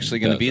animal's actually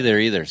going to be there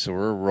either. So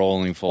we're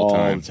rolling full time.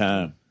 All the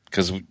time.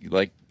 Because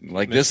like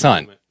this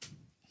hunt.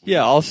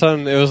 Yeah, all of a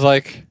sudden it was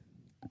like,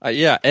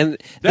 and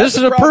That's this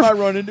is the a problem I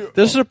run into.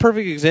 This is a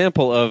perfect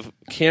example of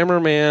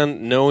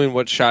cameraman knowing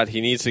what shot he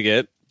needs to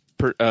get.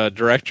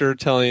 Director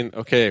telling,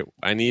 okay,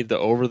 I need the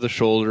over the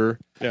shoulder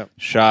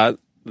shot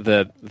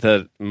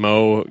that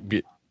Mo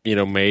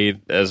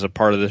made as a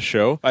part of the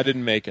show. I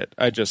didn't make it.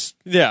 I just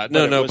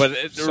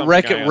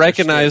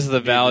recognize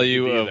the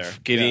value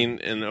of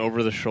getting an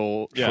over the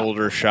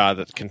shoulder shot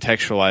that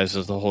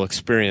contextualizes the whole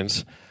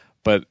experience.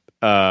 But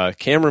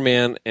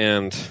cameraman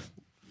and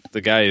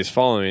the guy he's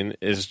following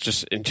is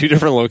just in 2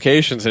 different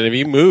locations, and if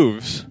he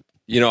moves,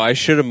 I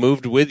should have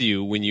moved with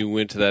you when you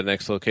went to that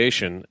next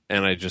location,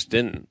 and I just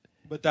didn't.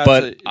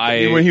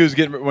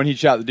 When he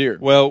shot the deer.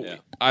 Well,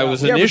 I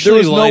was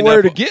initially lined nowhere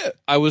up. to get.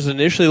 I was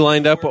initially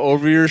lined up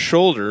over your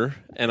shoulder,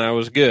 and I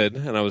was good,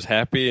 and I was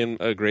happy, and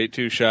a great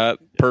 2-shot,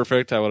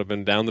 perfect. I would have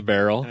been down the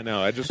barrel. I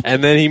know.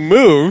 And then he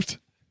moved,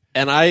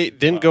 and I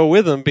didn't go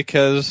with him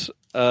because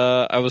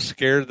I was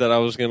scared that I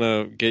was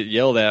gonna get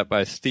yelled at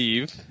by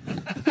Steve.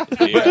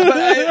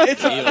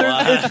 It's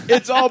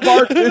all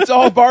bark. It's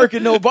all bark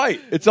and no bite.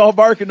 It's all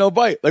bark and no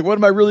bite. Like, what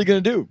am I really gonna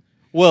do?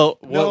 Well,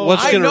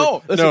 I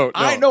know. Listen,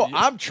 I know.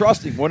 I'm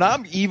trusting when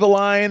I'm evil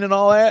eyeing and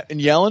all that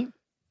and yelling,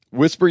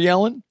 whisper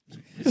yelling.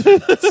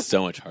 It's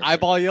so much harder.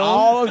 Eyeball yelling.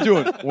 All I'm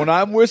doing when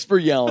I'm whisper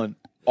yelling,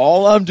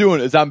 all I'm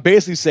doing is I'm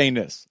basically saying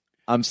this.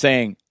 I'm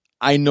saying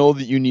I know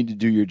that you need to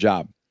do your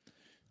job.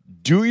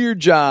 Do your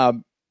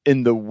job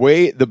in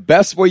the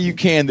best way you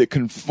can that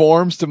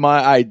conforms to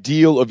my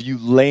ideal of you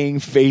laying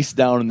face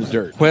down in the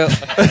dirt. Well,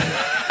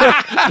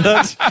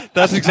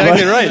 that's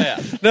exactly right.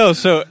 Yeah. No,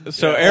 so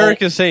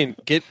Erik is saying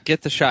get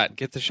the shot,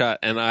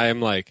 and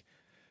I'm like,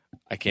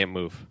 I can't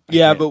move.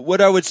 But what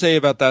I would say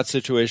about that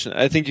situation,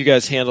 I think you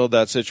guys handled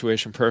that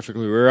situation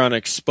perfectly. We were on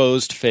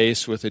exposed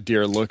face with a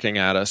deer looking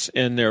at us,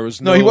 and there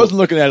was no. He wasn't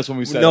looking at us when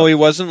we set up. No, he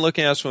wasn't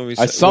looking at us when we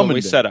set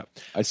up.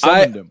 I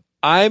summoned him.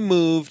 I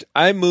moved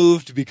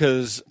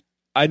because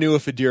I knew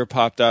if a deer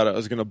popped out, I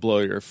was going to blow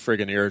your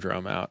friggin'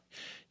 eardrum out.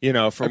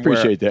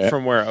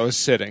 From where I was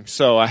sitting.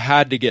 So I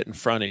had to get in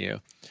front of you.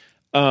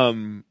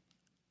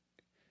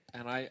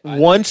 And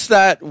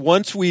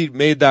once we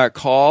made that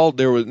call,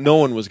 no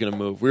one was going to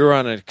move. We were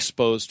on an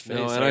exposed face.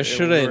 No, and I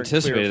should have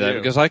anticipated that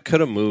because I could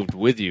have moved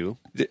with you.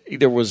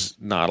 There was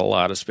not a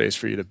lot of space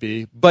for you to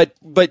be, but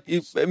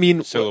I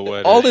mean,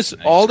 Silhouette, all this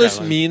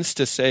skyline. means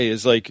to say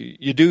is like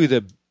you do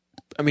the.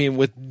 I mean,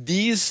 with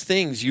these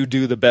things, you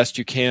do the best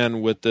you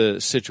can with the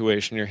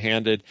situation you're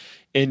handed,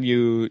 and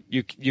you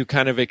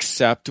kind of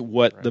accept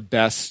what the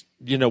best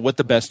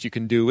you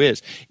can do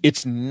is.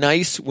 It's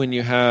nice when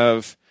you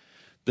have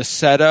the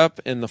setup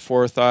and the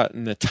forethought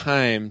and the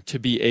time to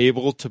be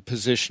able to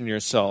position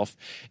yourself.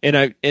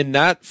 And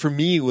that for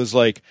me was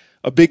like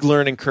a big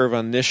learning curve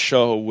on this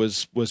show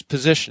was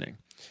positioning.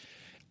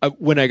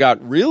 When I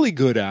got really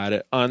good at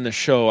it on the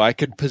show, I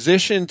could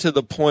position to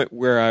the point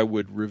where I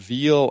would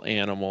reveal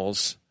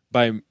animals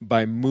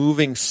by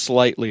moving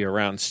slightly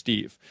around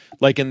Steve.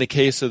 Like in the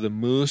case of the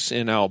moose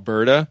in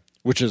Alberta,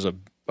 which is a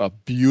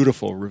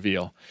beautiful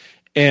reveal.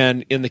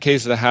 And in the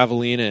case of the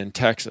javelina in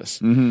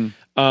Texas,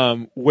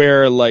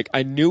 where like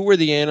I knew where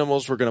the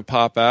animals were going to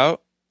pop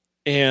out,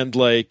 and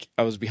like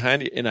I was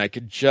behind it, and I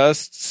could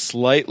just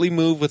slightly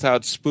move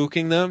without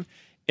spooking them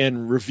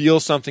and reveal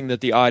something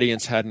that the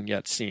audience hadn't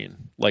yet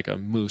seen, like a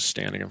moose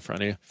standing in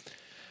front of you.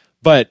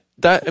 But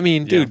that, I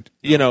mean, dude,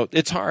 you know,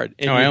 it's hard.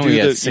 And I only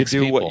had 6 you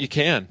do people. what you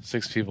can.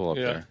 6 people up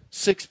there.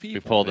 6 people. We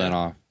pulled that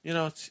off. You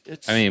know,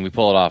 it's. I mean, we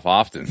pull it off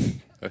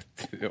often.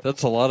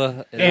 That's a lot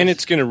of, and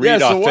it's going to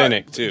read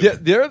authentic too.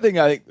 The other thing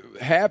I think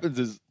happens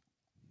is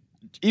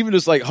even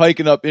just like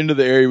hiking up into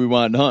the area we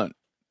wanted to hunt.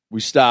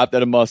 We stopped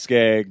at a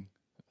muskeg,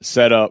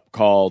 set up,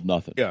 called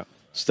nothing. Yeah.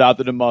 Stopped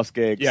at a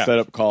muskeg, Yeah. set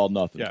up, called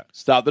nothing. Yeah.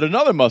 Stopped at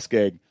another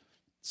muskeg,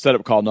 set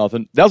up, called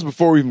nothing. That was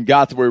before we even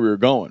got to where we were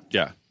going.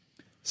 Yeah.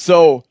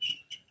 So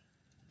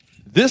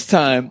this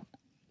time,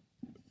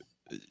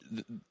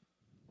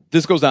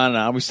 this goes on and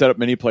on. We set up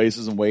many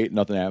places and wait,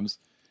 nothing happens.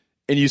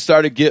 And you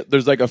start to get,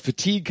 there's like a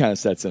fatigue kind of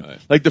sets in. Right.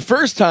 Like the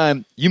first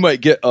time, you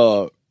might get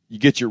you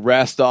get your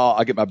rest all.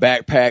 I get my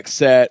backpack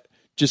set,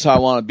 just how I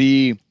want to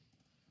be.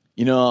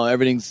 You know,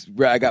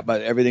 I got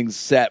everything's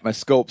set, my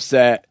scope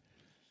set.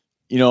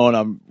 You know, and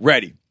I'm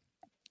ready.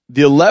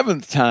 The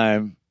 11th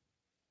time,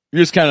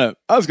 you're just kind of,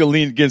 I was going to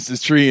lean against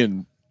this tree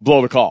and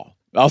blow the call.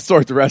 I'll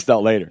sort the rest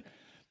out later.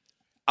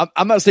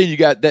 I'm not saying you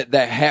got that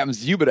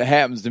happens to you, but it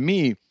happens to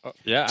me.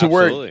 Yeah, to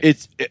absolutely. where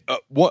it's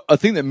a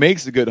thing that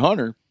makes a good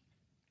hunter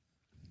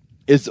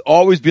is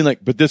always being like,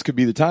 but this could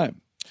be the time.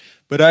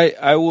 But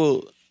I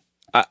will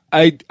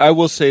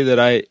say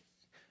that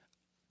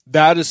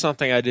that is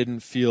something I didn't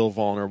feel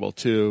vulnerable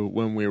to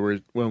when we were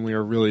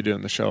really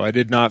doing the show. I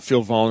did not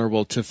feel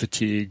vulnerable to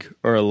fatigue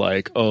or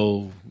like,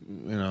 oh,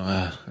 you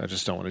know, I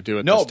just don't want to do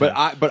it. No, this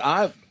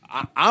time.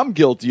 I'm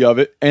guilty of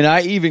it, and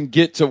I even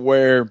get to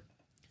where,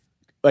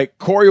 like,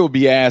 Korey will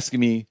be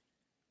asking me,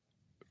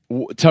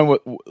 "Tell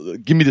me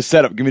give me the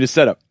setup. Give me the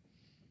setup."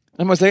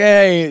 I'm gonna say,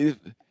 "Hey,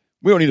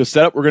 we don't need a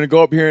setup. We're gonna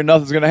go up here, and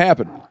nothing's gonna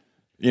happen."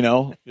 You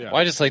know? Yeah. Well,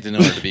 I just like to know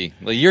where to be.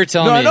 Like you're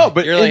telling me, I know,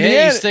 but you're like, hey,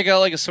 end, you stick out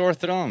like a sore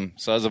thumb.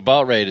 So I was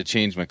about ready to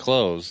change my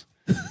clothes.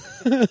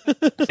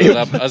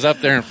 I was up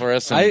there in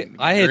fluorescent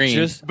I had green.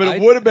 just, but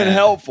it would have been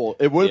helpful.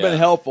 It would have been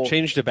helpful.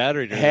 Changed the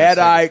battery. Had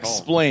I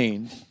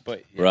explained,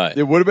 but Right.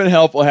 it would have been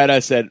helpful had I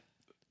said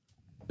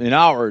an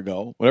hour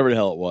ago, whatever the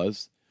hell it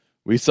was,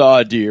 we saw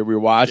a deer. We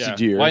watched a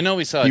deer. Well, I know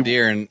we saw a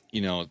deer, and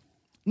you know,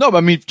 no, but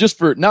I mean, just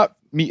for not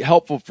me,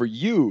 helpful for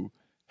you,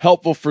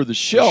 helpful for the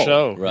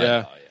show.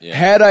 Right. Yeah.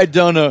 Had I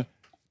done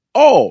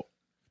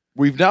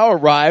we've now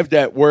arrived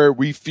at where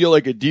we feel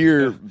like a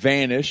deer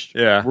vanished.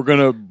 Yeah. We're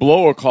gonna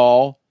blow a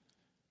call,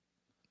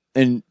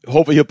 and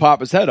hopefully he'll pop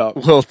his head up.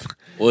 Well,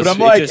 but I'm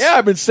like,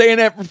 I've been saying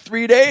that for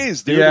 3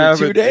 days, dude. Yeah, or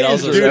 2 but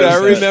days. dude,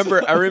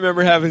 I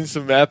remember having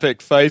some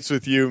epic fights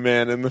with you,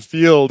 man, in the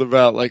field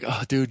about like,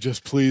 oh, dude,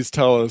 just please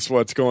tell us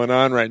what's going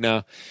on right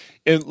now.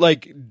 And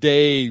like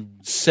day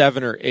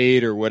 7 or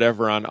 8 or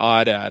whatever on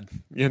Aoudad,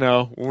 you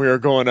know, when we were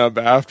going up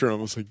after him,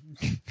 I was like,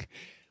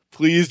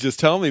 please just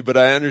tell me. But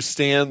I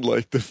understand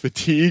like the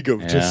fatigue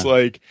of just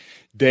like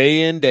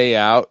day in, day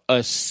out,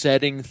 us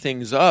setting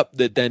things up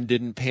that then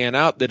didn't pan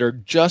out that are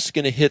just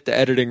going to hit the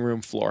editing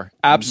room floor.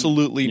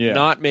 Absolutely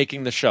not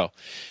making the show.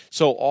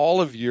 So all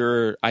of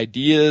your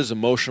ideas,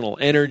 emotional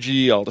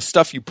energy, all the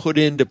stuff you put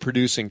into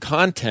producing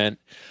content,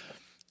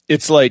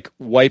 it's like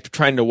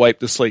trying to wipe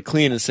the slate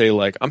clean and say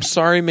like, I'm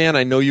sorry, man,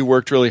 I know you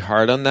worked really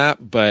hard on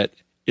that, but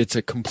it's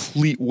a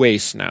complete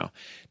waste now.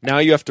 Now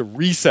you have to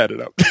reset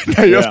it up.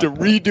 Now you have to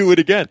redo it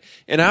again.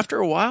 And after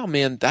a while,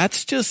 man,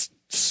 that's just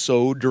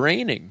so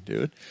draining,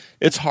 dude.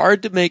 It's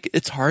hard to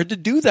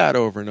do that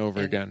over and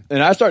over again.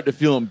 And I start to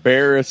feel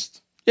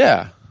embarrassed.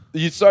 Yeah.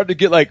 You start to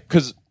get like,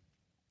 because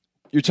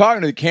you're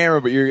talking to the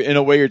camera, but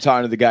you're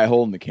talking to the guy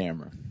holding the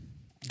camera.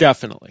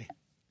 Definitely.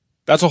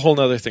 That's a whole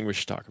nother thing we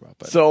should talk about.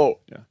 But so,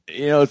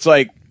 you know, it's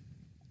like,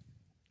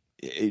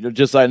 you know,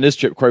 just like on this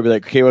trip, Korey be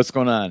like, okay, what's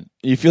going on?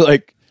 You feel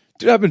like,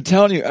 dude, I've been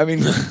telling you. I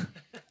mean,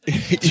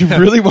 do you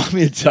really want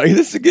me to tell you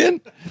this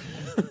again?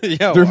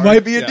 There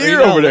might be a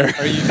deer over there.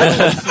 Are you not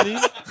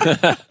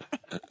listening?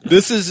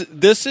 This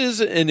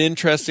is an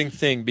interesting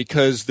thing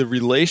because the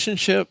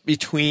relationship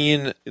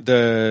between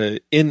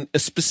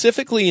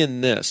specifically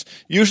in this,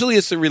 usually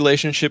it's the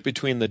relationship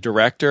between the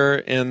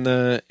director and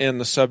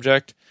the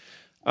subject.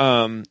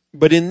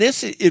 But in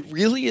this, it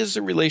really is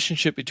a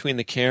relationship between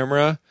the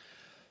camera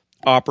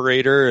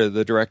operator,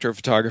 the director of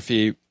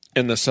photography,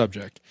 and the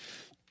subject.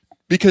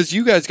 Because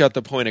you guys got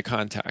the point of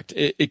contact.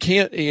 It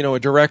can't, a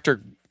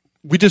director,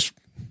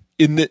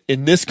 in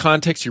this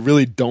context, you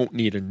really don't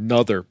need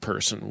another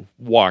person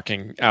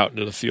walking out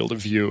into the field of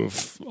view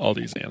of all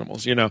these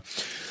animals,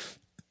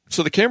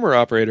 So the camera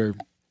operator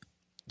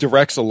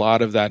directs a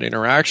lot of that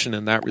interaction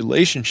and that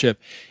relationship.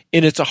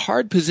 And it's a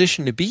hard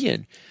position to be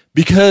in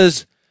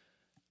because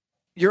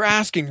you're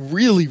asking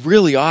really,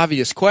 really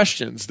obvious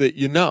questions that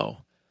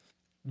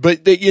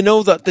but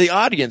that that the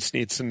audience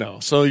needs to know.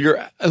 So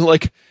you're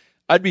like,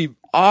 I'd be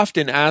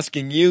often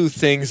asking you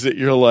things that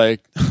you're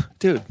like,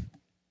 dude,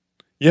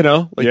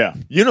 yeah.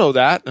 You know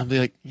that. And I'll be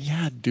like,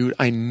 yeah, dude,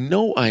 I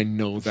know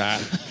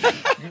that.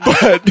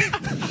 But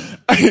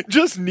I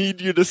just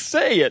need you to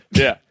say it.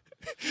 Yeah.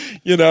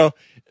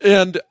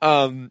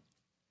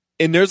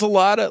 And there's a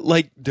lot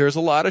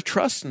of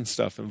trust and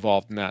stuff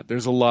involved in that.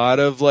 There's a lot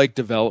of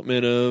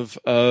development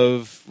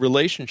of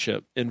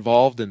relationship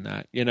involved in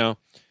that,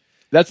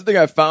 That's the thing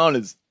I found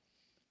is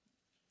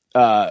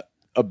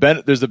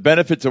there's a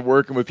benefit to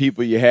working with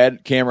people you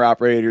had, camera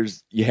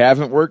operators you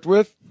haven't worked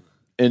with,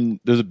 and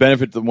there's a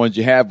benefit to the ones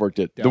you have worked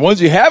with. Yeah. The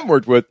ones you haven't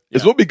worked with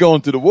is we'll be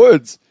going through the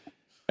woods,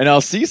 and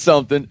I'll see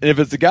something, and if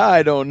it's a guy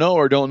I don't know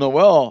or don't know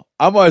well,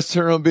 I'm always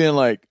turning around being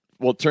like,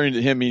 well, turning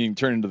to him meaning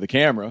turning to the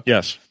camera.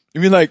 Yes.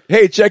 You mean like,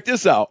 hey, check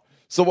this out.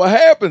 So what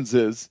happens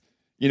is,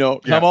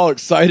 I'm all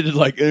excited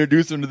to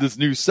introduce him to this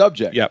new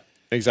subject. Yep,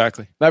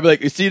 exactly. And I'd be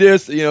like, you see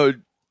this, you'll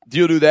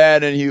do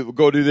that, and he'll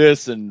go do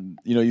this, and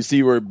you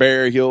see where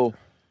bear and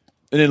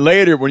then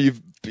later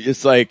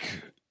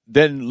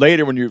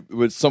when you're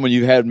with someone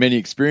you've had many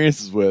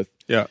experiences with,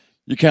 yeah,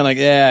 you're kind of like,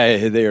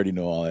 yeah, they already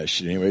know all that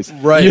shit anyways.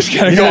 Right. You just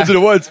kind of go into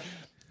the woods.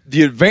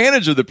 The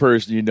advantage of the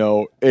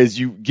person is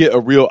you get a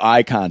real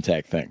eye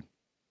contact thing.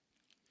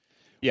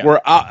 Yeah.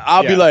 Where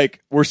I'll be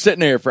like, we're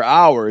sitting there for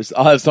hours.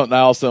 I'll have something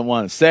I also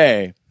want to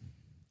say,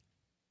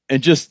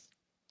 and just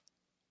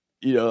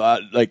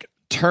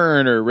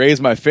turn or raise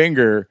my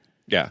finger.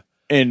 Yeah,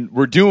 and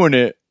we're doing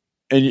it,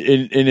 and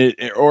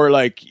it or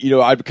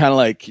I'd kind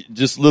of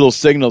just little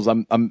signals.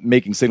 I'm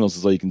making signals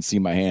so you can see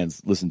my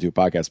hands. Listen to a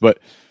podcast, but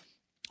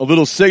a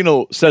little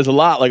signal says a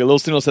lot. Like a little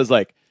signal says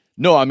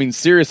no, I mean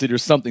seriously.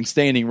 There's something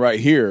standing right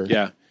here.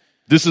 Yeah,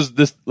 this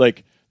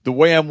the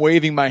way I'm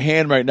waving my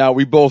hand right now,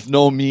 we both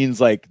know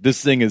means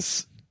this thing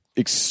is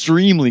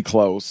extremely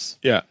close.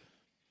 Yeah.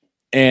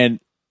 And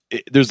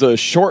there's a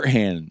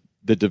shorthand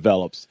that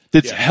develops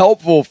that's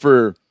helpful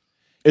for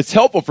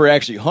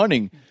actually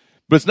hunting,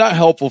 but it's not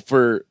helpful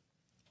for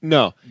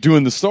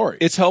doing the story.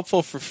 It's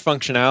helpful for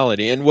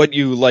functionality. And what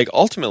you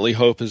ultimately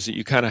hope is that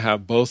you kind of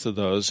have both of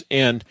those.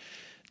 And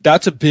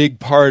that's a big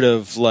part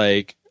of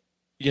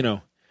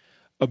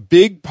a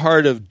big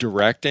part of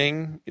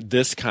directing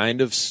this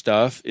kind of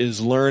stuff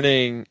is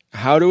learning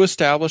how to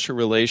establish a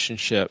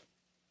relationship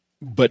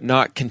but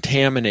not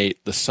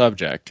contaminate the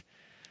subject,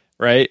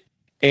 right?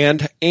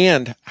 And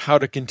how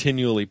to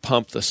continually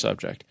pump the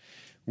subject.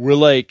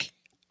 We're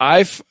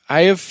I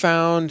have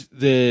found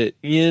that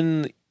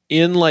in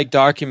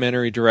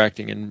documentary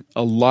directing and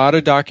a lot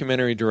of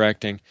documentary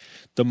directing,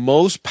 the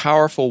most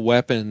powerful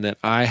weapon that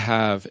I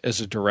have as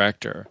a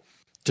director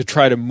to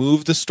try to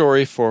move the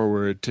story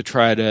forward, to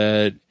try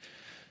to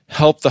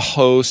help the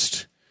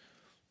host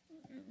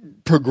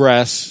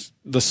progress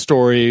the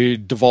story,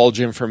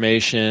 divulge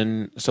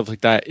information, stuff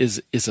like that,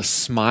 is a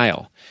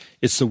smile.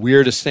 It's the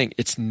weirdest thing.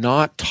 It's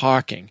not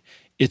talking.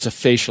 It's a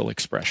facial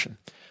expression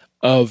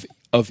of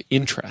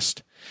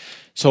interest.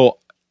 So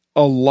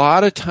a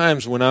lot of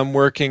times when I'm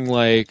working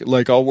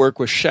I'll work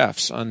with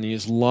chefs on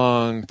these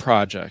long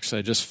projects.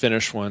 I just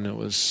finished one. It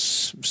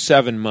was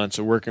 7 months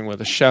of working with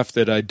a chef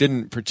that I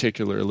didn't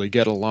particularly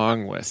get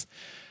along with.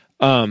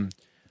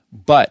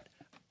 But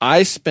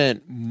I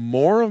spent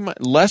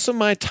less of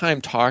my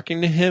time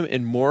talking to him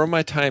and more of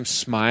my time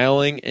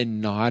smiling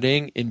and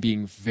nodding and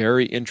being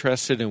very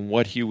interested in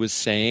what he was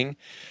saying,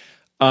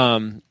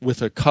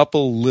 with a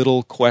couple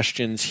little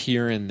questions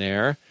here and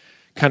there,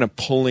 kind of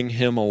pulling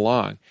him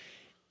along.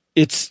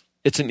 It's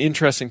an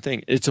interesting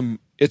thing.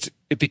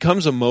 It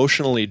becomes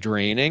emotionally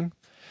draining,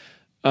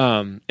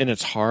 and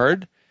it's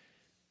hard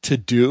to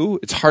do.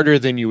 It's harder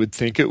than you would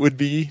think it would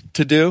be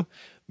to do,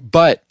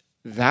 but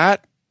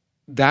that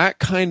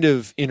kind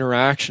of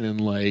interaction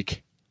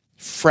and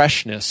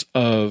freshness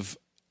of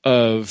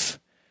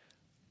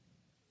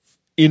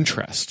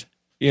interest,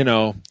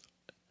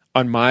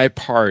 on my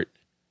part,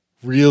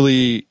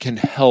 really can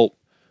help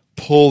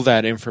pull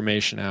that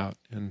information out.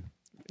 And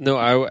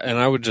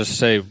I would just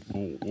say,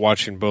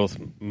 watching both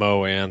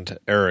Mo and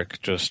Erik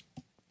just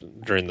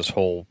during this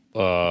whole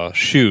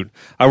shoot,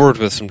 I worked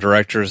with some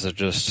directors that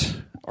just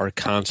are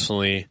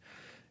constantly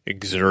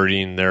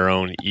exerting their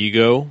own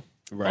ego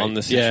on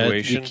the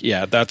situation.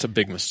 Yeah, that's a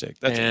big mistake.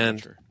 That's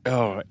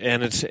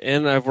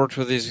and I've worked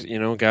with these,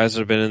 guys that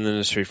have been in the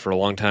industry for a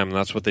long time, and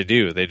that's what they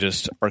do. They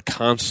just are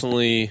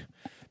constantly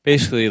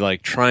basically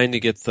like trying to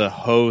get the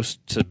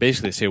host to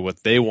basically say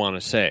what they want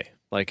to say,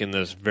 like in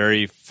this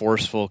very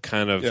forceful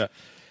kind of,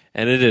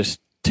 and it is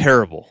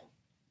terrible.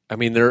 I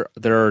mean, there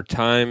are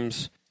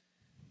times,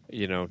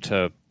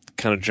 to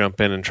kind of jump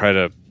in and try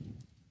to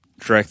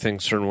direct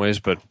things certain ways,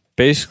 but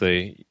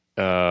basically,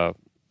 to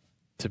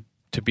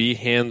be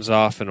hands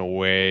off in a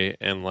way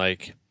and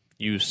like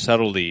use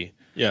subtlety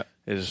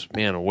is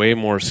way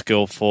more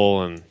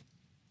skillful and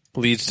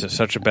leads to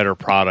such a better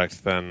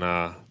product than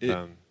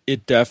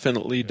it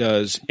definitely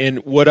does. And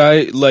what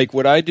I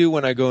do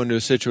when I go into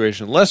a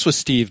situation, less with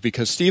Steve,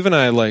 because Steve and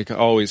I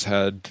always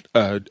had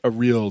a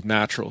real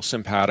natural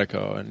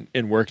simpatico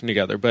in working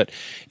together, but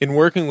in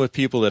working with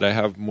people that I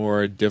have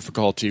more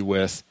difficulty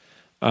with,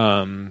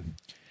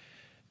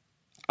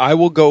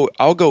 I'll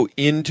go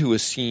into a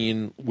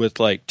scene with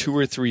like 2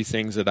 or 3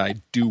 things that I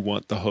do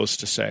want the host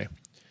to say.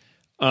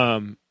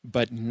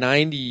 But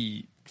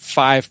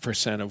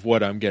 95% of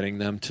what I'm getting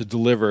them to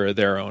deliver are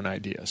their own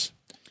ideas.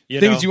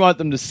 Things you want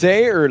them to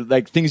say, or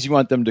like things you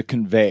want them to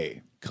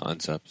convey?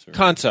 Concepts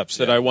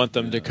that I want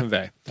them to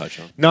convey. Touch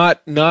on.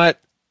 Not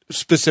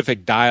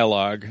specific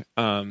dialogue,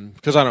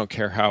 because I don't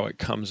care how it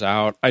comes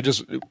out.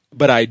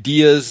 But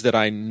ideas that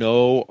I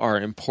know are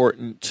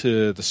important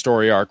to the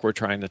story arc we're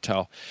trying to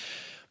tell.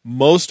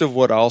 Most of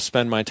what I'll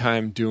spend my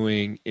time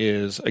doing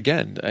is,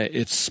 again,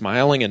 it's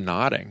smiling and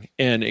nodding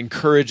and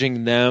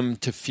encouraging them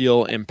to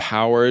feel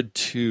empowered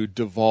to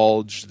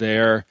divulge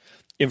their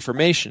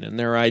information and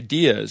their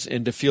ideas,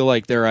 and to feel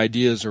like their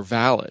ideas are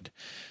valid,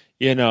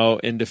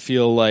 and to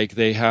feel like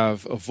they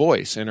have a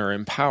voice and are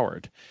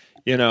empowered.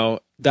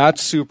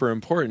 That's super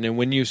important. And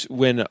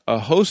when a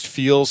host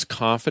feels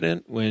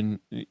confident, when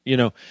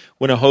a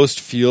host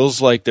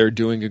feels like they're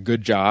doing a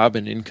good job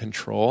and in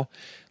control,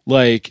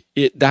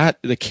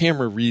 the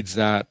camera reads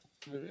that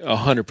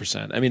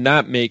 100%. I mean,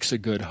 that makes a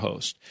good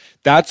host.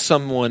 That's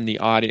someone the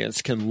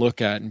audience can look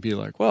at and be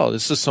like, well,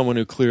 this is someone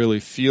who clearly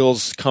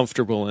feels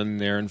comfortable in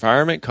their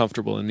environment,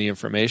 comfortable in the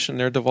information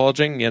they're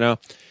divulging, And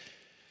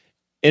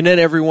then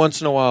every once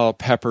in a while, I'll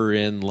pepper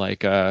in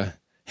like,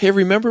 hey,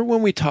 remember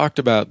when we talked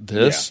about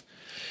this?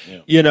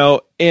 Yeah.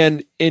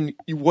 And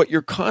what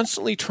you're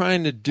constantly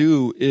trying to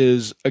do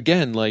is,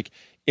 again, like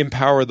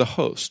empower the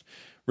host.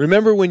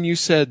 Remember when you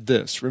said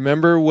this?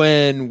 Remember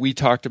when we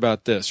talked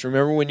about this?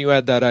 Remember when you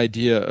had that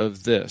idea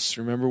of this?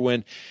 Remember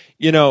when,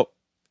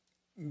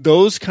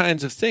 those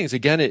kinds of things.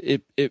 Again,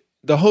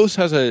 the host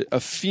has a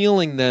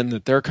feeling then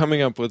that they're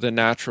coming up with a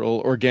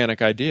natural,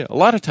 organic idea. A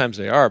lot of times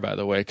they are, by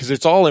the way, because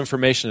it's all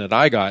information that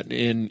I got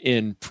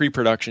in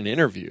pre-production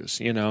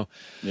interviews, and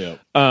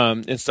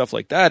stuff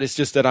like that. It's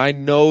just that I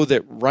know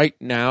that right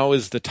now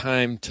is the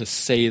time to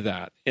say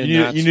that. And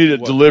you need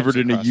it delivered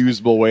in a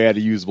usable way at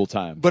a usable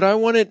time. But I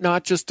want it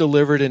not just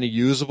delivered in a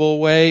usable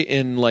way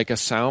in like a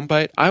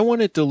soundbite. I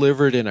want it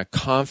delivered in a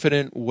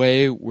confident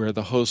way where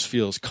the host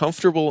feels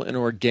comfortable and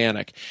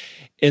organic.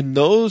 And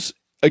those,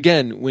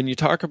 again, when you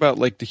talk about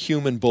like the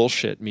human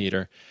bullshit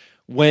meter,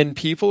 when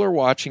people are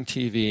watching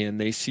TV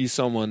and they see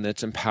someone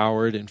that's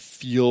empowered and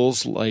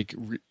feels like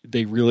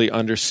they really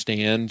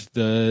understand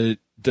the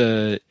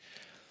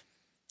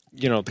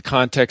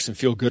context and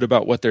feel good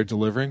about what they're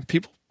delivering,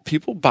 people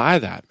buy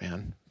that,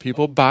 man.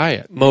 People buy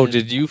it. Mo,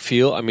 did you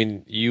feel, I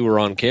mean, you were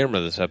on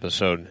camera this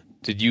episode.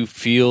 Did you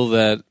feel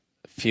that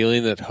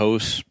feeling that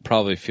hosts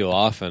probably feel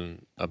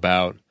often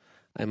about,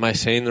 am I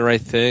saying the right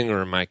thing,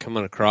 or am I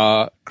coming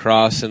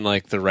across in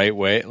like the right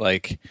way?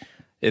 Like,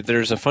 if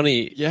there's a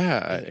funny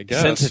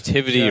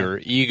sensitivity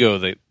or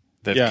ego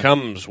that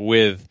comes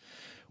with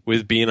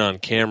being on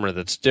camera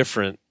that's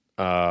different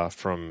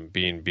from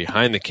being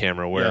behind the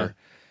camera, where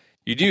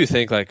you do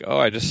think like, oh,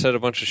 I just said a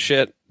bunch of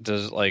shit.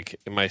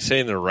 Am I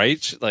saying the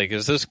right?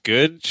 Is this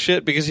good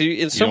shit? Because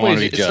in some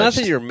ways, it's not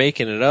that you're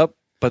making it up,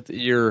 but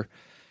you're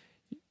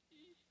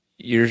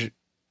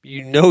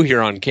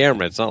on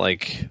camera. It's not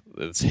like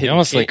it's hidden. You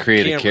almost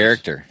create a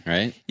character,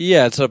 right?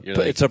 Yeah, it's a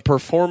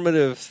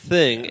performative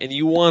thing, and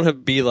you want to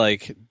be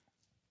like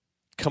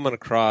coming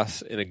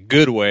across in a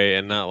good way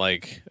and not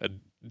like a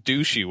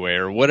douchey way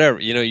or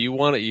whatever. You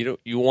want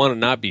to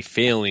not be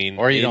failing,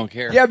 or you don't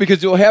care. Yeah,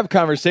 because you'll have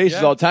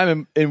conversations all the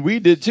time, and we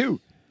did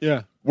too.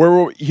 Yeah,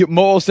 where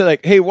Mo will say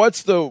like, "Hey,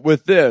 what's the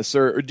with this?"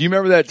 Or "Do you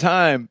remember that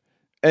time?"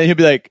 And he'll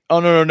be like, "Oh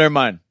no, never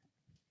mind,"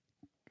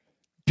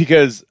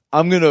 because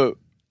I'm gonna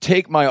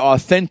take my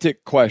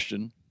authentic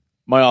question,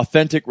 my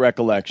authentic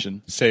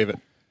recollection, save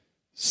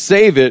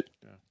it,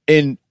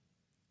 and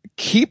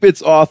keep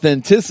its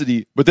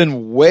authenticity, but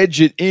then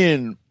wedge it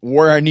in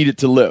where I need it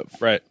to live.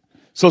 Right.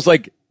 So it's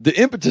like the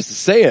impetus to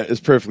say it is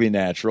perfectly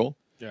natural.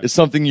 Yeah. It's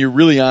something you're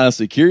really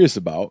honestly curious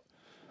about,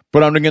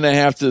 but I'm going to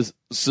have to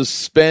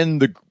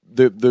suspend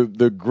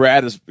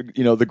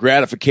the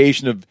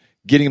gratification of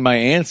getting my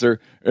answer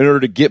in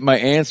order to get my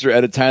answer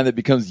at a time that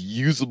becomes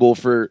usable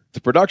for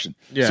the production.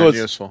 Yeah, so it's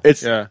useful.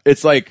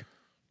 It's like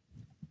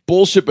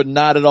bullshit, but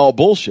not at all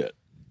bullshit.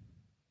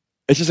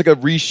 It's just like a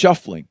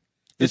reshuffling.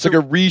 It's like a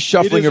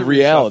reshuffling of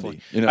reality.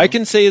 You know? I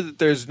can say that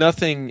there's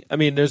nothing. I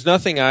mean, there's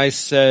nothing I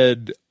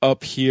said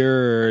up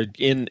here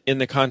in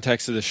the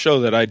context of the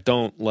show that I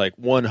don't like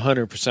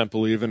 100%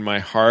 believe in my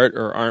heart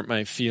or aren't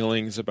my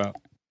feelings about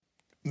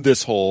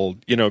this whole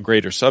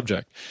greater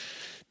subject.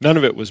 None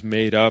of it was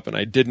made up, and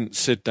I didn't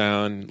sit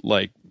down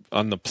like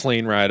on the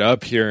plane ride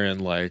up here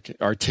and like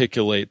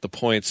articulate the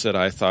points that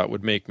I thought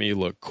would make me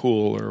look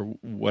cool or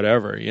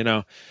whatever,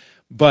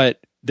 But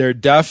there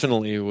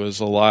definitely was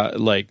a lot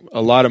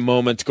of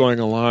moments going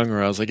along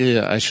where I was like,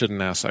 yeah, I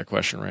shouldn't ask that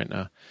question right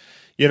now,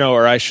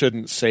 or I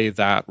shouldn't say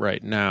that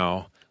right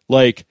now.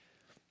 Like,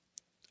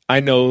 I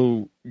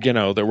know,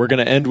 that we're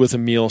going to end with a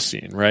meal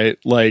scene, right?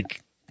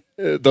 Like,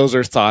 those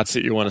are thoughts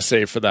that you want to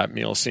save for that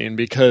meal scene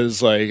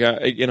because, like,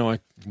 I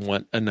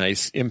want a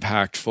nice,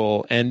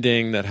 impactful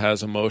ending that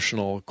has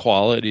emotional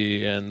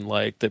quality and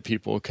like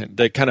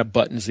that kind of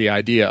buttons the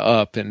idea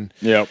up and,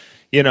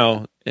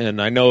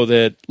 and I know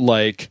that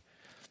like,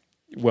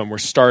 when we're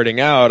starting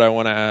out, I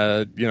want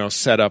to,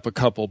 set up a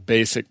couple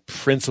basic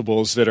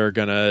principles that are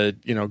going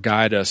to,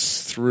 guide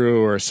us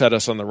through or set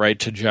us on the right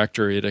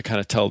trajectory to kind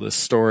of tell this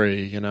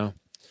story,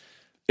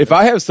 If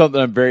I have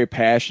something I'm very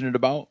passionate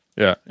about,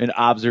 an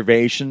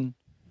observation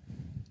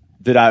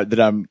that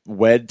I'm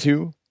wed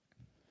to,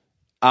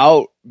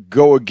 I'll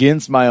go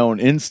against my own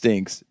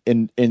instincts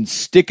and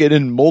stick it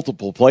in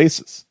multiple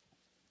places.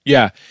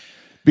 Yeah.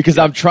 Because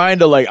I'm trying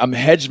to I'm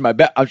hedging my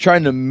bet. I'm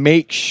trying to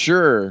make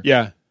sure.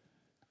 Yeah.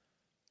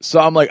 So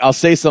I'm like, I'll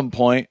say some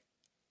point,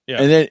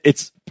 and then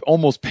it's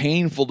almost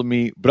painful to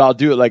me, but I'll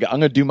do it. Like, I'm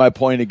going to do my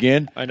point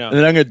again. I know. And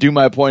then I'm going to do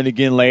my point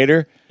again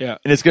later. Yeah.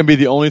 And it's going to be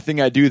the only thing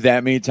I do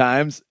that many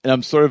times. And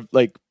I'm sort of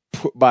like,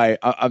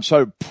 I'm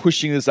sort of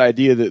pushing this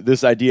idea that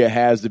this idea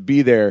has to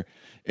be there.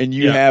 And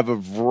you have a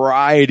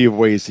variety of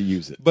ways to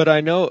use it. But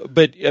I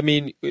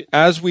mean,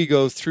 as we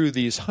go through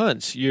these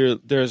hunts,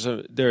 there's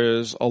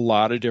a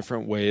lot of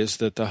different ways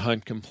that the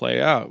hunt can play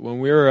out. When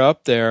we were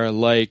up there,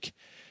 like,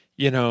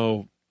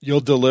 you'll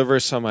deliver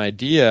some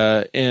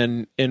idea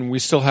and we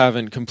still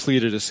haven't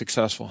completed a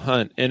successful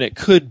hunt. And it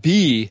could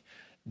be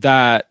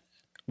that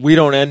we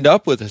don't end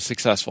up with a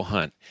successful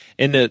hunt.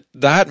 And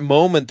that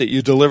moment that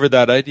you deliver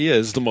that idea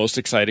is the most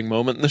exciting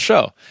moment in the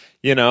show,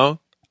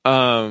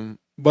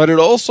 but it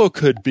also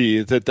could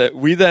be that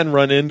we then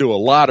run into a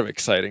lot of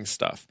exciting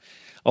stuff.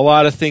 A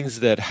lot of things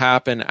that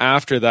happen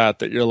after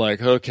that you're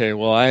like, okay,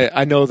 well,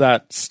 I know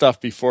that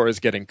stuff before is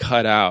getting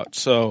cut out.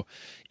 So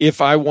if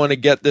I want to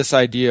get this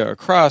idea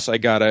across, I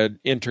got to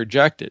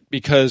interject it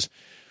because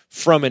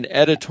from an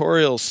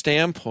editorial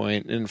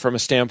standpoint and from a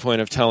standpoint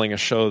of telling a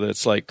show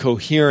that's like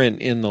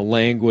coherent in the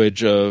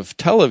language of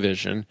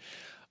television,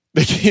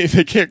 they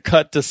can't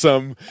cut to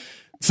some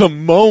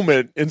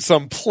moment in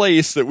some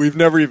place that we've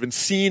never even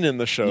seen in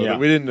the show that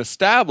we didn't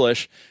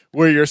establish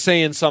where you're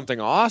saying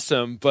something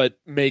awesome but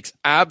makes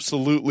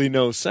absolutely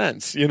no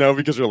sense,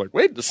 because you're like,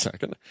 wait a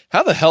second,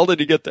 how the hell did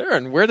he get there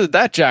and where did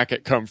that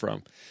jacket come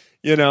from?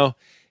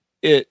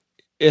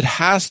 It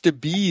has to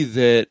be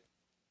that,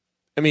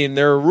 I mean,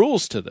 there are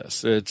rules to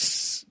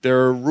this. There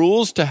are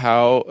rules to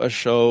how a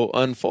show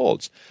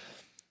unfolds.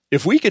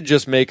 If we could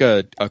just make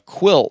a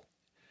quilt,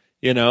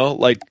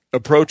 like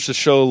approach the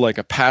show like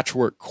a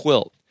patchwork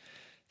quilt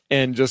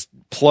and just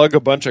plug a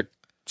bunch of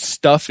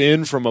stuff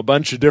in from a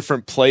bunch of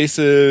different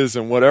places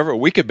and whatever,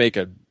 we could make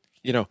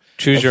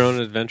choose your own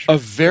adventure, a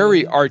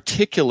very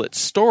articulate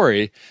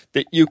story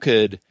that you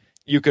could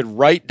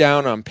write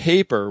down on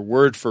paper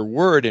word for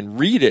word and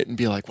read it and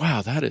be like,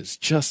 wow, that is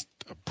just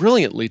a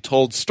brilliantly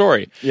told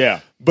story.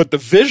 Yeah. But the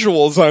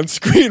visuals on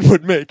screen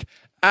would make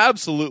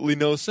absolutely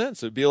no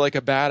sense. It would be like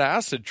a bad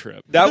acid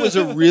trip. That was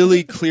a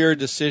really clear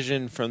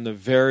decision from the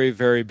very,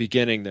 very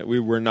beginning that we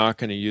were not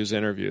going to use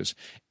interviews.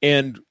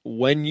 And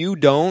when you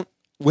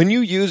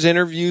use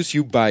interviews,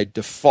 you by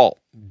default,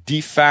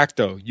 de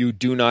facto, you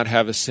do not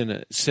have a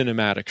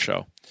cinematic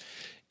show.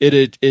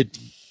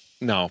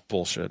 No,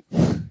 bullshit.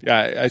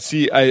 Yeah, I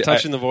see.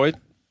 Touching the Void?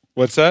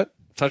 What's that?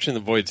 Touching the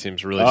Void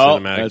seems really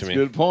cinematic that's to me.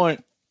 That's a good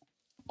point.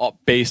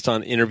 Based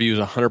on interviews,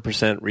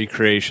 100%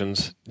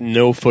 recreations,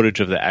 no footage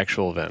of the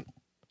actual event.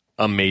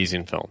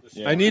 Amazing film.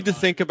 Yeah. I need to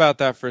think about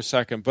that for a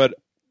second, but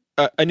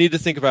I need to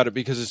think about it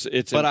because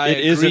it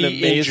is an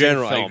amazing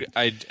film.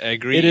 I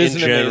agree in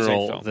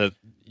general that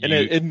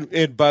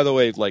and by the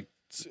way, like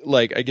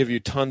I give you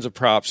tons of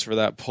props for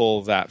that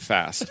pull that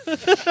fast.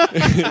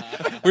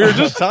 We were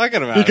just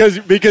talking about because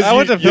I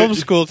went to film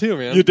school too,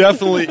 man. You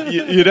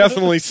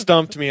definitely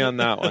stumped me on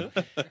that one.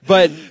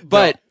 But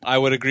no, I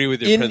would agree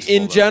with your principle.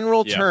 In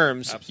general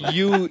terms,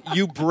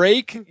 you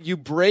break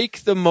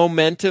the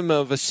momentum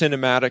of a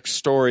cinematic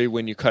story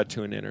when you cut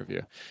to an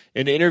interview.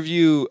 An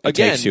interview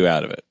again takes you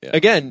out of it. Yeah.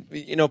 Again,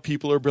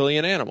 people are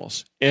brilliant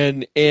animals,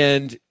 and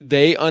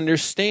they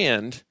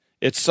understand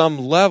at some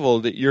level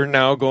that you're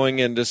now going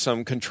into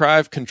some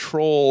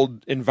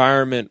controlled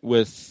environment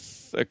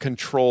with a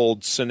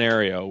controlled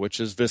scenario,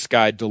 which is this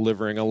guy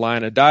delivering a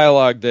line of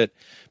dialogue that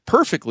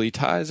perfectly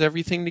ties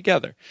everything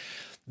together.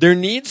 There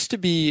needs to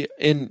be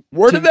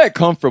Where did that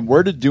come from?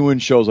 Where did doing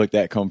shows like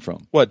that come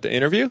from? What, the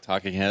interview?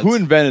 Talking heads. Who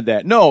invented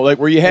that? No, like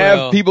where you have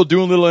Well- people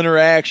doing little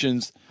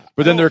interactions,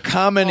 but then they're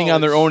commenting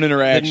on their own The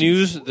interactions.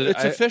 news.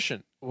 It's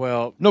efficient.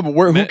 Well, No, but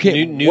who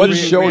came? New- What new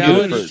show did it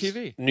reality first?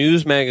 TV.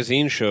 news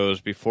magazine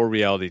shows before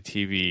reality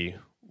TV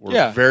were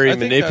Yeah, very I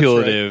think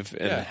manipulative that's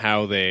right. in Yeah.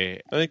 how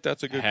they I think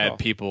that's a good had call.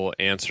 people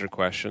answer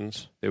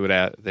questions. They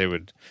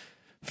would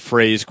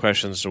phrase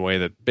questions in a way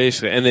that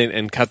basically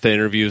and cut the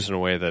interviews in a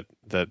way that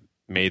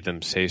made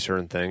them say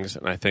certain things.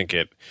 And I think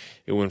it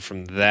went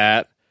from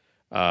that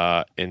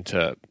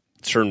into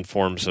certain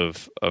forms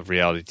of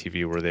reality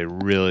TV where they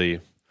really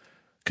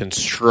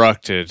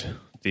constructed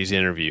these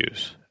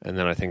interviews. And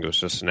then I think it was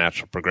just a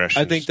natural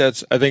progression. I think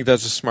that's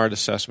a smart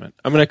assessment.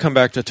 I'm going to come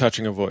back to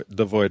touching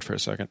the void for a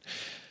second.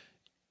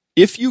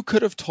 If you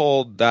could have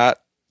told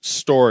that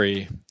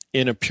story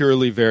in a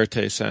purely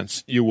verite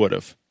sense, you would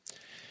have.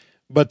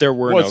 But there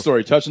were What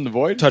story? Touching the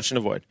Void? Touching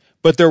the Void.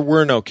 But there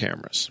were no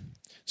cameras.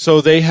 So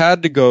they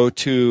had to go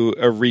to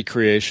a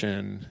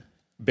recreation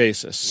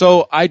basis.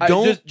 So I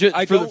don't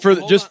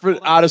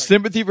out of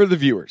sympathy for the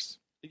viewers,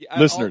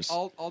 listeners.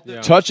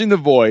 Touching the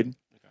Void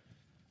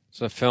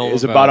it's a film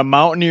is about a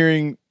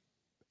mountaineering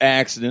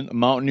accident, a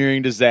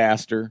mountaineering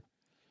disaster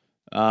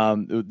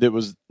that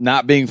was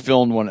not being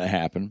filmed when it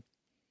happened.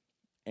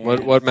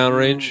 what mountain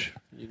range?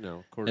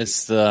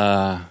 It's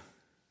the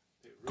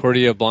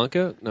Cordia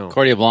Blanca? No.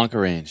 Cordia Blanca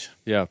range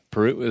Yeah,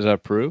 Peru. Is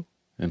that Peru?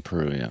 in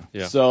Peru. Yeah.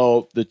 Yeah.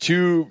 So the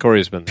two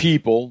Corey's been there.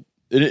 people,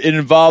 it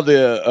involved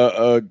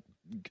a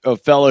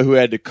fellow who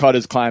had to cut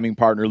his climbing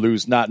partner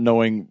loose, not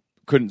knowing,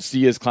 couldn't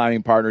see his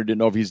climbing partner, didn't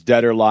know if he's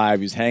dead or alive.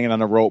 He's hanging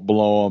on a rope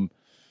below him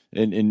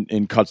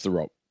and cuts the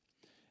rope.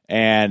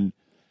 And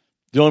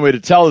the only way to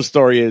tell the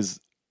story is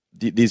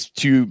these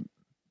two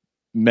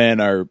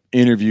men are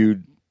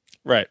interviewed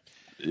right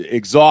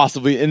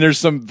exhaustively, and there's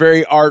some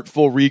very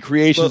artful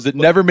recreations that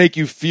never make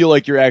you feel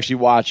like you're actually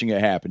watching it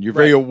happen. You're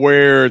very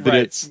aware that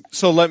it's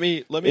so let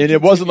me and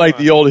it wasn't like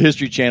the old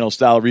History Channel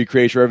style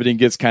recreation where everything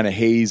gets kind of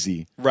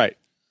hazy. Right.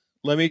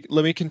 Let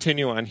me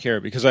continue on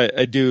here because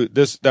I do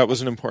this. That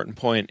was an important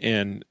point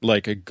and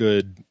like a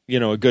good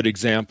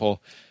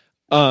example.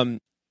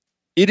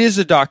 It is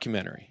a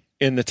documentary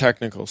in the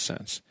technical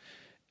sense.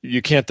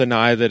 You can't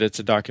deny that it's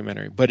a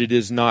documentary, but it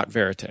is not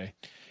verite.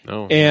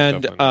 No,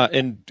 and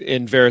definitely.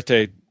 and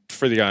verite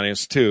for the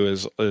audience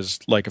too is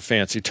like a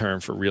fancy term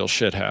for real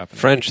shit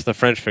happening. The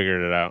French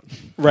figured it out.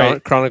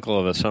 Right. Chronicle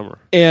of a Summer.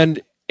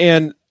 And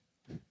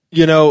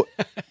you know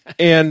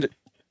and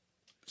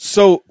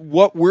so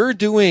what we're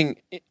doing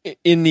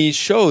in these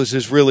shows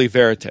is really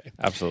verite.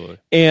 Absolutely.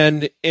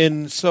 And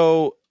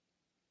so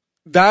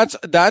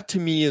that to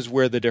me is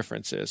where the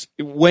difference is.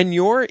 When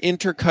you're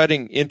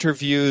intercutting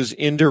interviews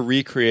into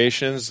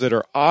recreations that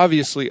are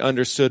obviously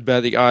understood by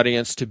the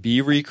audience to be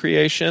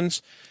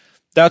recreations,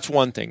 that's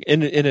one thing.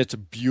 And it's a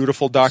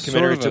beautiful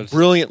documentary. It's a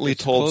brilliantly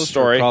told closer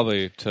story.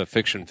 Probably to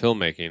fiction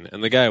filmmaking.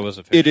 And the guy was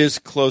a fiction. It is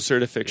closer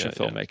to fiction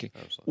filmmaking.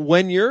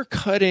 When you're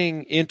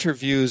cutting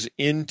interviews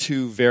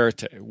into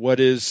verite, what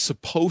is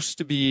supposed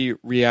to be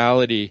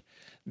reality,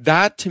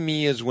 that to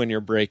me is when you're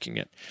breaking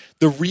it.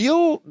 The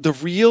real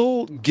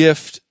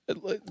gift,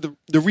 the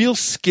real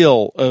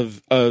skill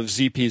of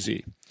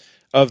ZPZ,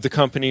 of the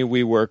company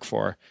we work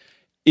for,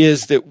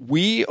 is that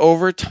we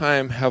over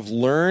time have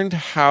learned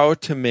how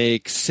to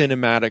make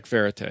cinematic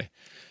verite,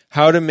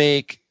 how to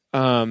make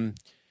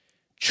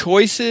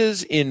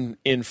choices in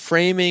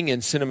framing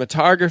and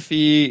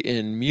cinematography,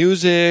 in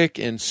music,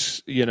 and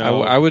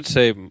I would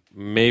say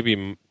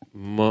maybe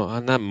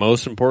not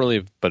most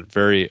importantly, but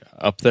very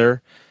up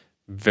there.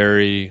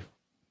 Very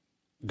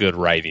good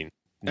writing.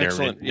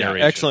 Excellent,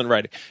 narration. excellent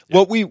writing.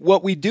 Yeah.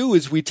 What we do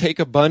is we take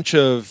a bunch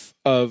of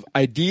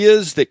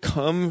ideas that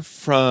come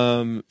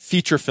from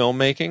feature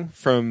filmmaking,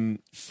 from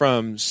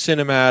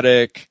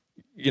cinematic,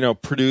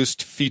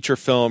 produced feature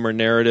film or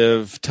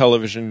narrative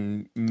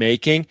television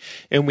making,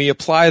 and we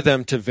apply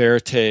them to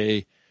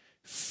verite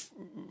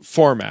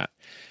format,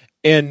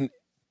 and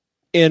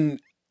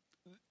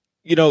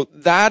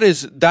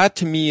that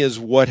to me is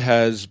what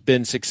has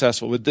been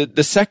successful. With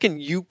the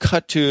second you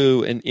cut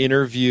to an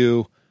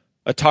interview,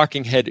 a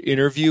talking head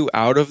interview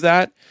out of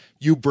that,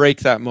 you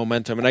break that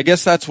momentum. And I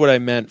guess that's what I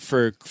meant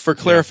for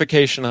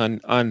clarification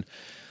on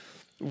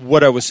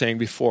what I was saying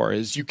before,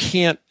 is you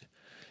can't,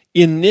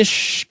 in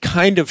this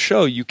kind of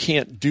show, you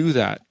can't do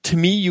that. To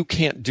me, you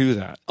can't do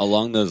that.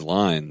 Along those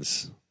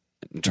lines,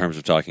 in terms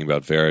of talking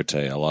about verite,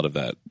 a lot of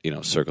that,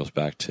 circles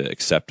back to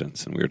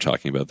acceptance. And we were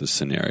talking about this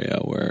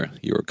scenario where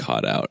you were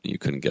caught out and you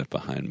couldn't get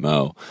behind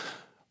Mo.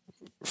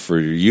 For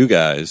you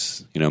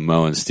guys,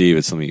 Mo and Steve,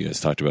 it's something you guys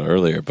talked about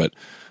earlier, but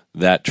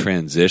that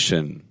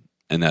transition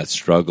and that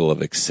struggle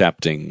of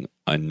accepting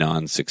a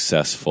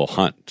non-successful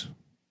hunt,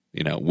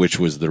 which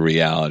was the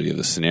reality of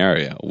the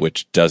scenario,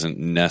 which doesn't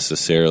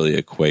necessarily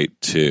equate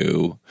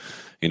to,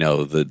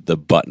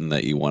 the button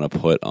that you want to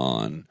put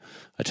on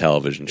a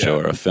television show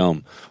or a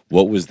film.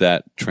 What was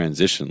that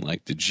transition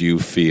like? Did you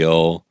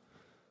feel,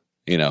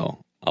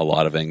 a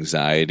lot of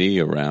anxiety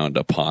around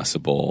a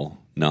possible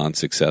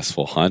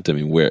non-successful hunt? I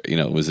mean, where,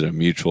 was it a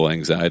mutual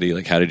anxiety?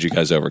 Like, how did you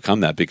guys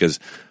overcome that? Because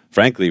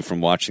frankly, from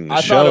watching the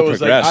show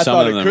progress,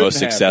 some of the most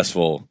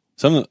successful,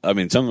 some of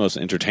the most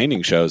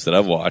entertaining shows that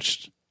I've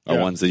watched are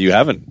ones that you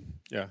haven't.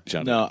 Yeah.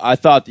 No, I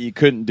thought that you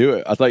couldn't do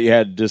it. I thought you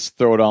had to just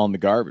throw it all in the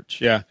garbage.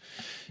 Yeah.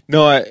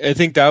 No, I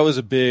think that was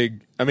a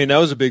big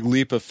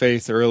leap of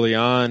faith early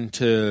on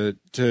to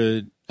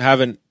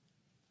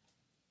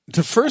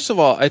first of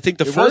all, I think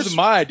it wasn't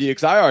my idea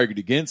because I argued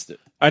against it.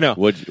 I know.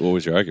 What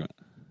was your argument?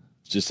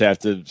 Just have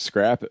to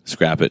scrap it.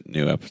 Scrap it.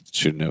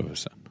 Shoot new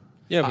episode.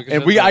 Yeah, because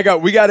And we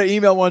got an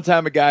email one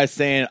time, a guy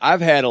saying,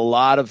 I've had a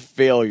lot of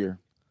failure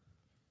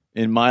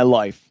in my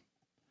life.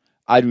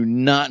 I do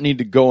not need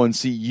to go and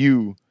see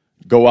you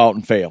go out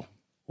and fail.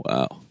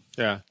 Wow.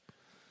 Yeah.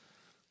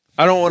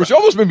 I don't want Which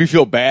almost made me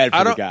feel bad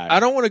for the guy. I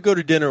don't want to go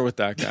to dinner with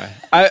that guy.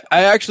 I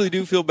actually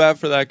do feel bad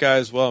for that guy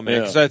as well, man,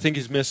 because I think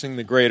he's missing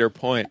the greater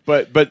point.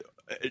 But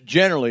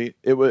generally,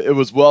 it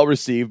was well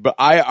received. But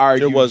I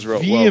argued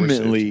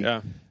vehemently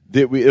that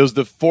it was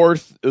the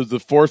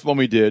fourth one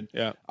we did.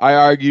 Yeah. I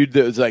argued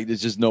that it was like,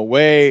 there's just no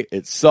way.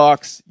 It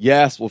sucks.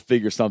 Yes, we'll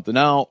figure something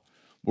out.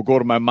 We'll go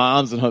to my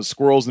mom's and hunt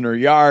squirrels in her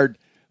yard.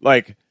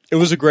 Like, it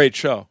was a great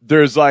show.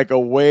 There's like a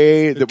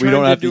way that we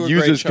don't have to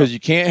use this show. because you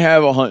can't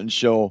have a hunting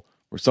show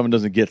where someone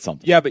doesn't get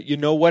something. Yeah, but you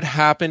know what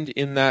happened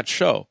in that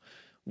show?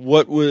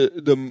 What was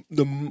the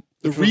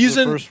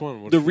reason? The first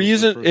one? The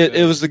reason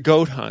it was the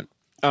goat hunt.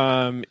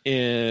 But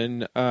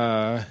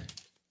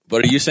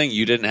are you saying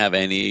you didn't have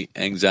any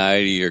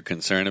anxiety or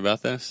concern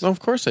about this? No, of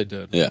course I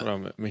did. Yeah,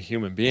 I'm a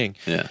human being.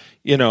 Yeah,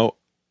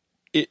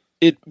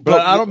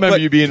 But I don't remember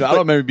you being. I don't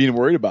remember being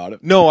worried about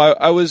it. No,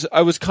 I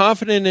was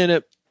confident in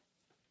it.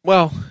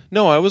 Well,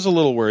 no, I was a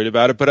little worried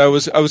about it, but I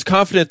was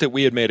confident that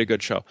we had made a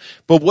good show.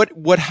 But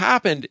what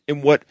happened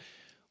and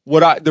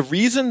the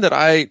reason that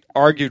I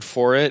argued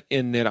for it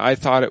and that I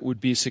thought it would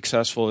be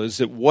successful is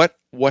that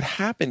what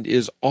happened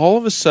is all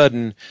of a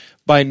sudden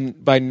by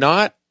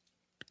not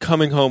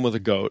coming home with a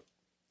goat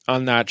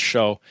on that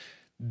show,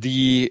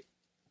 the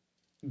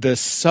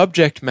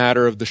subject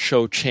matter of the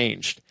show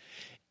changed.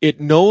 It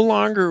no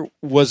longer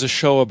was a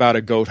show about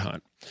a goat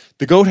hunt.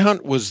 The goat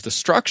hunt was the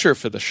structure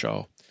for the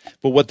show.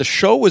 But what the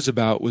show was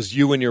about was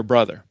you and your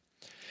brother.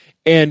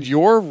 And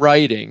your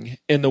writing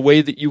and the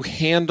way that you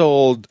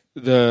handled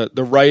the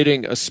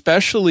writing,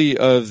 especially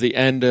of the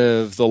end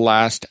of the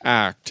last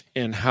act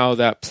and how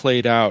that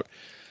played out,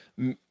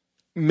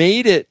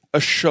 made it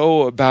a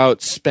show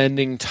about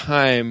spending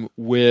time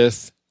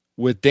with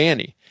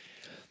Danny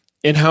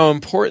and how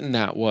important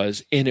that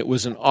was. And it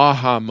was an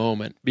aha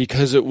moment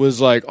because it was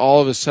like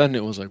all of a sudden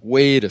it was like,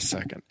 wait a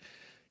second.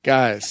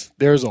 Guys,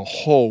 there's a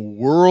whole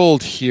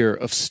world here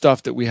of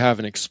stuff that we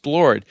haven't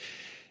explored.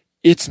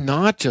 It's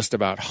not just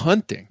about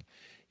hunting,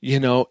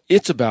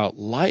 it's about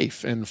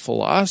life and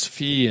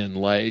philosophy and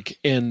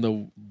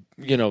the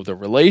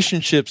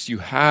relationships you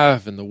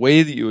have and the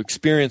way that you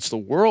experience the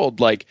world.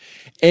 Like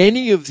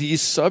any of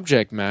these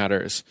subject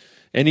matters,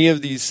 any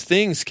of these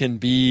things can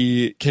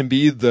be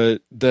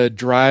the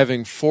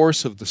driving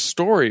force of the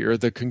story or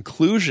the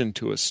conclusion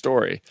to a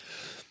story.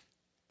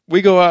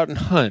 We go out and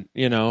hunt,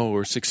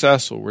 we're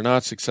successful, we're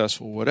not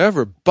successful,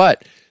 whatever.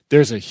 But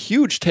there's a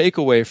huge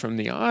takeaway from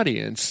the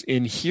audience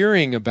in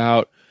hearing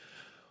about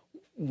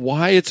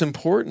why it's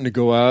important to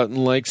go out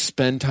and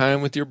spend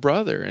time with your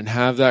brother and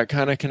have that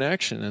kind of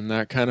connection and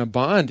that kind of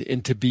bond,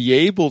 and to be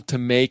able to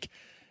make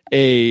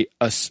a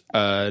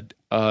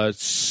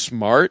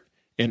smart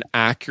and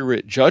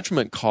accurate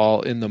judgment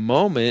call in the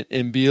moment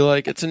and be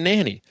like, it's a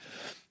nanny,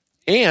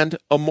 and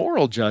a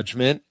moral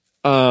judgment.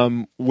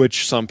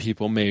 Which some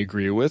people may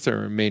agree with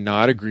or may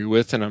not agree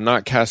with, and I'm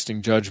not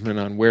casting judgment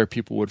on where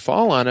people would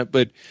fall on it,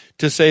 but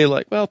to say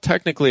well,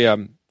 technically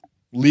I'm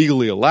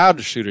legally allowed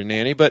to shoot a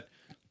nanny, but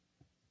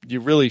you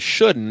really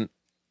shouldn't,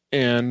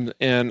 and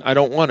I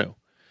don't want to.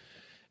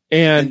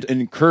 And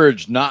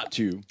encourage not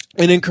to.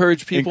 And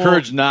encourage people.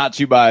 Encourage not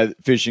to buy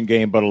fish and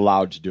game, but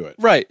allowed to do it.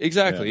 Right,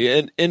 exactly.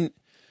 Yeah.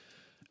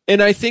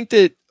 And I think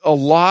that a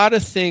lot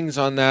of things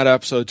on that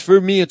episode, for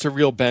me, it's a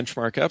real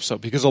benchmark episode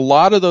because a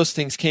lot of those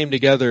things came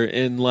together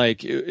and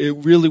it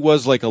really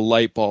was like a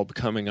light bulb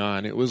coming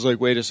on. It was like,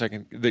 wait a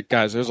second,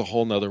 guys, there's a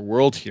whole nother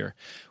world here.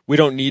 We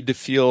don't need to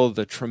feel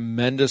the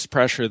tremendous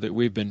pressure that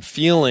we've been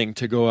feeling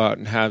to go out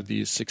and have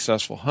these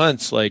successful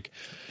hunts.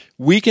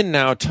 We can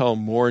now tell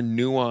more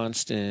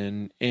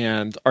nuanced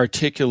and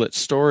articulate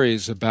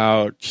stories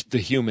about the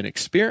human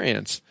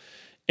experience.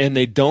 And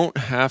they don't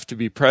have to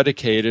be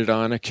predicated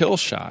on a kill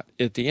shot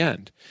at the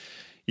end.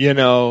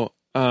 Not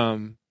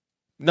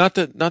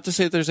to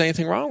say there's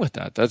anything wrong with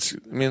that. It's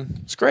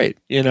great,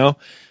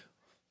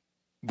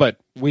 But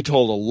we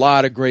told a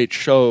lot of great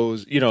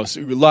shows, a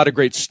lot of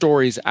great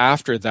stories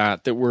after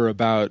that were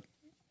about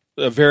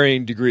a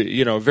varying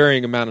degree,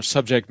 varying amount of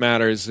subject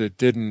matters that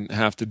didn't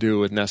have to do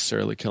with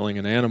necessarily killing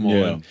an animal.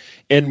 Yeah.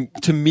 And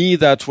to me,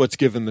 that's what's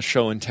given the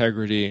show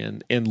integrity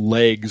and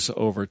legs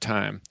over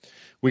time.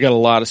 We got a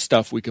lot of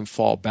stuff we can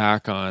fall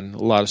back on,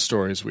 a lot of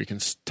stories we can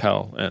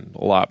tell, and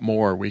a lot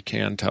more we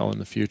can tell in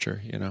the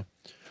future,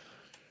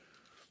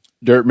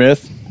 Dirt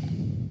myth?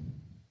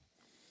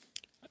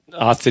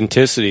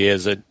 authenticity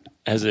as an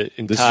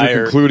entire. This is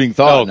your concluding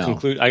thought now.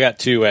 I got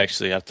two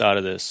actually. I've thought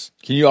of this.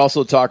 Can you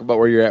also talk about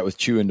where you're at with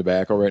chewing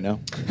tobacco right now?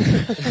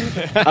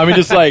 I mean,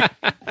 just like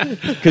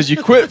because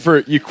you quit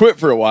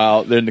for a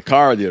while. Then in the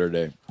car the other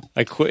day.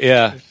 I quit.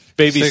 Yeah,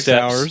 baby 6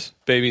 steps. hours.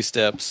 Baby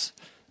steps.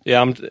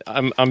 Yeah,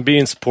 I'm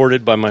being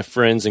supported by my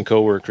friends and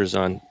coworkers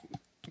on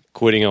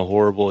quitting a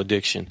horrible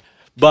addiction.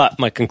 But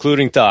my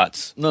concluding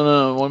thoughts.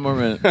 No, 1 more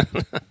minute.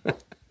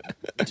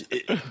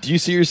 Do you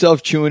see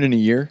yourself chewing in a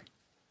year?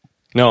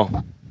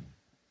 No.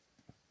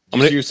 Do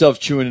you see yourself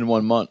chewing in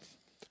 1 month?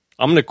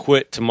 I'm going to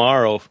quit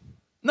tomorrow.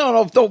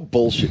 No, don't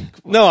bullshit.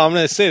 No, I'm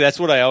going to say that's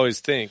what I always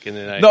think. And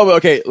then No, but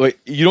okay, wait,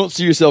 you don't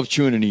see yourself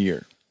chewing in a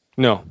year.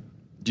 No.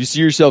 Do you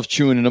see yourself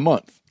chewing in a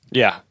month?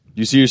 Yeah.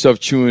 Do you see yourself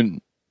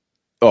chewing,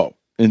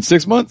 in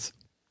 6 months?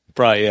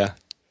 Probably, yeah.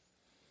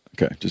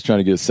 Okay, just trying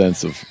to get a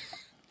sense of.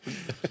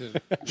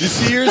 You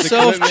see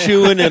yourself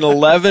chewing in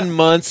 11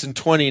 months and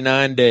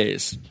 29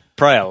 days.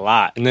 Probably a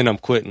lot. And then I'm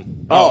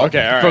quitting. Oh,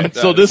 okay, all right.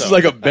 So this is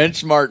like a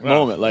benchmark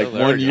moment, like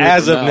 1 year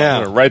as from of I'm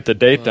now. gonna write the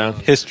date down.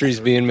 History's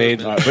being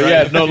made. But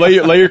yeah, no,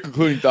 lay your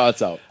concluding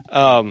thoughts out.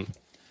 I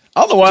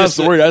don't know why I'm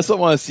so worried. I just don't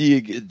want to see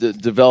you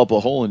develop a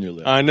hole in your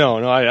lip. I know.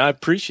 No, I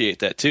appreciate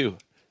that too.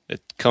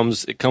 It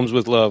comes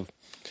with love.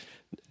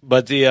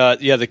 But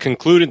the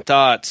concluding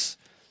thoughts.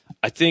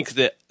 I think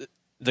that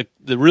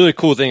the really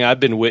cool thing I've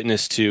been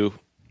witness to,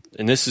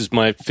 and this is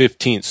my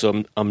 15th,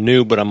 so I'm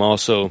new, but I'm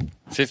also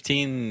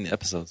 15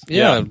 episodes.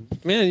 Yeah,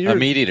 man, you're A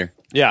meat eater.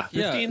 yeah.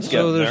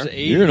 So there's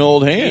 80, You're an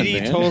old hand,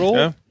 80 man. total.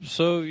 Yeah.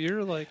 So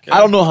you're like, I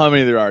don't know how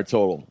many there are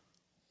total.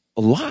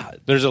 A lot.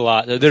 There's a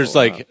lot. There's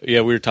we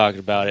were talking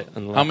about it.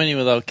 How many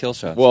without kill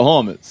shots?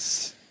 Well,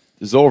 it's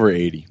over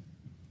 80.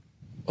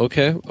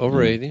 okay,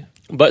 over 80.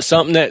 But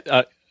something that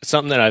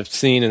I've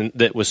seen and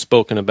that was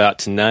spoken about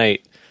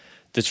tonight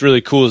that's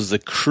really cool is the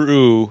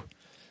crew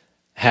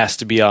has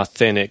to be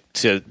authentic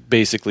to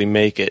basically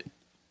make it.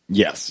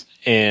 Yes.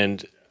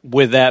 And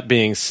with that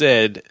being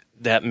said,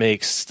 that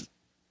makes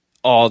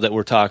all that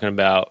we're talking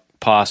about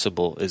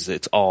possible. Is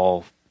it's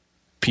all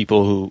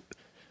people who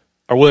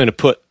are willing to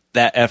put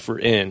that effort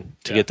in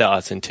to get the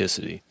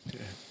authenticity.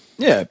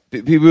 Yeah,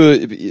 people.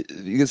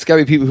 It's got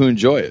to be people who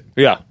enjoy it.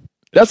 Yeah.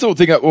 That's the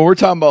thing. When we're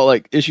talking about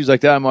like issues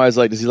like that, I'm always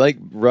like, does he like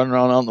running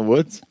around out in the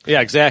woods?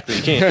 Yeah, exactly.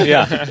 You can't.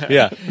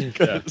 Yeah.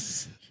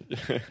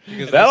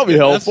 That'll be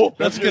helpful.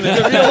 That's going to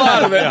be a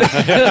lot of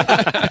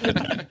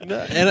it.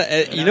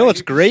 And you know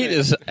what's great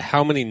is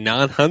how many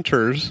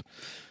non-hunters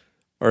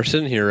are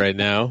sitting here right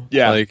now.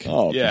 Yeah.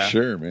 For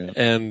sure, man.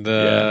 And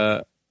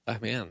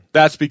man,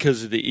 That's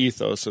because of the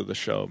ethos of the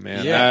show,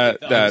 man. Yeah.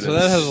 that So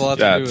that has a lot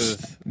to do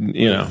with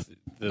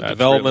the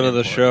development of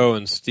the show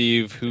and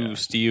who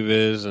Steve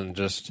is, and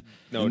just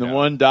the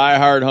one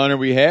diehard hunter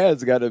we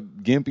had's got a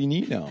gimpy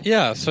knee now.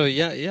 yeah. So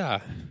yeah.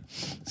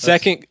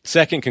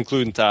 Second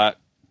concluding thought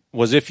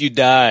was if you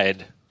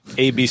died,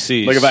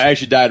 ABCs. Like if I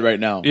actually died right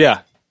now.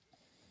 Yeah.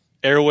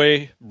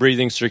 Airway,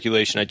 breathing,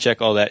 circulation. I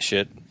check all that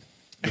shit.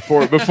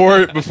 Before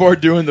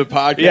doing the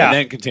podcast. Yeah. And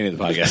then continue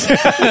the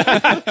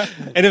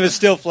podcast. And if it's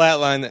still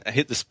flatline, I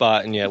hit the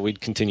spot, and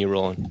we'd continue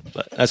rolling.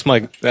 But that's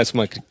my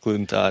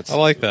concluding thoughts. I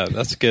like that.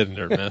 That's good,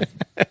 nerd man.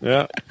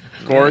 Yeah.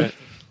 Corey?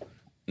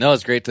 No,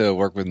 it's great to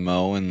work with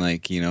Mo and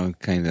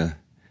kind of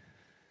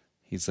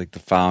he's like the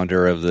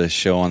founder of the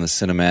show on the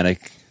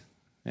cinematic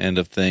end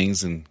of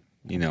things, and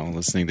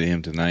listening to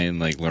him tonight and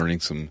like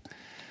learning some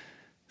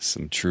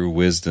true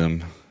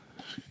wisdom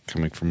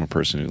coming from a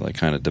person who like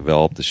kind of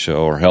developed the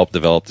show or helped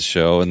develop the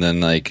show. And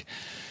then a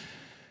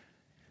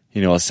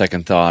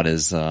second thought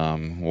is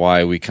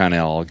why we kind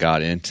of all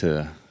got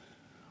into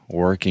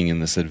working in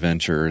this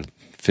adventure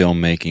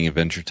filmmaking,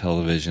 adventure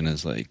television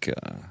is like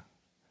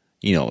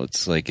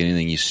it's like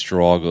anything you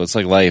struggle. It's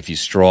like life. You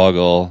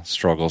struggle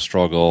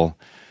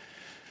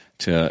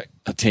to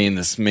attain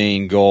this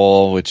main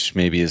goal, which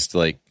maybe is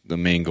like the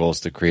main goal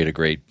is to create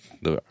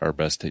our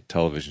best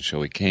television show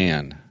we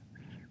can.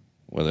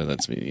 Whether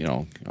that's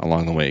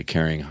along the way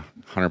carrying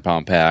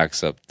 100-pound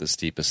packs up the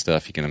steepest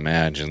stuff you can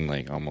imagine,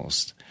 like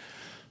almost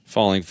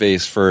falling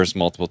face first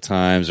multiple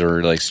times,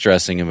 or like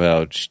stressing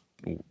about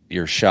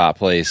your shot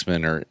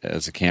placement or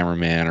as a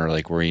cameraman or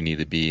like where you need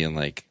to be, and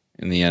like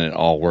in the end it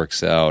all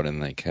works out,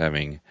 and like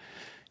having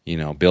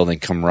building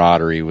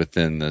camaraderie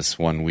within this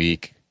 1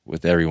 week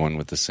with everyone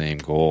with the same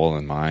goal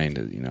in mind.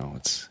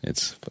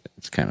 It's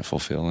kind of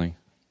fulfilling,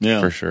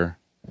 for sure.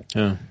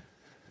 Yeah.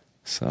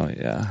 So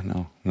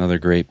another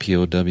great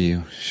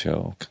POW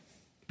show.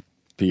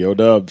 P.O.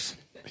 Dubs.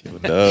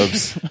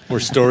 Where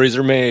stories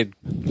are made.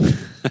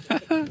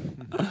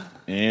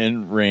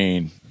 And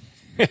rain.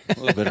 A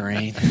little bit of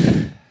rain.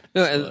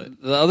 No, and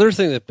the other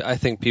thing that I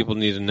think people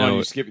need to know.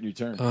 You're skipping your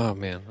turn. Oh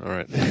man! All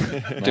right,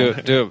 do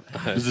it.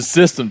 There's a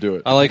system to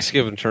it. I like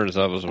skipping turns.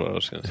 That was what I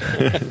was going to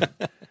say.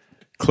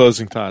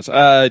 Closing thoughts.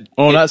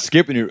 Not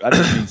skipping your. I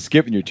didn't mean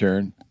skipping your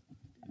turn.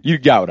 You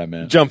got what I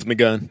meant. Jumping the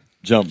gun.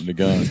 Jumping the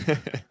gun.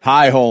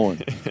 High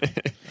holing.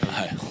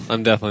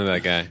 I'm definitely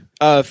that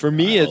guy. For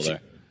me,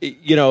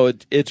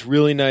 it's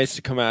really nice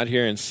to come out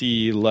here and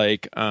see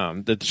like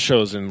that the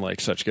show's in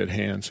like such good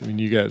hands. I mean,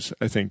 you guys,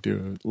 I think,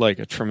 do like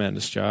a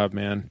tremendous job,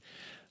 man.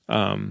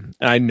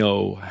 I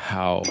know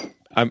how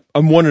I'm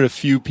one of the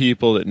few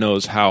people that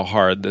knows how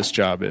hard this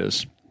job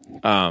is,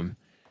 and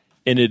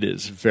it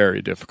is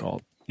very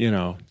difficult,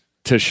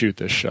 to shoot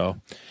this show.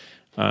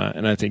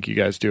 And I think you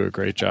guys do a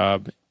great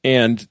job.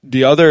 And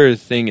the other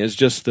thing is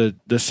just the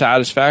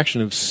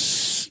satisfaction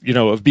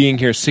of being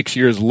here 6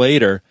 years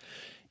later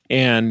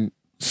and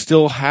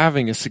still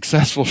having a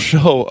successful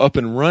show up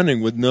and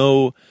running with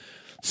no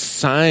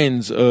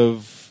signs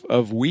of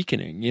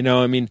weakening.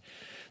 I mean,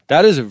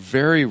 that is a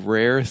very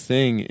rare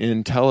thing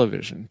in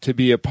television, to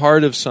be a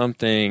part of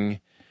something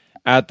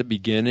at the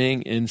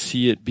beginning and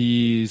see it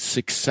be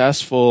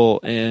successful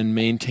and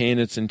maintain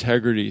its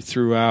integrity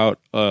throughout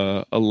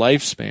a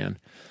lifespan.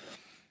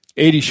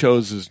 80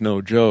 shows is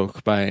no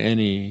joke by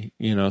any,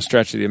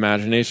 stretch of the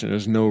imagination.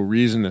 There's no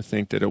reason to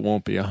think that it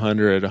won't be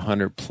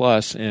 100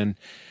 plus. And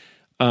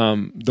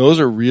those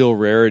are real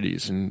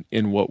rarities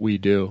in what we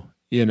do.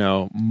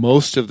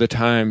 Most of the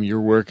time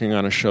you're working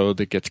on a show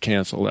that gets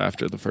canceled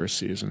after the first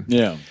season.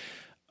 Yeah.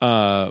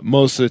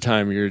 Most of the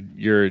time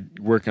you're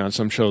working on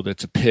some show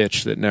that's a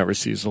pitch that never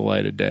sees the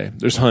light of day.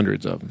 There's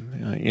hundreds of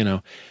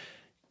them,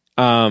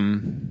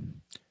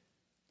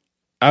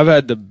 I've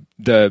had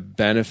the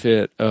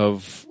benefit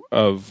of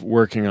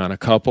working on a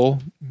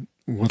couple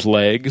with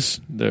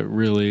legs that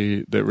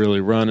really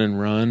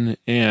run.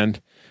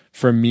 And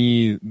for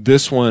me,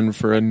 this one,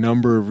 for a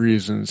number of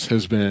reasons,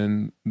 has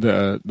been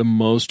the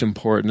most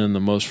important and the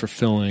most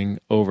fulfilling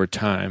over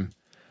time,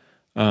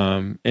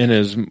 and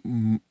has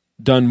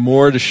done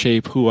more to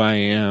shape who I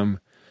am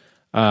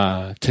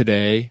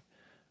today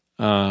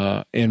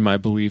in my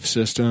belief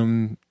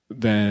system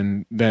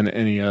than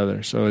any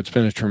other. So it's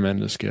been a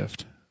tremendous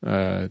gift.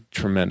 So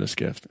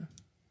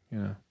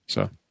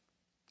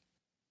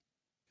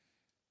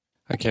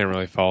I can't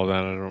really follow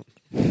that. I don't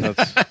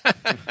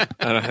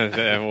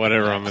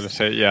whatever I'm going to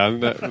say. Yeah,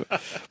 but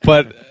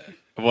whatever.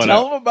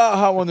 Tell them about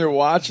how when they're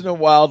watching a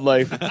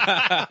wildlife,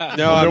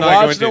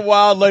 a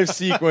wildlife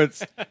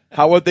sequence,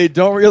 how what they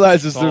don't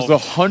realize is there's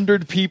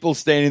 100 people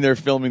standing there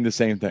filming the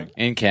same thing.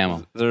 In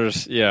camel.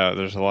 There's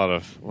a lot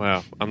of.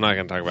 Well, I'm not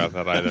going to talk about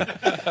that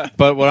either.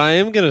 But what I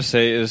am going to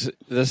say is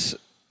this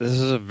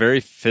is a very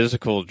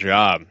physical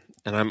job,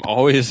 and I'm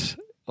always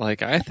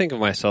like, I think of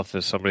myself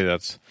as somebody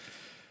that's,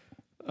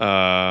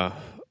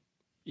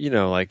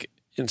 like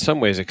in some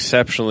ways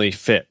exceptionally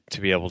fit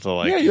to be able to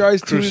like. Yeah, you're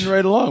always tuning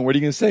right along. What are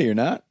you going to say? You're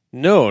not?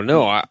 No,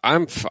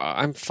 I'm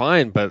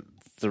fine, but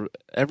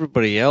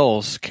everybody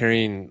else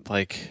carrying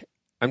like,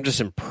 I'm just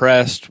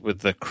impressed with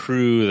the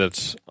crew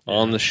that's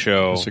on the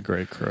show. It's a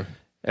great crew.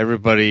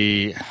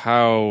 Everybody,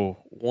 how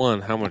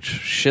much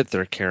shit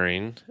they're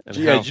carrying. And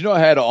did you know I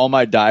had all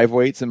my dive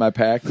weights in my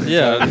pack?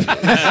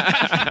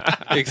 Yeah.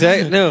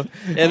 Exactly. No,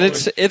 and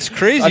it's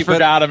crazy. I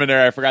forgot them in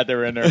there. I forgot they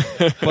were in there.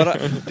 But I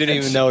didn't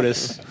even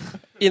notice.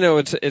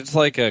 It's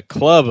like a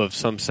club of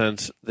some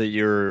sense that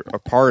you're a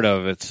part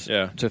of. It's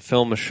to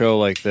film a show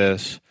like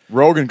this.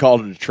 Rogan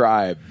called it a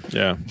tribe.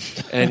 Yeah.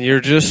 And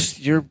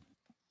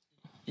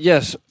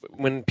yes,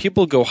 when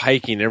people go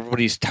hiking,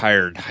 everybody's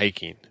tired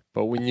hiking.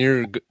 But when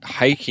you're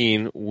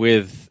hiking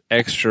with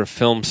extra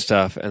film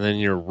stuff and then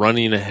you're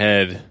running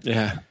ahead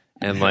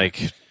and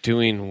like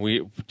doing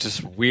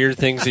weird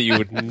things that you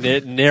would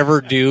never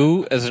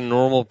do as a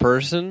normal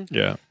person.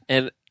 Yeah.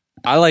 And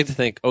I like to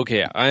think,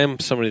 okay, I am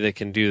somebody that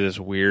can do this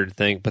weird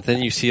thing, but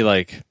then you see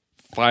like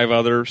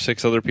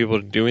 6 other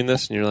people doing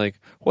this and you're like,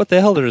 what the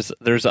hell?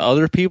 There's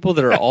other people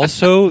that are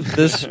also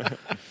this.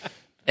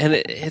 And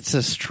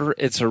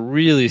it's a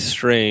really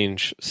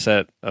strange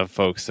set of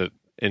folks that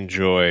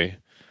enjoy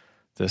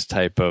this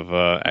type of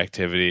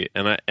activity,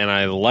 and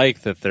I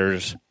like that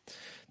there's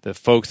the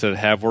folks that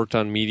have worked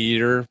on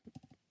MeatEater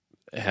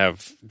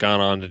have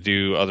gone on to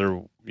do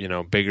other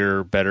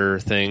bigger, better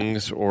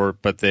things,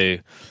 but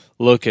they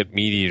look at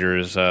MeatEater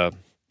as a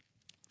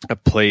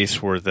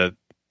place where that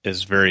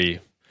is very,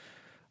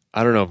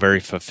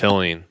 very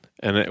fulfilling,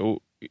 and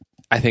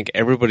I think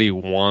everybody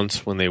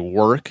wants when they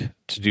work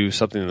to do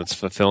something that's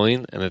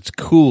fulfilling, and it's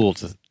cool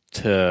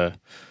to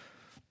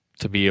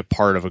be a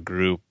part of a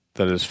group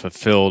that is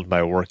fulfilled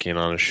by working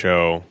on a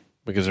show,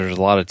 because there's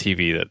a lot of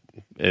TV that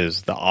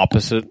is the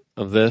opposite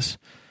of this,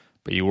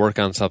 but you work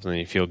on something and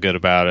you feel good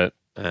about it,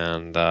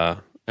 and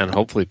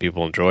hopefully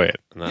people enjoy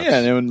it. And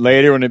then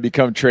later when they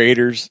become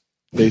traders,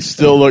 they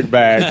still look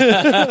back.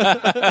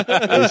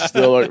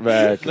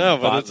 No,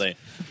 but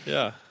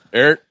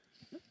Erik?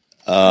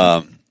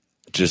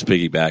 Just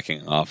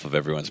piggybacking off of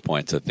everyone's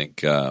points, I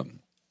think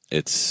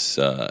it is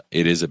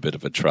a bit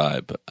of a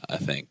tribe. I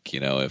think,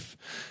 if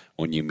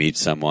when you meet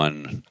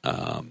someone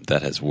that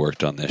has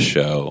worked on this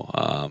show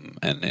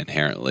and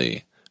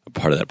inherently a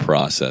part of that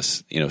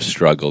process,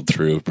 struggled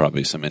through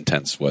probably some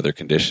intense weather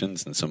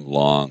conditions and some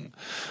long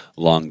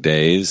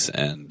days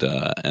and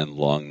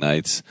long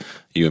nights,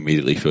 you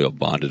immediately feel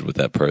bonded with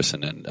that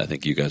person. And I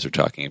think you guys were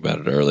talking about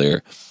it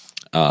earlier.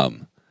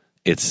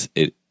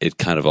 it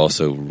kind of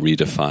also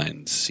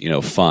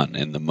redefines, fun.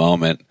 In the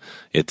moment,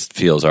 it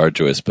feels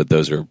arduous, but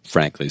those are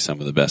frankly some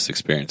of the best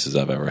experiences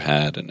I've ever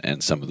had,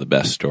 and some of the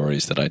best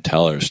stories that I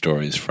tell are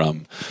stories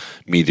from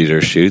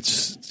MeatEater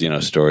shoots,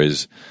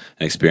 stories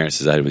and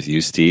experiences I had with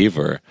you, Steve,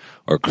 or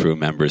crew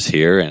members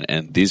here,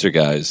 and these are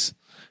guys,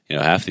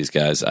 half these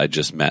guys I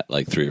just met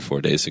like 3 or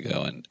 4 days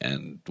ago,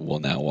 and will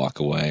now walk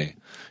away,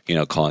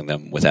 calling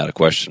them without a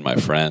question my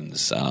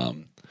friends.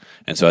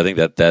 And so I think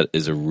that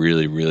is a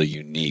really, really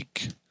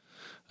unique,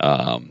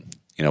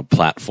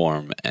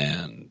 platform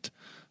and,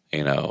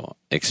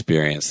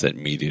 experience that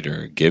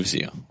MeatEater gives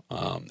you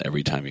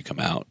every time you come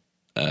out,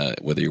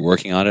 whether you're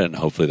working on it, and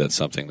hopefully that's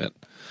something that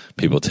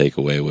people take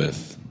away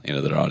with,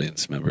 their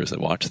audience members that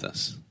watch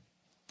this.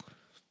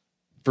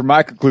 For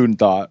my concluding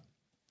thought,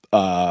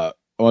 I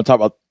want to talk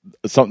about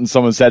something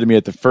someone said to me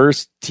at the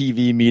first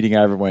TV meeting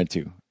I ever went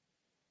to,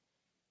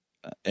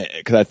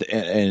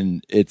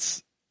 and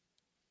it's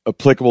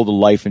applicable to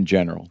life in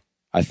general,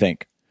 I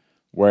think,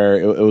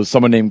 where it was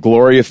someone named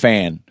Gloria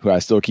Fan, who I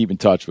still keep in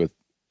touch with,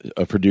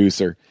 a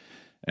producer.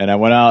 And I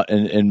went out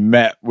and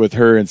met with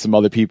her and some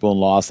other people in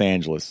Los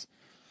Angeles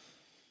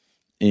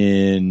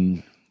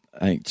in, I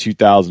think,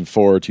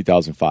 2004 or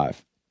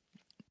 2005.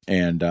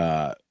 And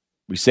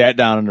we sat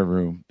down in a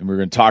room, and we were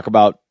going to talk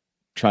about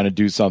trying to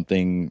do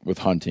something with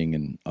hunting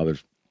and other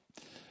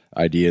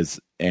ideas.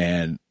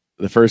 And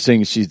the first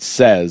thing she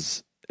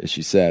says,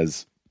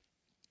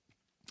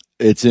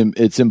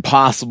 it's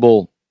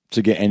impossible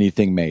to get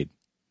anything made.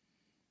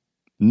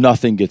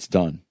 Nothing gets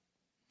done.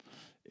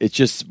 It's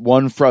just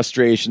one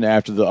frustration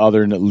after the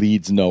other, and it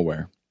leads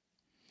nowhere.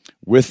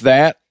 With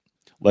that,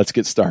 let's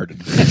get started.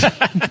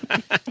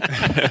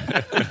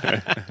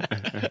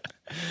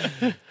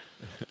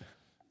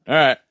 All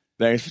right.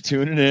 Thanks for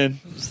tuning in.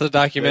 It's the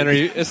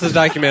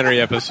documentary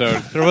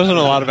episode. There wasn't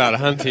a lot about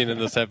hunting in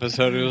this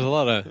episode. It was a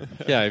lot of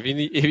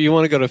If you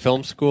want to go to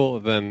film school,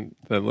 then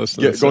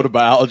listen. Go to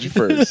biology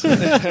first. All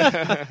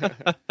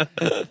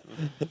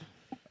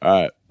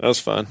right, that was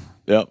fun.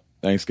 Yep.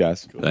 Thanks,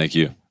 guys. Cool. Thank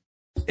you.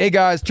 Hey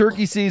guys,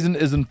 turkey season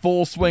is in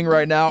full swing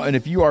right now, and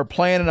if you are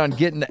planning on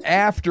getting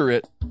after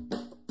it,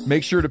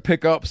 make sure to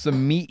pick up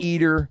some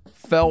MeatEater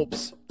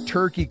Phelps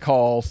turkey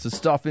calls to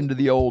stuff into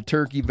the old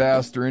turkey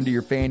vest or into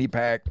your fanny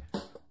pack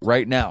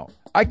right now.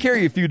 I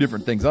carry a few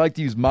different things. I like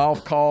to use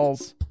mouth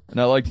calls, and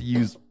I like to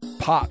use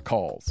pot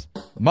calls.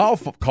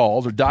 Mouth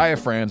calls or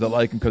diaphragms, I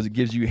like them because it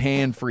gives you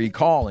hand-free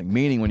calling,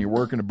 meaning when you're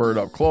working a bird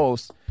up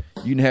close,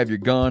 you can have your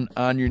gun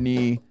on your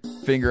knee,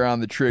 finger on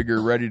the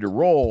trigger, ready to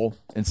roll,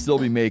 and still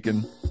be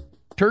making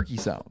turkey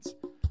sounds.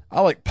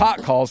 I like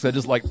pot calls because I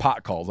just like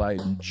pot calls. I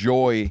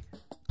enjoy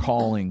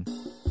calling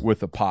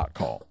with a pot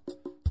call.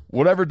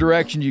 Whatever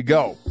direction you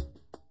go,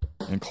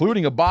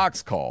 including a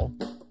box call,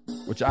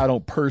 which I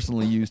don't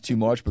personally use too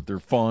much, but they're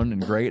fun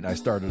and great, and I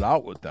started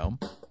out with them.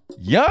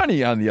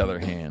 Yanni, on the other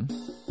hand,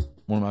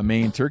 one of my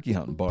main turkey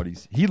hunting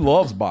buddies, he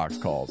loves box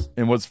calls.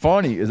 And what's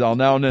funny is I'll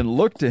now and then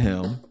look to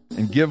him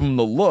and give him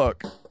the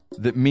look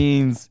that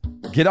means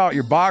get out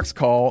your box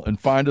call and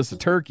find us a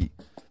turkey.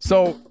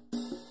 So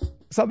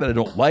it's not that I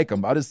don't like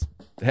him. I just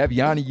have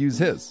Yanni use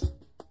his.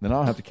 Then I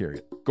don't have to carry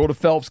it. Go to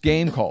Phelps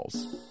Game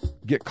Calls.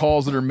 Get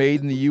calls that are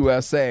made in the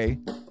USA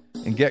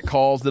and get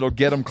calls that'll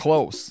get them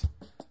close.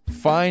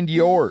 Find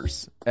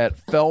yours at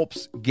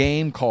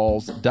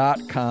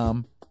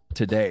phelpsgamecalls.com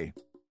today.